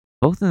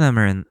 Both of them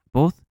are in,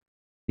 both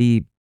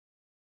the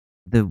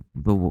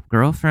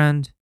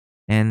girlfriend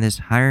and this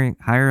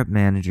higher up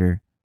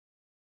manager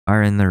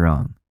are in the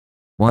wrong.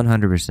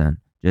 100%.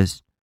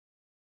 Just,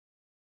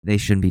 they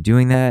shouldn't be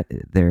doing that.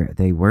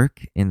 They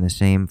work in the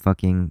same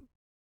fucking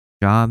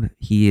job.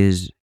 He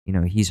is,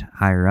 he's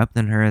higher up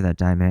than her. That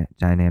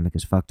dynamic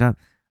is fucked up.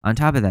 On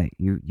top of that,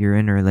 you're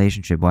in a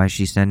relationship. Why is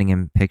she sending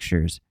him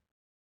pictures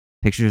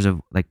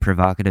of like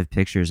provocative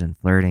pictures and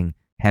flirting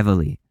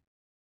heavily?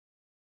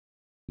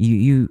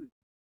 You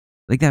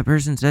like that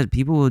person said,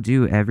 people will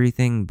do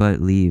everything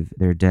but leave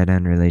their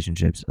dead-end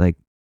relationships. Like,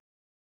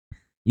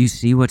 you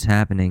see what's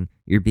happening.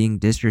 You're being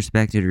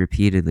disrespected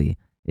repeatedly.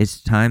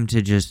 It's time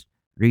to just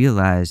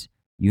realize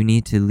you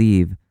need to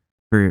leave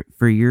for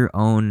your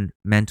own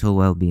mental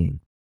well-being.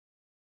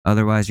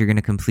 Otherwise, you're going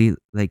to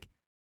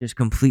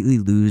completely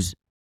lose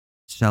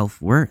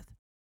self-worth.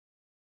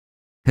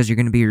 Because you're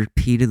going to be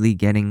repeatedly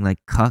getting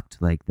like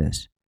cucked like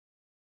this.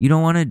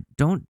 Don't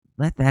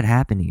let that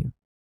happen to you.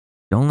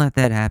 Don't let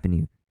that happen to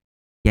you.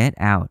 Get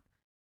out.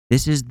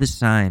 This is the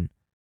sign.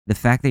 The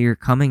fact that you're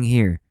coming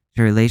here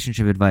to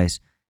relationship advice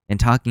and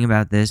talking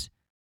about this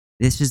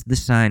is the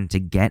sign to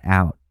get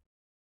out.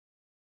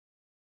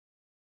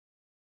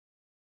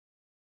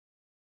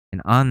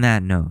 And on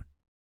that note,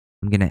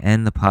 I'm going to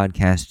end the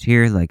podcast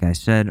here. Like I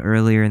said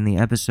earlier in the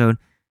episode,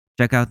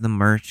 check out the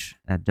merch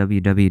at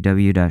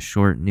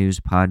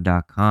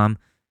www.shortnewspod.com.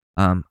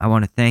 I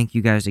want to thank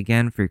you guys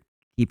again for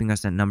keeping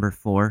us at number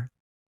 4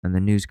 on the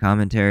news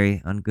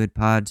commentary on Good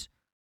Pods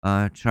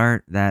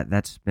chart.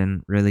 That's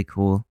been really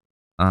cool.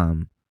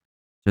 So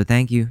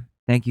thank you.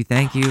 I'll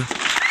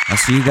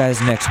see you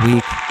guys next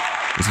week.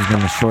 This has been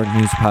the Short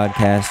News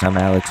Podcast. I'm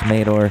Alex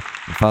Mador.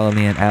 You follow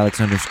me at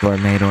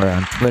Alex_Mador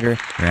on Twitter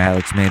or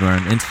Alex Mador on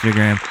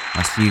Instagram.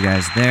 I'll see you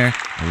guys there.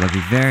 I love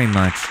you very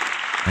much.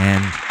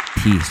 and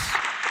peace.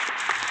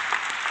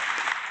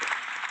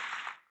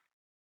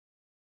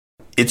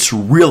 It's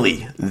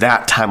really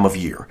that time of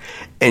year,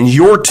 and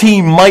your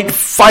team might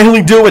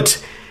finally do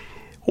it.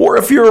 Or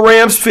if you're a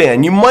Rams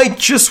fan, you might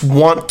just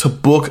want to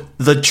book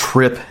the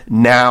trip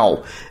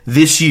now.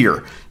 This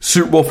year,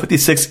 Super Bowl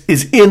 56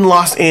 is in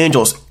Los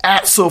Angeles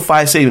at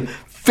SoFi Stadium,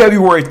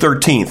 February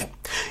 13th.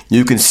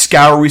 You can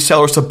scour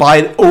resellers to buy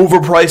an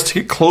overpriced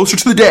ticket closer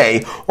to the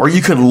day, or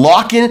you can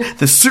lock in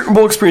the Super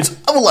Bowl experience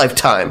of a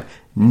lifetime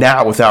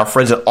now with our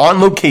friends at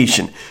On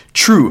Location.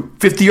 True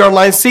 50-yard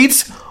line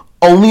seats,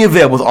 only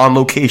available with On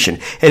Location.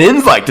 An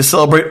invite to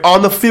celebrate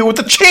on the field with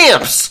the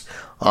champs.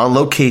 On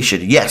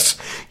Location. Yes,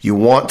 you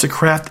want to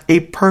craft a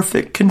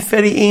perfect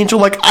confetti angel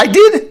like I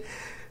did?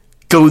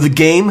 Go to the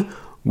game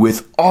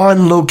with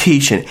On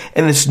Location.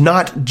 And it's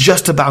not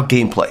just about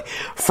gameplay.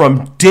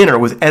 From dinner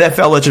with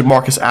NFL legend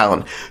Marcus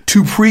Allen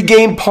to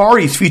pre-game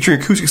parties featuring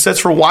acoustic sets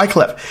from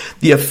Wyclef,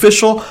 the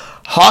official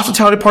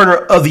hospitality partner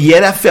of the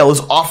NFL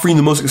is offering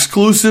the most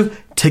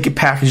exclusive ticket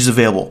packages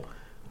available.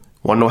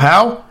 Want to know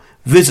how?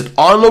 Visit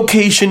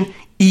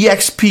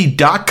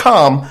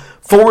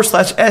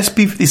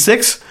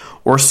onlocation.exp.com/SP56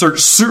 or search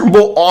Super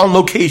Bowl On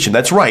Location.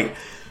 That's right.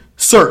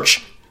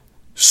 Search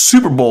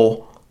Super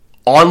Bowl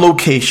On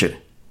Location.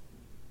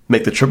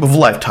 Make the trip of a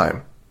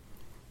lifetime.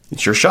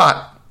 It's your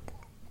shot.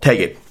 Take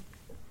it.